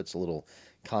experience, it puts a little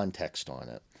context on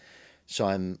it. So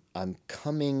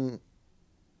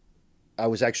I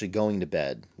was actually going to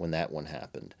bed when that one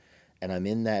happened. And I'm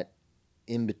in that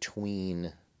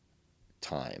in-between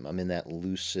time. I'm in that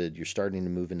lucid, you're starting to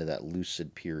move into that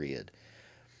lucid period.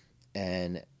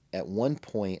 And at one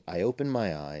point, I open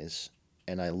my eyes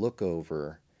and I look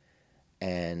over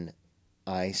and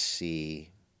I see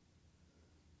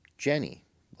Jenny,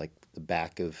 like the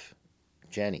back of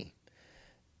Jenny,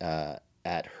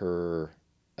 at her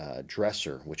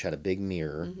dresser, which had a big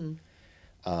mirror. Mm-hmm.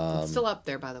 It's still up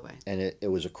there, by the way. And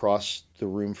it was across the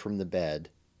room from the bed.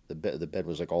 The bed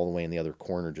was like all the way in the other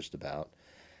corner just about.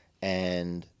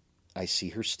 And I see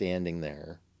her standing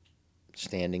there,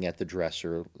 standing at the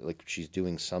dresser, like she's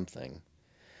doing something.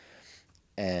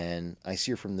 And I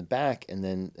see her from the back, and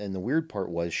the weird part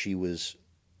was she was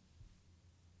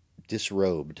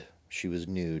disrobed. She was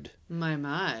nude.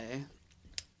 My.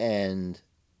 And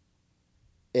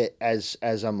it as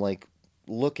I'm like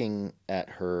looking at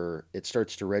her, it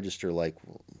starts to register like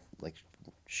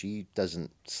she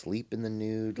doesn't sleep in the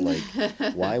nude. Like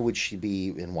why would she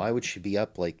be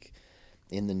up like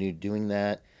in the nude doing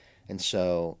that? And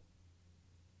so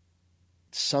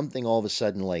something all of a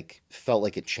sudden like felt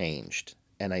like it changed.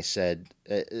 And I said,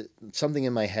 something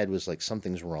in my head was like,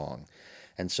 something's wrong.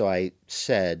 And so I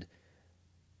said,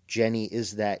 Jenny,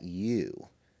 is that you?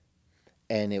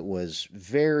 And it was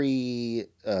very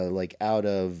like out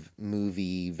of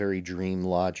movie, very dream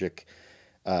logic.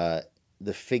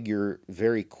 The figure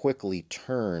very quickly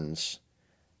turns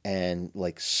and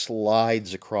like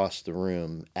slides across the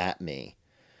room at me,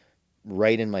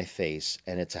 right in my face,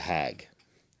 and it's a hag.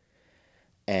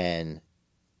 And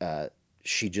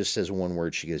she just says one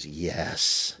word. She goes,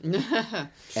 yes.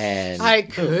 And I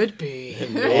could be.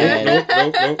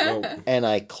 Nope. And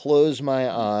I close my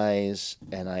eyes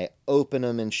and I open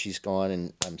them and she's gone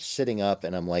and I'm sitting up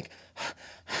and I'm like,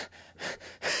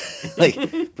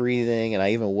 like breathing. And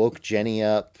I even woke Jenny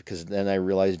up because then I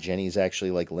realized Jenny's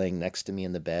actually like laying next to me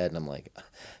in the bed. And I'm like,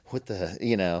 what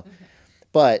the,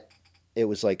 But it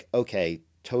was like, okay,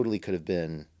 totally could have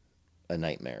been a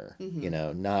nightmare,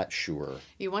 not sure.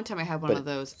 One time I had one of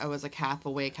those. I was like half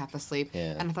awake, half asleep,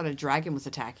 Yeah. and I thought a dragon was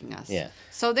attacking us. Yeah.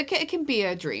 So it can be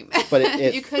a dream. But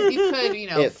it you could,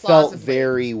 it felt plausibly.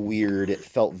 very weird. It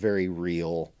felt very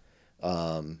real.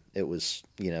 It was,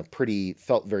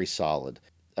 felt very solid.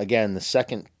 Again, the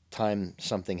second time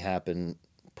something happened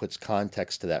puts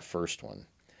context to that first one,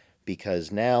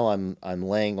 because now I'm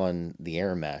laying on the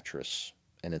air mattress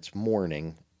and it's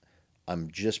morning.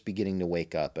 I'm just beginning to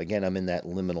wake up. Again, I'm in that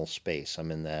liminal space.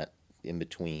 I'm in that in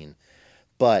between.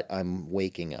 But I'm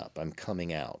waking up. I'm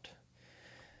coming out.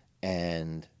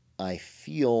 And I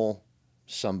feel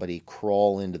somebody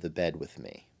crawl into the bed with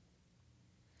me.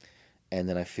 And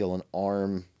then I feel an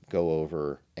arm go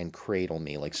over and cradle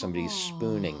me like somebody's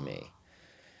spooning me.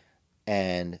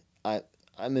 And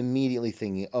I'm immediately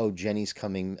thinking, oh, Jenny's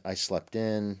coming. I slept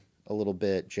in a little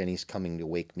bit. Jenny's coming to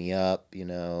wake me up,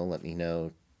 let me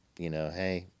know,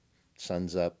 hey,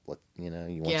 sun's up, you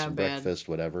want Yeah, some man. breakfast,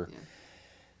 whatever.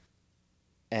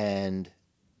 Yeah.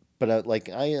 But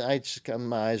I just,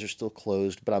 my eyes are still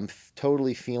closed, but I'm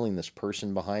totally feeling this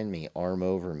person behind me, arm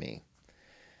over me.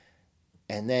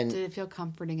 And then Did it feel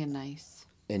comforting and nice?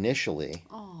 initially,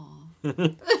 Oh.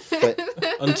 but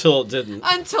Until it didn't.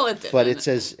 Until it did. but it's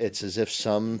as if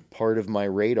some part of my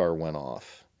radar went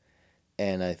off,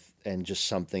 and just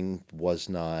something was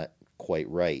not quite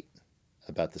right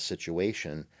about the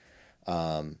situation.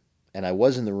 And I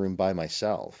was in the room by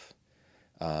myself.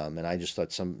 And I just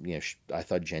thought I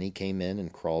thought Jenny came in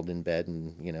and crawled in bed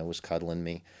and, was cuddling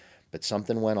me, but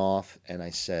something went off,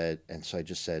 and so I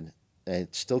just said, and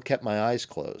it still kept my eyes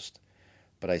closed,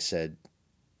 but I said,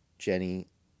 Jenny,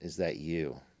 is that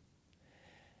you?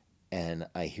 And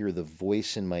I hear the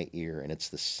voice in my ear, and it's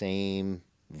the same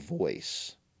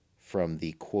voice from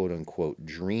the quote unquote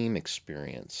dream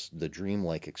experience, the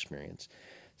dreamlike experience,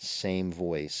 same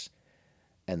voice.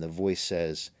 And the voice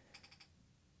says,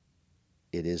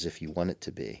 it is if you want it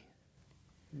to be.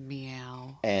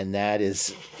 Meow. And that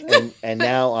is, and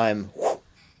now I'm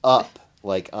up.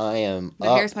 Like I am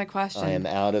Now up. here's my question. I am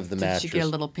out of the mattress. Did you get a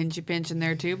little pinchy pinch in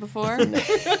there too before? No.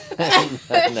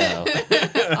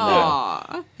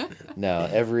 Aw. No,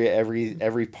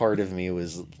 every part of me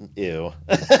was ew.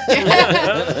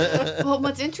 Well,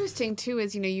 what's interesting too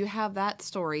is, you have that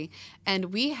story,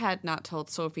 and we had not told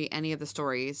Sophie any of the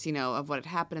stories, of what had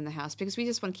happened in the house, because we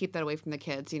just want to keep that away from the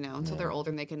kids, until they're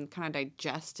older and they can kind of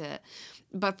digest it.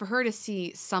 But for her to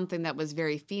see something that was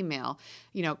very female,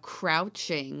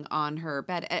 crouching on her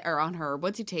bed or on her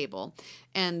woodsy table,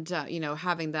 and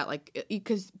having that, like,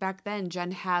 because back then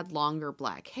Jen had longer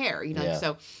black hair, Yeah.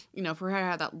 so for her to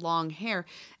have that long hair,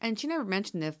 and she never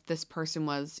mentioned if this person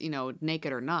was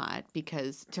naked or not,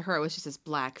 because to her it was just this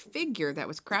black figure that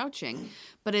was crouching.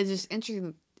 But it's just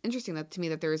interesting that to me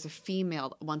that there is a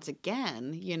female once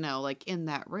again, like in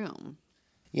that room.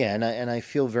 Yeah, and I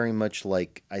feel very much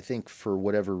like, I think for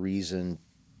whatever reason,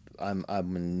 I'm a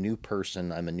new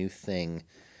person, I'm a new thing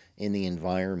in the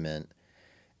environment,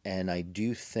 and I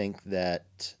do think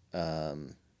that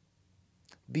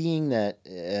being that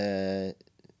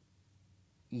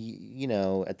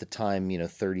at the time,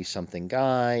 30-something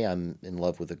guy, I'm in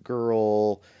love with a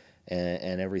girl,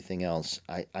 and everything else.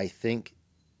 I think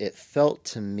it felt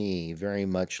to me very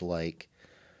much like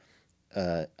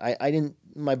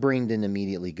my brain didn't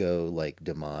immediately go like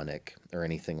demonic or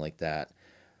anything like that,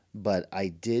 but I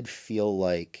did feel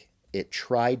like it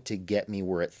tried to get me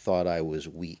where it thought I was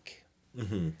weak.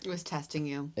 Mm-hmm. It was testing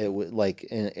you. It was like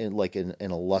in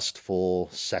a lustful,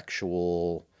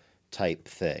 sexual type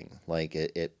thing. Like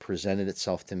it presented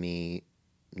itself to me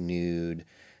nude.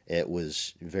 It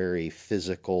was very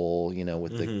physical,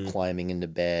 with the climbing into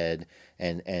bed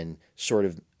and sort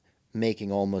of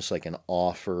making almost like an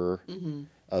offer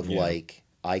of like,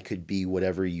 I could be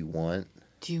whatever you want.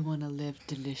 Do you want to live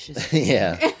deliciously?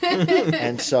 Yeah.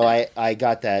 And so I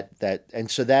got that, and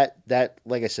so that,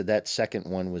 like I said, that second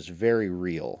one was very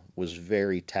real, was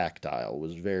very tactile,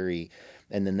 was very,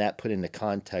 and then that put into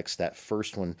context that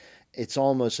first one. It's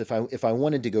almost, if I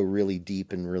wanted to go really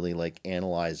deep and really like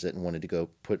analyze it and wanted to go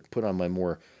put on my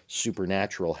more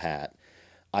supernatural hat,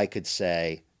 I could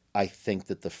say, I think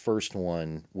that the first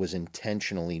one was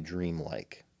intentionally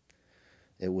dreamlike.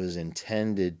 It was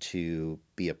intended to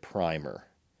be a primer.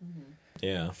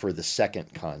 Yeah. For the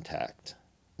second contact,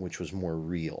 which was more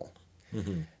real.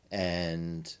 Mm-hmm.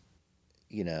 And,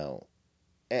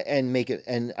 and make it,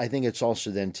 and I think it's also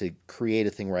then to create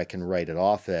a thing where I can write it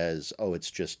off as, oh,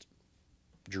 it's just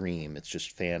dream, it's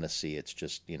just fantasy, it's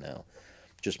just,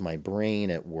 just my brain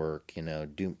at work,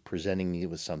 presenting me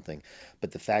with something.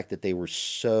 But the fact that it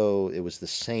was the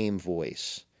same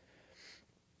voice,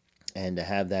 and to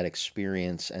have that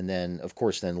experience, and then, of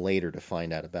course, later to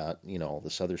find out about, all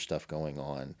this other stuff going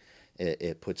on,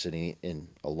 it puts it in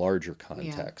a larger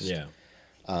context. Yeah.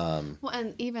 Well,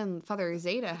 and even Father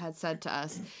Zeta had said to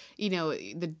us,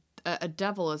 a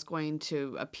devil is going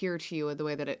to appear to you the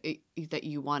way that that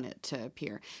you want it to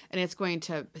appear, and it's going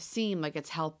to seem like it's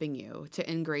helping you to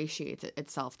ingratiate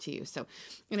itself to you. So,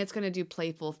 and it's going to do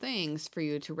playful things for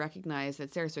you to recognize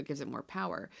it's there, so it gives it more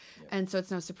power. Yeah. And so it's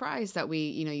no surprise that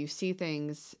you see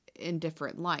things in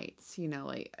different lights.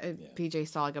 PJ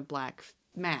saw like a black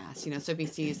mass. Sophie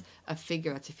sees a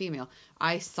figure that's a female.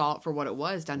 I saw it for what it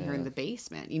was down here in the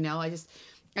basement.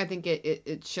 I think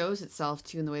it shows itself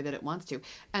to you in the way that it wants to.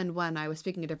 And when I was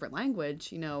speaking a different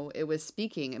language, it must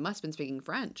have been speaking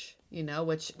French.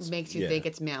 which makes you think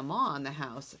it's Mama in the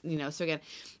house, So again,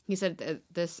 he said that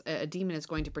this a demon is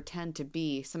going to pretend to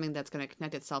be something that's going to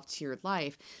connect itself to your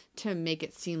life to make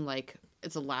it seem like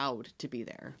it's allowed to be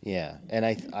there. Yeah, and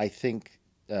I think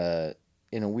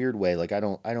in a weird way, like I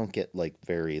don't get like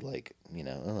very like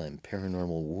I'm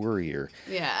paranormal warrior,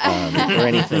 or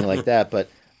anything like that. But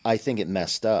I think it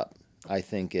messed up. I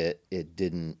think it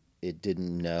didn't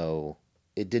know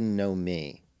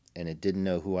me, and it didn't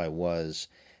know who I was,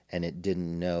 and it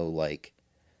didn't know like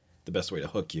the best way to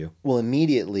hook you. Well,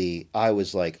 immediately I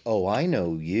was like, oh, I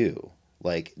know you.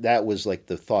 Like that was like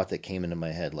the thought that came into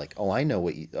my head. Like, I know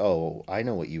what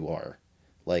you are.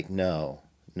 Like, no.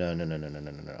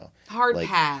 Hard like,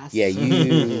 pass. Yeah,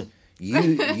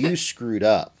 you screwed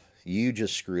up. You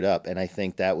just screwed up. And I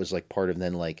think that was like part of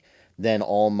then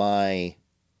all my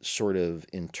sort of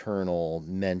internal,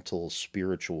 mental,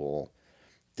 spiritual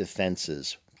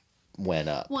defenses went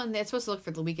up. Well, and it's supposed to look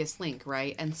for the weakest link,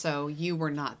 right? And so you were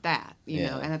not that,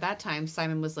 know. And at that time,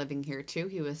 Simon was living here too.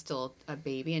 He was still a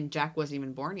baby, and Jack wasn't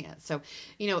even born yet. So,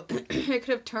 it could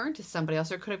have turned to somebody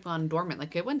else, or it could have gone dormant.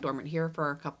 Like it went dormant here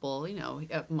for a couple,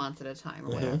 months at a time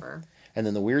or whatever. And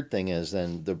then the weird thing is,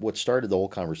 what started the whole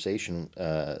conversation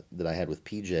that I had with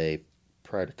PJ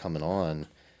prior to coming on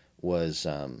was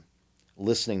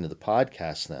listening to the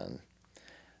podcast. Then.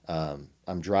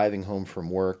 I'm driving home from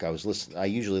work. I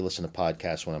usually listen to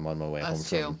podcasts when I'm on my way home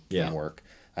from work.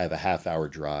 I have a half-hour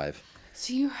drive.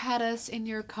 So you had us in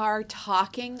your car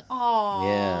talking.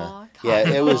 Aww. Yeah.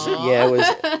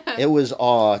 It was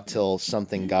awe till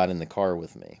something got in the car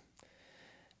with me.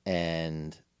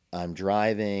 And I'm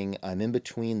driving. I'm in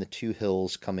between the two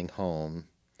hills coming home,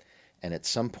 and at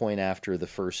some point after the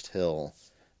first hill,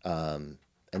 and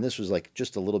this was like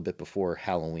just a little bit before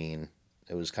Halloween.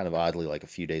 It was kind of oddly like a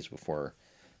few days before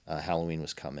Halloween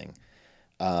was coming.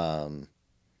 And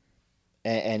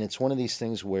it's one of these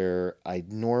things where I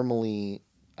normally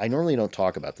don't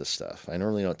talk about this stuff. I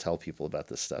normally don't tell people about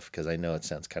this stuff because I know it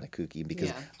sounds kind of kooky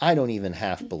because I don't even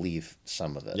half believe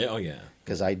some of it. Yeah, oh yeah.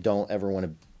 Because I don't ever want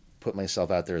to put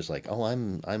myself out there as like, oh,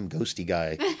 I'm ghosty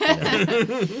guy.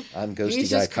 I'm ghosty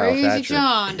He's guy just Kyle crazy Thatcher.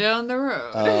 John down the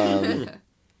road.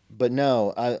 But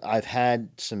no, I've had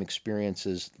some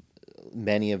experiences,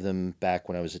 many of them back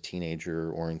when I was a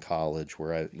teenager or in college,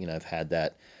 where I've had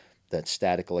that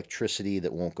static electricity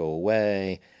that won't go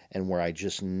away, and where I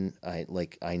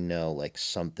know like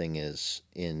something is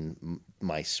in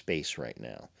my space right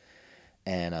now.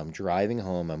 And I'm driving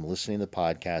home, I'm listening to the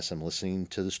podcast, I'm listening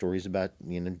to the stories about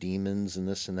demons and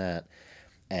this and that,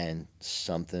 and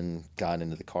something got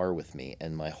into the car with me,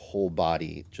 and my whole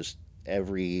body, just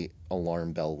every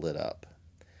alarm bell lit up.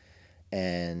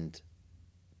 And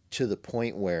to the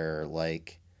point where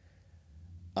like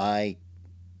I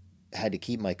had to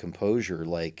keep my composure,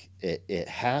 like it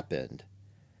happened,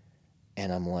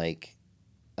 and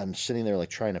I'm sitting there like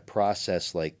trying to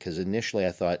process, like, because initially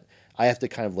I thought I have to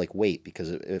kind of like wait,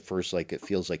 because at first like it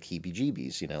feels like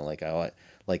heebie-jeebies,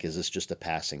 like is this just a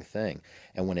passing thing?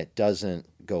 And when it doesn't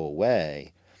go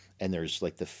away, and there's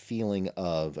like the feeling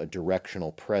of a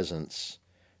directional presence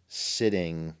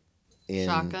sitting in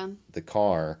Shotgun? the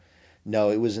car.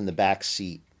 No, it was in the back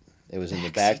seat. It was in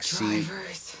the back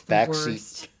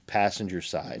seat, passenger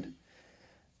side.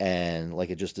 And like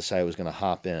it just decided it was going to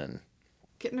hop in.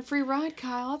 Getting a free ride,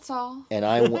 Kyle, that's all. And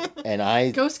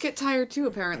I Ghosts get tired too,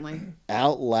 apparently.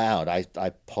 Out loud, I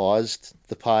paused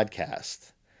the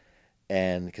podcast,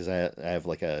 and because I have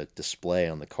like a display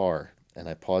on the car, and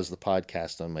I paused the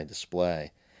podcast on my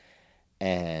display,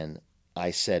 and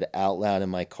I said out loud in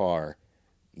my car,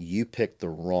 "You picked the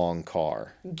wrong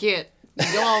car." Get.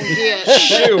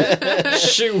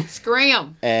 Shoo.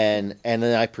 Scram. And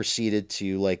then I proceeded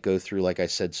to like go through, like I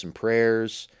said, some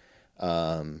prayers.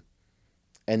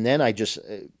 And then I just,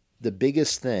 the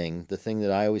biggest thing, the thing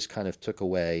that I always kind of took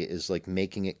away is like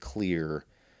making it clear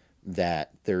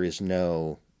that there is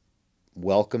no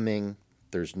welcoming,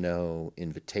 there's no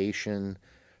invitation,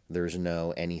 there's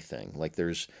no anything. Like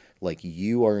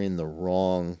you are in the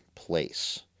wrong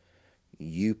place.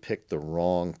 You picked the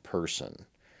wrong person.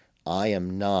 I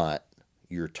am not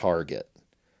your target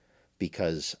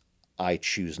because I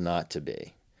choose not to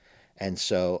be. And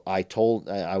so I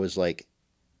was like,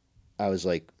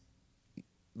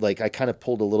 I kind of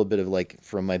pulled a little bit of like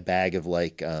from my bag of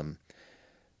like, I'm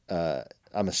a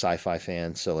sci-fi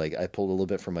fan. So like I pulled a little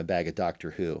bit from my bag of Doctor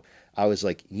Who. I was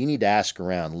like, you need to ask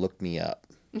around, look me up.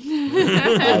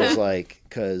 I was like,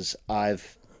 cause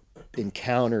I've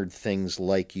encountered things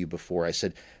like you before. I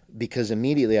said, because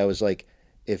immediately I was like,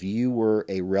 if you were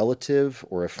a relative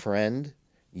or a friend,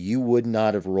 you would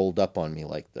not have rolled up on me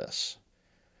like this.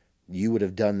 you would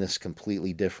have done this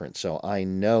completely different. So I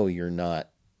know you're not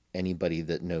anybody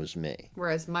that knows me.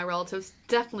 Whereas my relatives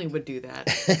definitely would do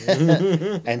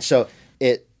that. And so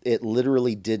it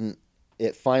literally didn't,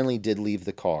 it finally did leave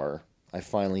the car. I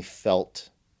finally felt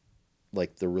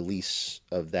like the release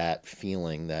of that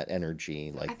feeling, that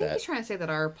energy, like I think that. he's trying to say that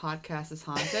our podcast is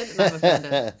haunted, and I'm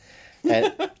offended.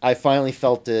 And I finally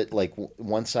felt it like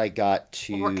once I got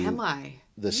to Or am I?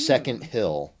 the second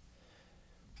hill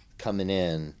coming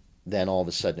in, then all of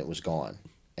a sudden it was gone.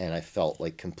 And I felt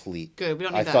like complete. Good. We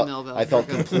don't need I that felt, in Millville. I felt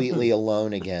We're good. completely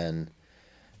alone again.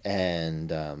 And,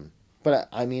 but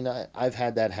I mean, I've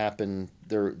had that happen.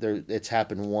 It's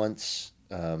happened once.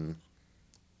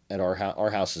 At our house. Our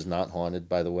house is not haunted,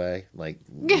 by the way. Like,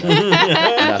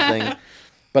 nothing.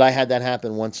 But I had that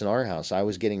happen once in our house. I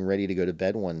was getting ready to go to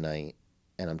bed one night,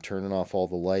 and I'm turning off all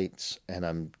the lights, and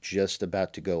I'm just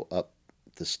about to go up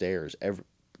the stairs.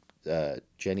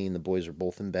 Jenny and the boys are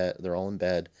both in bed. They're all in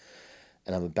bed,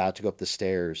 and I'm about to go up the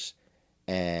stairs,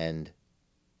 and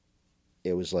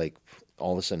it was like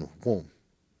all of a sudden, boom,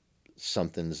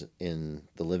 something's in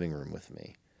the living room with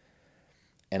me.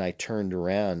 And I turned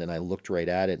around, and I looked right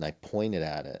at it, and I pointed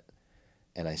at it,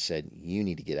 and I said, "You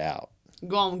need to get out."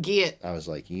 Go on, get. I was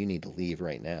like, "You need to leave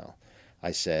right now."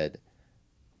 I said,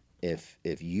 if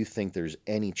you think there's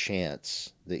any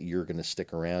chance that you're going to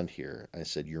stick around here, I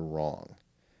said, you're wrong.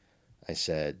 I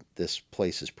said, this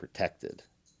place is protected.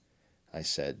 I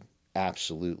said,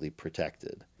 absolutely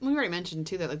protected. We already mentioned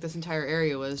too that like this entire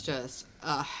area was just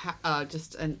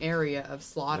just an area of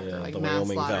slaughter, Yeah, like the mass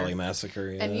Wyoming slaughter. Valley Massacre.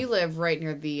 Yeah. And you live right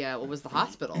near the what was the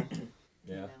hospital?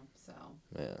 Yeah. You know, so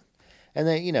Yeah. And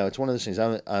then, it's one of those things.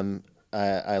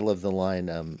 I love the line,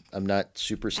 I'm not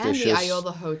superstitious. and the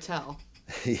Iola Hotel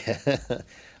Yeah.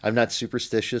 I'm not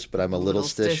superstitious, but I'm a little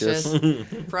stitious.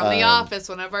 from The Office,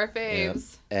 one of our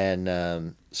faves.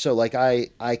 And so like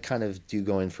I kind of do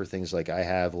go in for things like I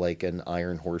have like an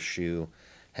iron horseshoe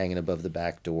hanging above the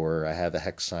back door. I have a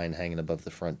hex sign hanging above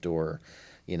the front door.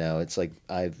 It's like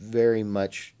I very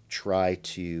much try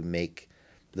to make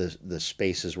the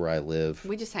spaces where I live.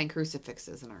 We just hang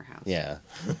crucifixes in our house. Yeah.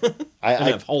 I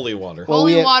have holy water. Well,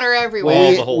 Holy we have- water everywhere.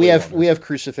 All the Well, holy we have water. we have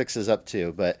crucifixes up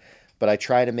too, but I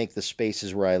try to make the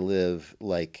spaces where I live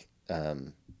like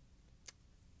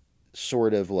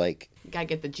sort of like Gotta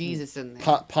get the Jesus in there.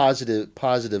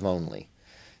 positive only.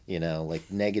 Like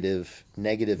negative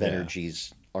Yeah.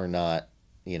 energies are not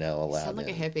allowed. Sound like a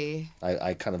in. hippie.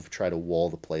 I kind of try to wall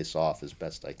the place off as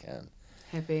best I can.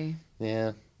 Hippie. Yeah,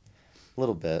 a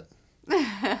little bit,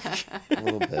 a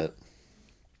little bit.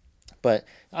 But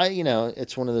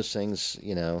it's one of those things.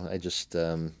 I just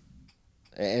and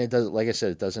it does. Like I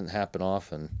said, it doesn't happen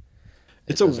often.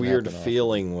 It It's a doesn't weird happen often.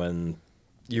 fewhen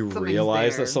you Something's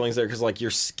realize there. that something's there because like your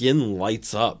skin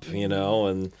lights up,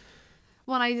 and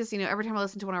Well, and I just, every time I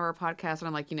listen to one of our podcasts, and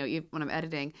I'm like, when I'm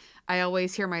editing, I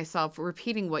always hear myself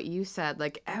repeating what you said,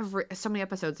 like so many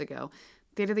episodes ago.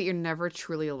 The idea that you're never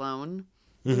truly alone.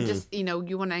 Mm-hmm. You just,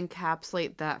 you want to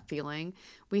encapsulate that feeling.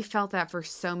 We felt that for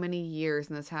so many years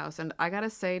in this house. And I got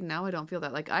to say, now I don't feel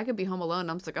that. Like, I could be home alone.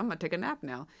 And I'm just like, I'm going to take a nap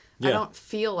now. I Yeah. don't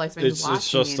feel like somebody's it's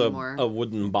watching just me anymore. a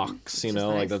wooden box, just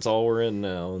like nice. that's all we're in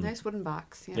now. And Nice wooden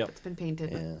box. Yeah, Yep. it's been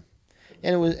painted. Yeah,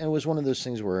 and it was one of those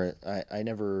things where I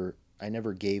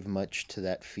never gave much to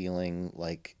that feeling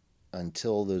like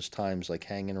until those times like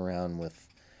hanging around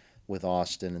with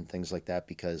Austin and things like that,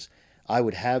 because I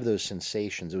would have those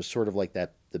sensations. It was sort of like the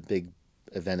big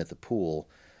event at the pool.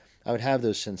 I would have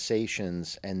those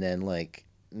sensations, and then like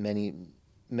many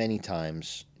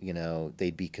times,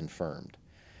 they'd be confirmed.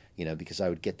 Because I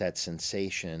would get that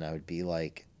sensation. I would be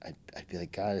like, I'd be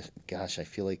like, gosh, I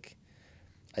feel like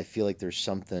there's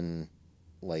something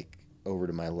like over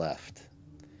to my left.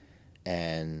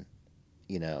 And,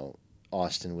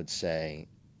 Austin would say,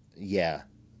 yeah,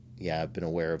 I've been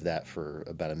aware of that for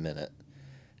about a minute.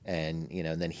 And,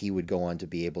 and then he would go on to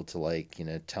be able to like,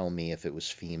 tell me if it was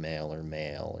female or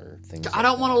male or things I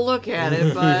don't want to to look at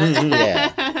it,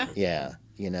 but Yeah.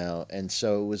 And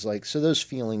so it was like, so those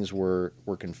feelings were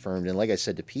confirmed. And like I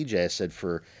said to PJ, I said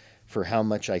for how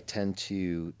much I tend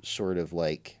to sort of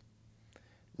like,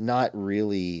 I don't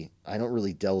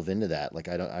really delve into that. Like,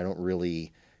 I don't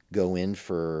really go in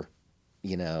for,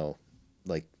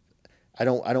 like, I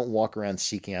don't walk around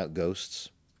seeking out ghosts.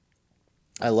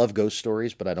 I love ghost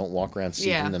stories, but I don't walk around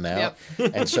seeking them out.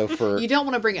 Yep. And so you don't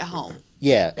want to bring it home.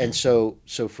 yeah, and so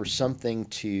for something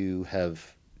to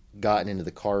have gotten into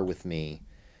the car with me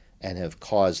and have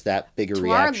caused that bigger To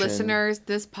reaction. our listeners,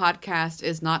 this podcast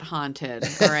is not haunted,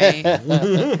 all right?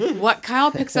 What Kyle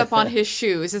picks up on his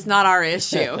shoes is not our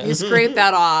issue. You scrape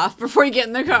that off before you get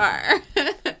in the car.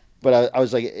 But I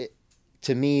was like,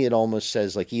 to me, it almost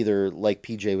says like either like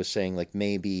PJ was saying, like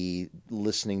maybe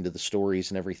listening to the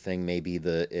stories and everything, maybe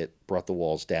it brought the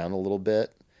walls down a little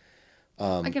bit.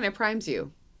 Again, it primes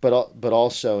you. But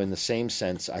also in the same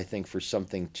sense, I think for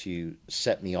something to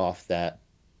set me off that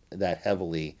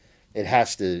heavily, it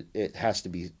has to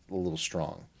be a little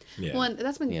strong. Yeah. Well, and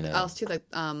that's been You know. else too. Like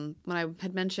when I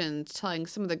had mentioned telling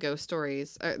some of the ghost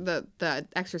stories, the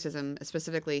exorcism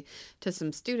specifically to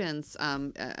some students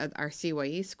at our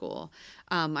CYE school,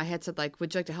 I had said like,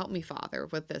 "Would you like to help me, Father,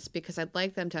 with this?" Because I'd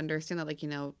like them to understand that, like,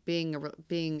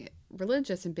 being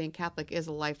religious and being Catholic is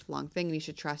a lifelong thing, and you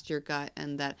should trust your gut,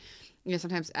 and that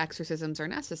sometimes exorcisms are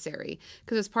necessary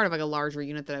because it's part of like a larger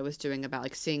unit that I was doing about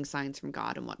like seeing signs from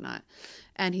God and whatnot.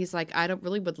 And he's like, I don't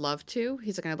really would love to.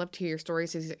 He's like, I'd love to hear your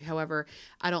stories. He's like, however,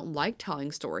 I don't like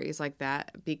telling stories like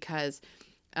that because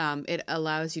it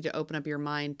allows you to open up your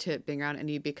mind to being around, and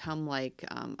you become like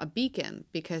a beacon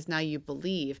because now you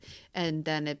believe, and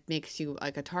then it makes you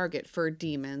like a target for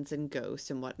demons and ghosts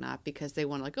and whatnot because they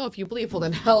want to like, oh, if you believe, well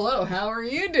then hello, how are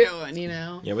you doing?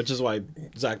 Yeah, which is why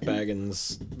Zach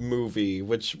Bagans' movie,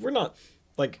 which we're not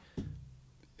like,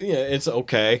 yeah, it's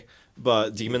okay,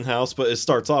 but Demon House, but it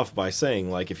starts off by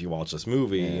saying like, if you watch this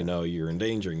movie, you're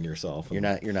endangering yourself. You're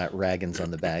not raggins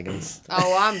on the baggins.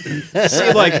 Oh, I'm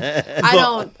See, like I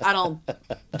don't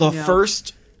the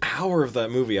first hour of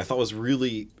that movie I thought was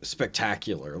really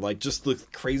spectacular, like just the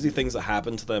crazy things that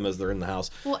happen to them as they're in the house.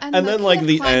 Well, and the then like kid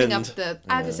the climbing end, up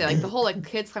I have to say, like the whole like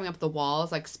kids climbing up the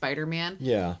walls like Spider-Man.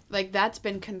 yeah, Like that's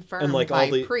been confirmed And, like, by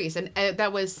all the- priests, and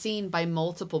that was seen by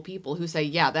multiple people who say,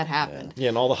 yeah, that happened. yeah,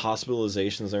 and all the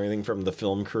hospitalizations and everything from the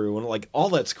film crew, and like all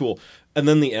that's cool. And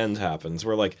then the end happens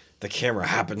where like the camera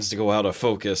happens to go out of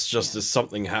focus just as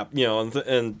something happened,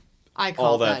 and I all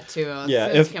call that. that too. Yeah,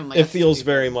 It's it kind of like it a feels stupid-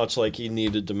 very much like he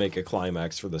needed to make a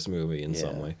climax for this movie in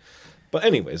some way. But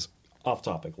anyways, off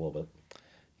topic a little bit.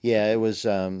 Yeah, it was,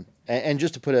 and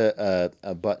just to put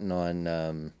a button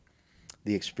on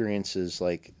the experiences,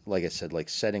 like I said, like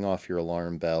setting off your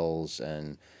alarm bells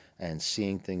and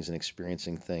seeing things and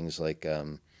experiencing things. Like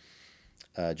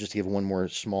just to give one more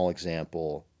small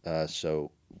example,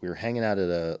 so we were hanging out at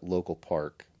a local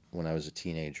park when I was a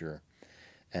teenager,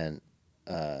 and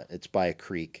it's by a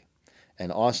creek,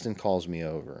 and Austin calls me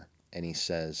over and he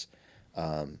says,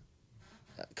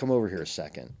 come over here a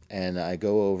second. And I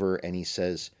go over and he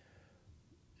says,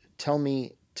 tell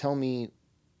me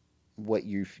what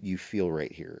you feel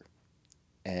right here.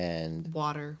 And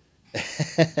water.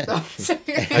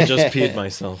 I just peed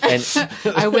myself. and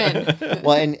I win.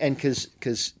 well, and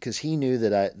because he knew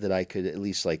that I could at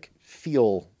least like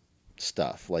feel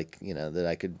stuff, like, that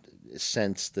I could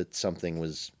sense that something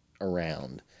was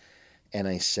around. And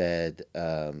I said,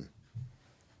 and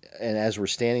as we're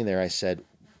standing there, I said,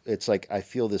 it's like I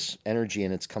feel this energy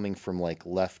and it's coming from like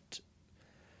left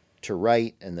to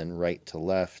right and then right to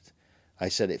left. I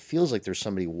said, it feels like there's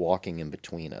somebody walking in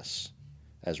between us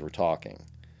as we're talking.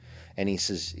 And he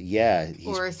says, yeah.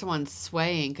 Or someone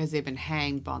swaying because they've been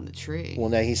hanged on the tree. Well,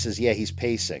 now he says, yeah, he's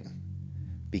pacing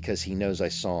because he knows I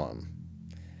saw him.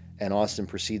 And Austin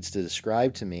proceeds to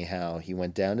describe to me how he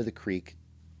went down to the creek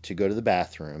to go to the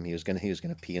bathroom. He was gonna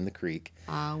pee in the creek.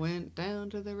 I went down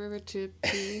to the river to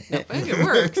pee. No, but it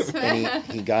works. And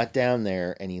he got down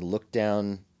there and he looked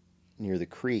down near the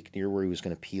creek, near where he was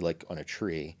going to pee, like on a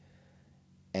tree.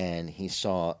 And he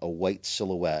saw a white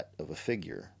silhouette of a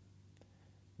figure,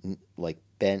 like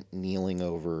bent, kneeling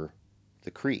over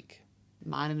the creek.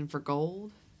 Mining for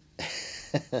gold.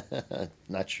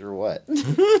 Not sure what.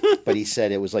 But he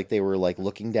said it was like they were like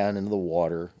looking down into the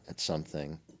water at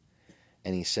something.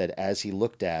 And he said as he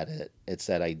looked at it, it's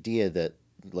that idea that,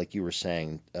 like you were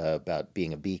saying, about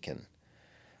being a beacon.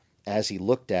 As he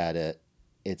looked at it,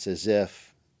 it's as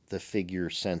if the figure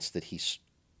sensed that he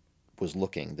was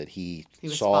looking, that he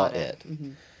was saw spotted. it.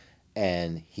 Mm-hmm.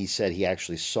 And he said he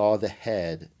actually saw the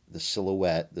head, the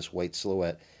silhouette, this white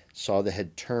silhouette, saw the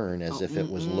head turn as if it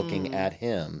was looking at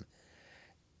him.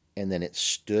 And then it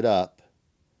stood up,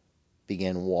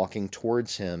 began walking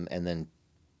towards him, and then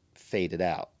faded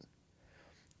out.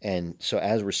 And so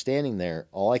as we're standing there,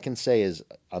 all I can say is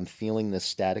I'm feeling this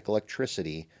static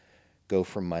electricity go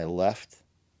from my left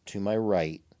to my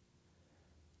right,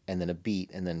 and then a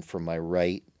beat, and then from my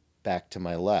right back to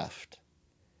my left.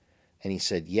 And he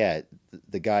said, yeah,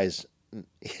 the guy's,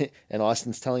 and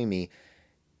Austin's telling me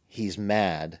he's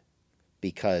mad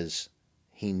because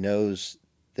he knows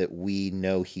that we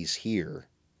know he's here.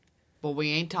 But we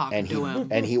ain't talking to him.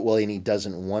 And he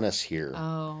doesn't want us here.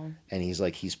 Oh. And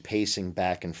he's pacing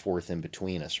back and forth in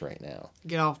between us right now.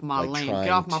 Get off my Like lane. trying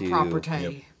Get off my to-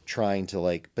 property. Trying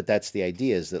to but that's the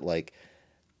idea, is that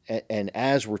and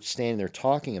as we're standing there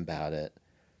talking about it,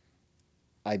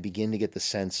 I begin to get the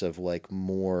sense of like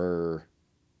more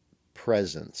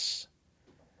presence.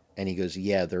 And he goes,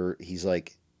 yeah, he's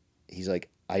like,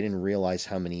 I didn't realize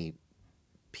how many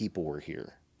people were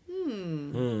here.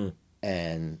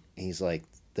 And he's like,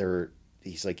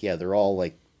 yeah, they're all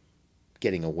like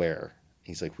getting aware.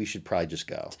 He's like, we should probably just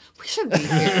go. We should be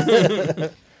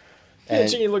here. Yeah,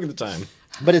 Gene, look at the time.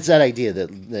 But it's that idea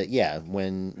that yeah,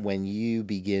 when you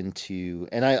begin to,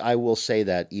 and I will say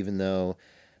that even though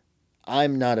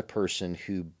I'm not a person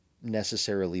who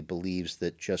necessarily believes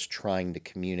that just trying to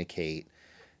communicate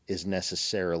is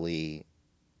necessarily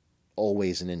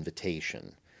always an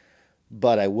invitation.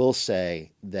 But I will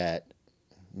say that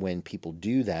when people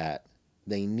do that,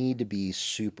 they need to be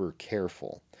super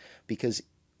careful, because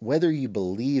whether you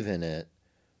believe in it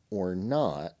or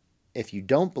not, if you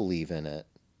don't believe in it,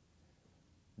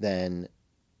 then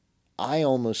I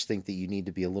almost think that you need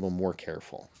to be a little more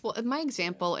careful. Well, my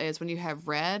example is when you have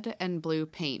red and blue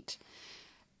paint,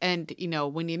 and, you know,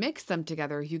 when you mix them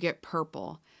together, you get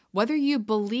purple. Whether you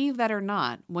believe that or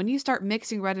not, when you start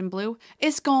mixing red and blue,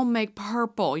 it's going to make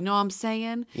purple. You know what I'm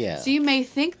saying? Yeah. So you may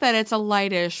think that it's a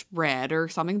lightish red or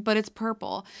something, but it's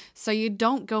purple. So you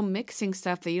don't go mixing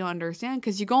stuff that you don't understand,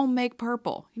 because you're going to make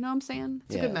purple. You know what I'm saying?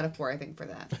 It's a good metaphor, I think, for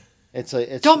that. It's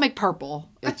don't make purple.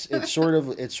 it's sort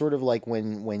of like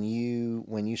when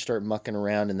you start mucking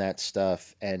around in that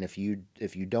stuff, and if you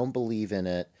don't believe in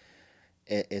it,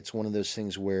 it's one of those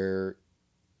things where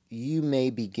you may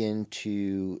begin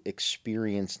to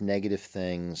experience negative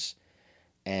things,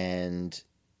 and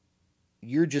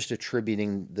you're just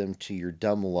attributing them to your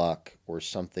dumb luck or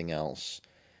something else.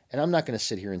 And I'm not going to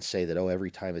sit here and say that, oh,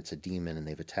 every time it's a demon and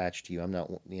they've attached to you. I'm not,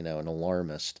 an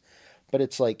alarmist. But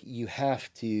it's like you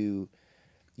have to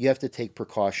take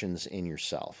precautions in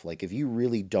yourself. Like if you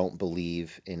really don't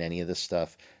believe in any of this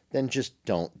stuff, then just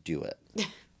don't do it.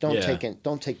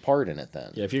 Don't take part in it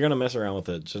then. Yeah, if you're gonna mess around with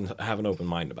it, just have an open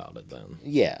mind about it then.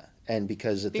 Yeah, and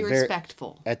because be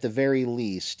respectful. At the very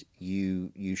least,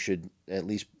 you should at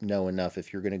least know enough.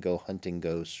 If you're gonna go hunting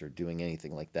ghosts or doing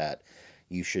anything like that,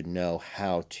 you should know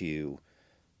how to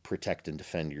protect and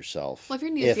defend yourself. Well,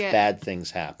 if bad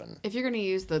things happen. If you're going to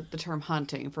use the term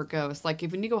hunting for ghosts, like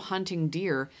when you go hunting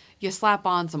deer, you slap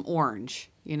on some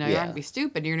orange. You're not going to be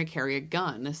stupid. You're going to carry a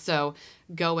gun. So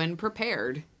go in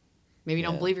prepared. Maybe you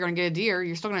don't believe you're going to get a deer.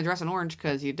 You're still going to dress in orange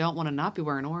because you don't want to not be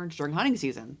wearing orange during hunting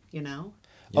season, Yeah,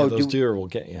 those deer will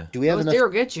get you. Those deer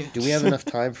will get you. Do we have enough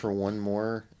time for one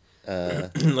more?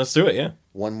 Let's do it, yeah.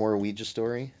 One more Ouija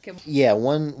story? Okay. Yeah,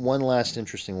 one last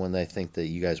interesting one that I think that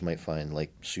you guys might find like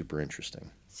super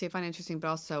interesting. See, I find it interesting, but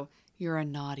also you're a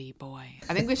naughty boy.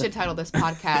 I think we should title this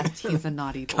podcast "He's a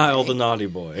Naughty Boy." Kyle the Naughty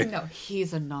Boy. No,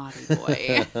 he's a naughty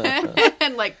boy.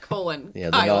 And like colon. Yeah,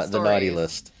 the naughty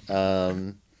list.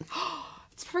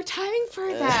 It's perfect timing for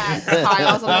that.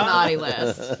 Kyle's on the naughty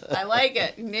list. I like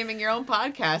it. Naming your own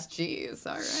podcast. Jeez.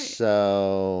 All right.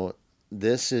 So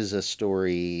this is a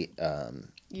story.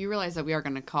 You realize that we are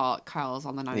going to call Kyle's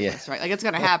on the naughty list, right? Like it's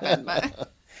going to happen.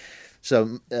 But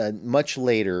so much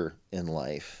later in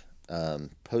life,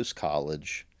 post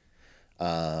college,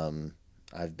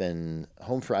 I've been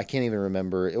home for, I can't even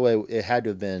remember. It had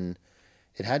to have been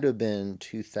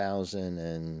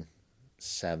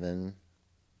 2007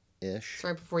 ish.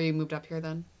 Right before you moved up here,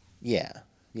 then. Yeah.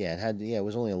 It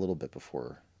was only a little bit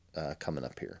before coming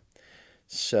up here.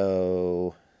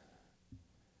 So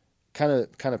kind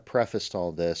of prefaced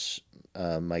all this.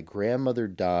 My grandmother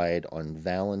died on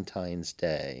Valentine's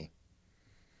Day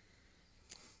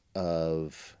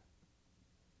of,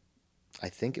 I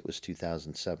think it was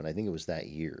 2007. I think it was that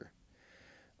year.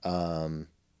 So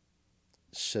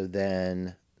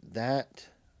then that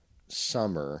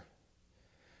summer,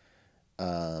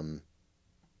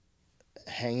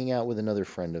 hanging out with another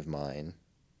friend of mine,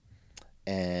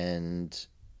 and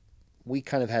we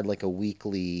kind of had like a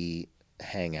weekly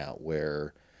hangout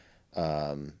where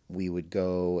we would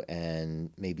go and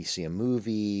maybe see a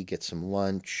movie, get some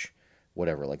lunch,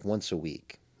 whatever, like once a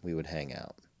week we would hang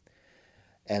out.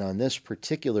 And on this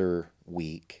particular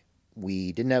week,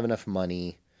 we didn't have enough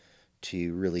money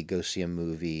to really go see a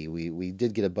movie. We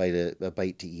did get a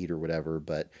bite to eat or whatever,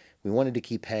 but we wanted to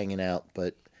keep hanging out,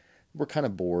 but we're kind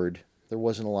of bored. There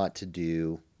wasn't a lot to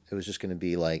do. It was just going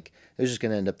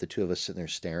to end up the two of us sitting there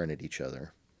staring at each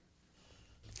other.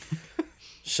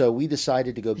 So we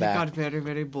decided to go back. It got very,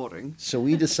 very boring. So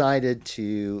we decided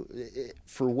to,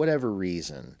 for whatever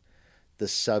reason, the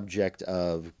subject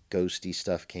of ghosty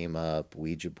stuff came up,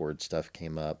 Ouija board stuff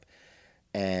came up,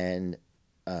 and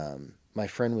my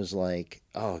friend was like,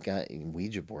 "Oh, God,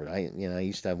 Ouija board. I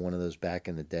used to have one of those back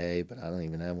in the day, but I don't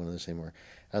even have one of those anymore."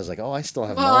 I was like, "Oh, I still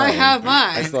have Well, mine. I have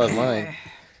mine. I still have mine."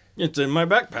 It's in my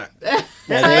backpack.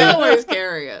 Now I they, always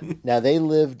carry it. now they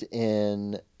lived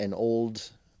in an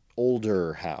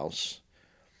older house,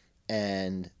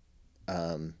 and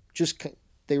they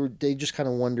just kind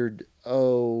of wondered,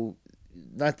 oh,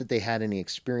 not that they had any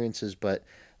experiences, but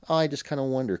oh, I just kind of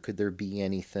wonder, could there be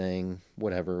anything,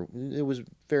 whatever. It was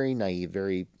very naive,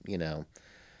 very,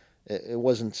 it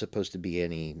wasn't supposed to be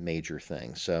any major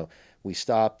thing. So we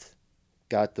stopped,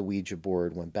 got the Ouija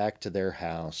board, went back to their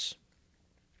house,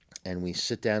 and we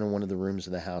sit down in one of the rooms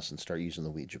of the house and start using the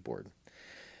Ouija board.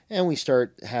 And we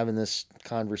start having this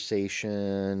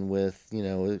conversation with,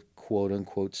 a quote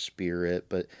unquote spirit,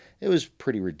 but it was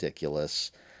pretty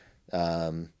ridiculous.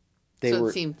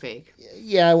 It seemed fake.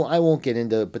 Yeah, I won't get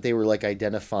into it, but they were like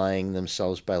identifying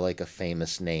themselves by like a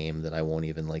famous name that I won't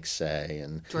even like say.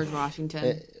 And George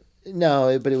Washington.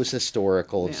 no, but it was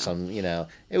historical. Yeah.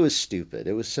 It was stupid.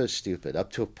 It was so stupid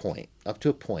up to a point. Up to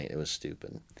a point, it was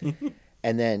stupid.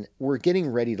 And then we're getting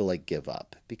ready to like give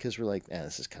up because we're like,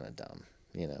 this is kind of dumb.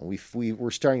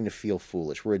 We're starting to feel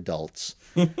foolish. We're adults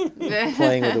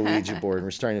playing with a Ouija board, and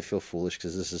we're starting to feel foolish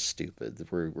because this is stupid.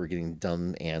 We're getting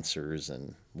dumb answers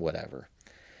and whatever.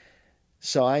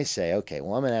 So I say, okay,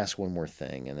 well, I'm going to ask one more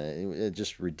thing, and it's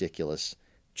just ridiculous.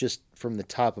 Just from the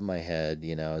top of my head,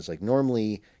 it's like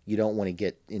normally you don't want to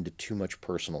get into too much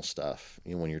personal stuff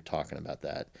when you're talking about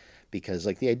that, because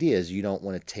like the idea is you don't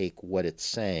want to take what it's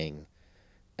saying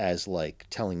as like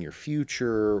telling your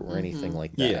future or anything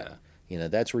like that. Yeah.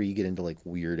 That's where you get into like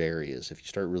weird areas if you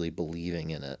start really believing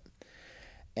in it.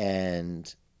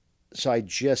 And so I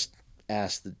just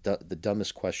asked the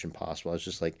dumbest question possible. I was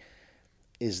just like,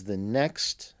 is the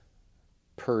next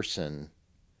person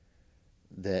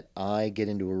that I get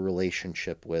into a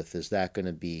relationship with, is that going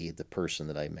to be the person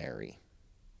that I marry?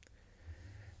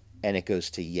 And it goes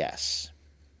to yes.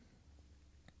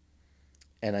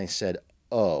 And I said,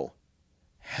 oh,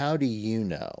 how do you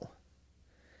know?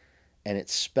 And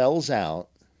it spells out,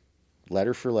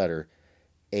 letter for letter,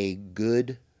 a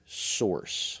good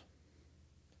source.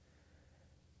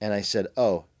 And I said,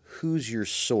 oh, who's your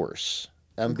source?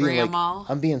 I'm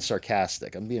being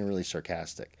sarcastic. I'm being really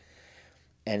sarcastic.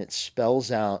 And it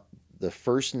spells out, the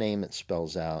first name it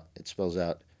spells out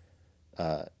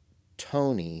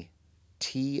Toni,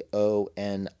 Toni.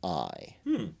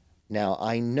 Now,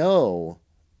 I know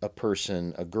a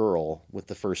girl with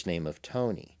the first name of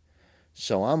Toni.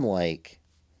 So I'm like,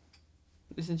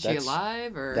 isn't she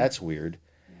alive? Or that's weird.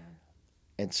 Yeah.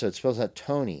 And so it spells out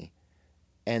Toni,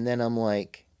 and then I'm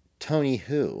like, Toni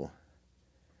who?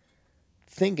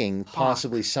 Thinking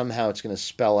possibly somehow it's going to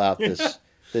spell out this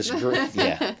girl.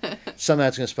 Yeah, somehow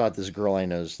it's going to spell out this girl I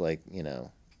know's like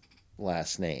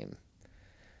last name,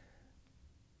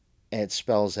 and it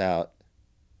spells out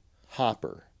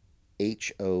Hopper,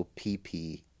 Hopper.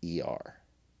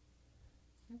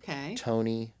 Okay.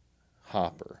 Toni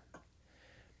Hopper.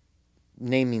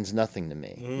 Name means nothing to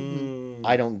me.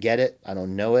 I don't get it. I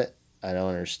don't know it. I don't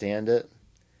understand it.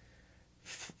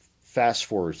 Fast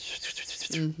forward.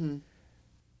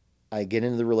 I get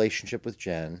into the relationship with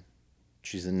Jen.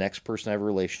 She's the next person I have a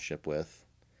relationship with.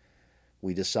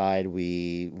 We decide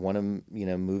we want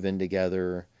to, move in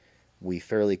together. We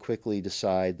fairly quickly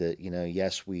decide that,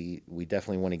 yes, we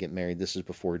definitely want to get married. This is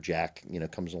before Jack,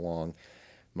 comes along,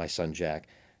 my son Jack.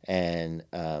 And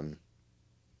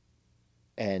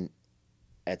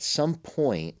at some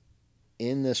point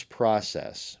in this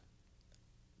process,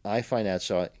 I find out,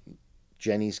 so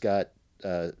Jenny's got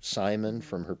Simon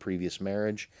from her previous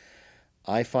marriage.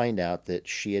 I find out that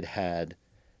she had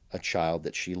a child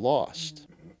that she lost,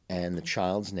 and the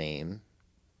child's name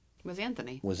was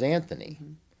Anthony.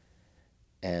 Mm-hmm.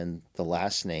 And the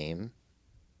last name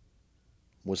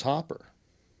was Hopper.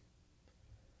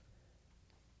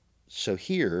 So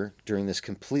here, during this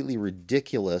completely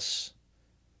ridiculous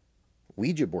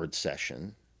Ouija board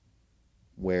session,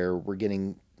 where we're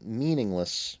getting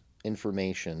meaningless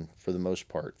information for the most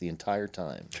part the entire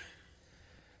time,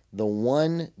 the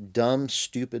one dumb,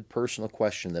 stupid personal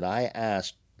question that I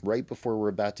asked right before we're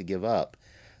about to give up,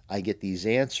 I get these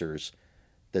answers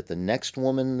that the next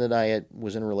woman that I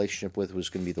was in a relationship with was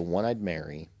going to be the one I'd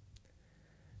marry,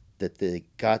 that they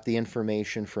got the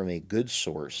information from a good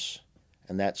source,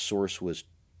 and that source was,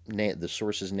 the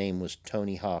source's name was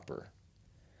Toni Hopper.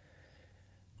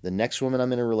 The next woman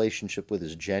I'm in a relationship with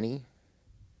is Jenny.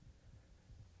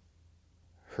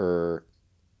 Her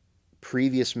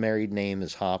previous married name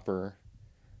is Hopper,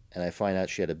 and I find out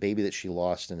she had a baby that she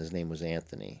lost, and his name was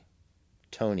Anthony.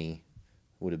 Toni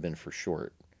would have been for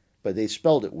short. but they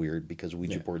spelled it weird because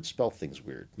Ouija Yeah. boards spell things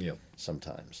weird Yep.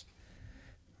 sometimes.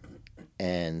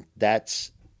 And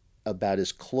that's about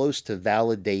as close to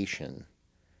validation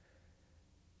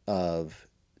of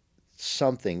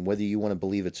something, whether you want to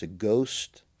believe it's a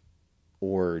ghost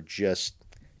or just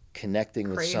connecting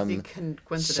with Crazy some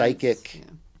coincidence. psychic Yeah.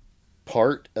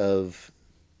 part of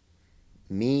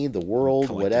me, the world,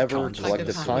 Collective whatever, consciousness.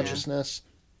 collective Yeah. consciousness.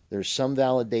 There's some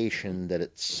validation that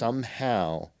it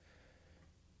somehow,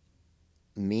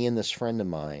 me and this friend of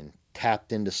mine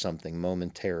tapped into something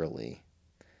momentarily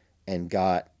and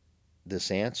got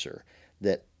this answer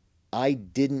that I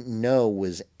didn't know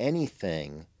was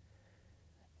anything,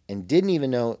 and didn't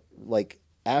even know, like,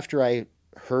 after I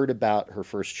heard about her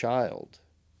first child,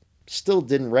 still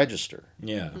didn't register.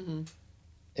 Yeah. Mm-hmm.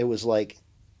 It was like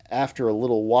after a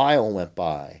little while went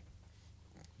by,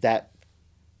 that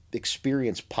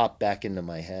experience popped back into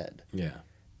my head. Yeah.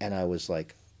 And I was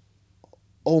like,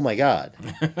 oh my God.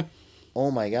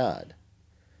 Oh my God.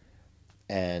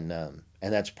 And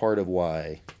that's part of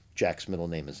why Jack's middle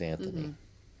name is Anthony. Mm-hmm.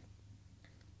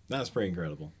 That's pretty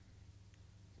incredible.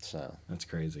 So, That's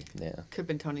crazy. yeah. Could have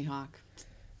been Tony Hawk.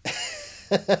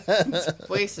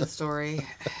 Wasted story.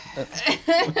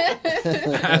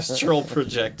 Astral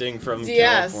projecting from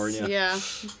Yes. California. Yeah.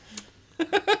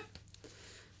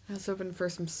 I was hoping for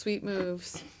some sweet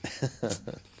moves.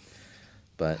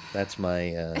 But that's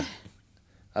my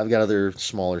I've got other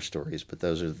smaller stories, but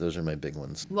those are my big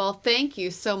ones. Well, thank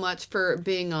you so much for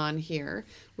being on here.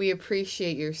 We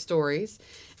appreciate your stories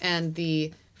and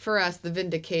for us, the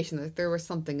vindication that there was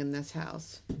something in this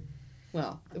house.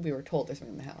 Well, we were told there's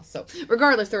something in the house. So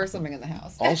regardless, there was something in the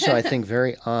house. Also, I think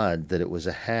very odd that it was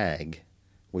a hag,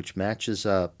 which matches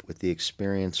up with the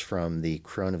experience from the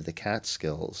Crone of the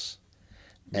Catskills.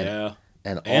 And, Yeah.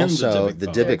 And And also the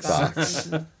the Dybbuk Dybbuk box.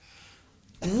 box.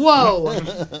 Whoa!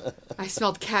 I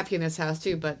smelled cat pee in this house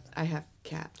too, but I have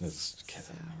cats. It's cat-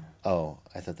 so. Oh,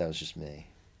 I thought that was just me.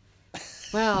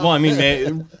 Well, Well, I mean,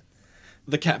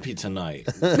 the cat pee tonight.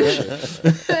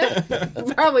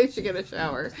 probably should get a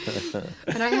shower.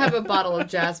 And I have a bottle of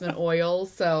jasmine oil,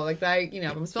 so like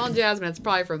if I'm smelling jasmine, it's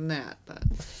probably from that. But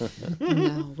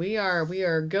no, we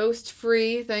are ghost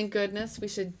free. Thank goodness. We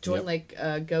should join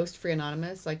Ghost Free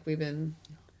Anonymous, like we've been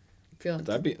feeling.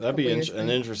 That'd be an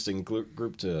interesting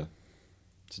group to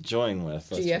join with.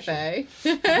 That's for sure. GFA.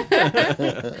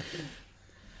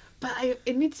 But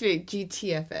it needs to be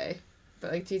GTFA.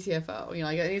 But like GTFO,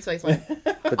 it needs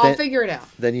to But I'll figure it out.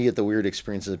 Then you get the weird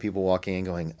experiences of people walking in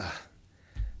going,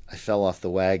 I fell off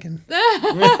the wagon.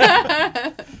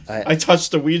 I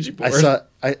touched a Ouija board.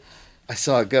 I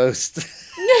saw a ghost.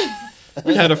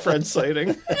 We had a Fred sighting.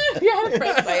 Yeah,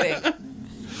 press fighting.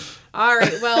 All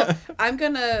right, well, I'm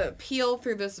going to peel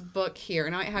through this book here,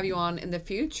 and I might have you on in the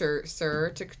future,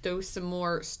 sir, to do some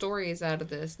more stories out of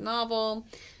this novel.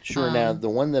 Sure. Now,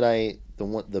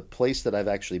 the place that I've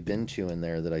actually been to in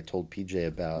there that I told PJ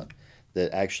about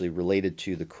that actually related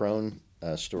to the Crone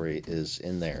story is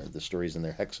in there. The story's in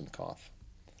there, Hexenkopf.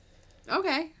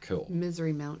 Okay. Cool.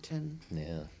 Misery Mountain.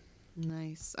 Yeah.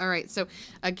 Nice. All right. So,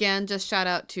 again, just shout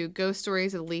out to Ghost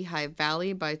Stories of the Lehigh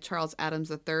Valley by Charles Adams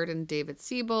III and David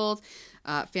Siebold.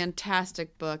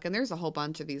 Fantastic book. And there's a whole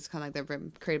bunch of these kind of like they've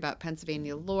been created about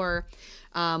Pennsylvania lore.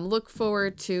 Look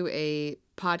forward to a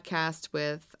podcast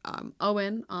with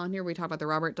Owen on here. We talk about the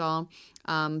Robert doll.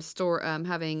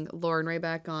 Having Lauren Ray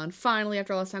back on. Finally,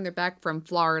 after all this time, they're back from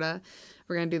Florida.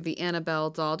 We're going to do the Annabelle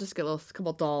doll. Just get a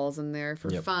couple dolls in there for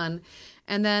fun.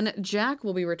 And then Jack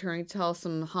will be returning to tell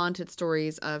some haunted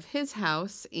stories of his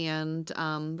house. And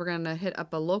we're going to hit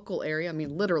up a local area. I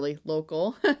mean, literally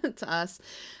local to us.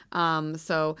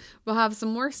 So we'll have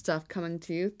some more stuff coming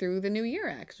to you through the new year,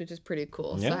 actually, which is pretty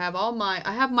cool. Yeah. So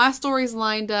I have my stories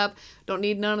lined up. Don't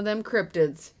need none of them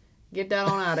cryptids. Get that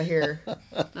on out of here.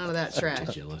 None of that trash.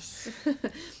 Ridiculous.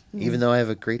 Even though I have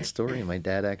a great story, my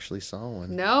dad actually saw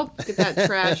one. Nope. Get that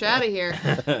trash out of here.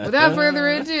 Without further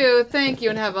ado, thank you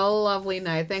and have a lovely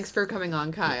night. Thanks for coming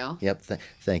on, Kyle. Yep.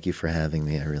 Thank you for having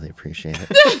me. I really appreciate it.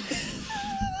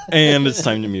 And it's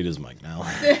time to mute his mic now.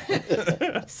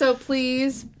 So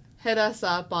please hit us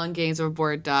up on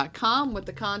gamesoverboard.com with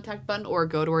the contact button or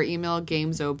go to our email,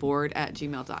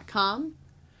 gamesoverboard@gmail.com.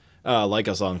 Like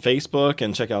us on Facebook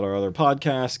and check out our other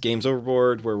podcast, Games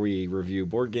Overboard, where we review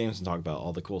board games and talk about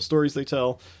all the cool stories they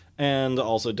tell. And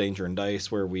also Danger and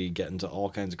Dice, where we get into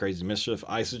all kinds of crazy mischief.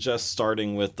 I suggest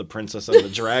starting with The Princess and the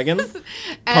Dragon,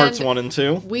 parts 1 and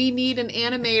 2. We need an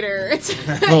animator. It's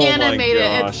Oh my animated.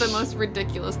 It's gosh. the most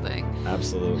ridiculous thing.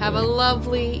 Absolutely. Have a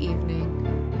lovely evening.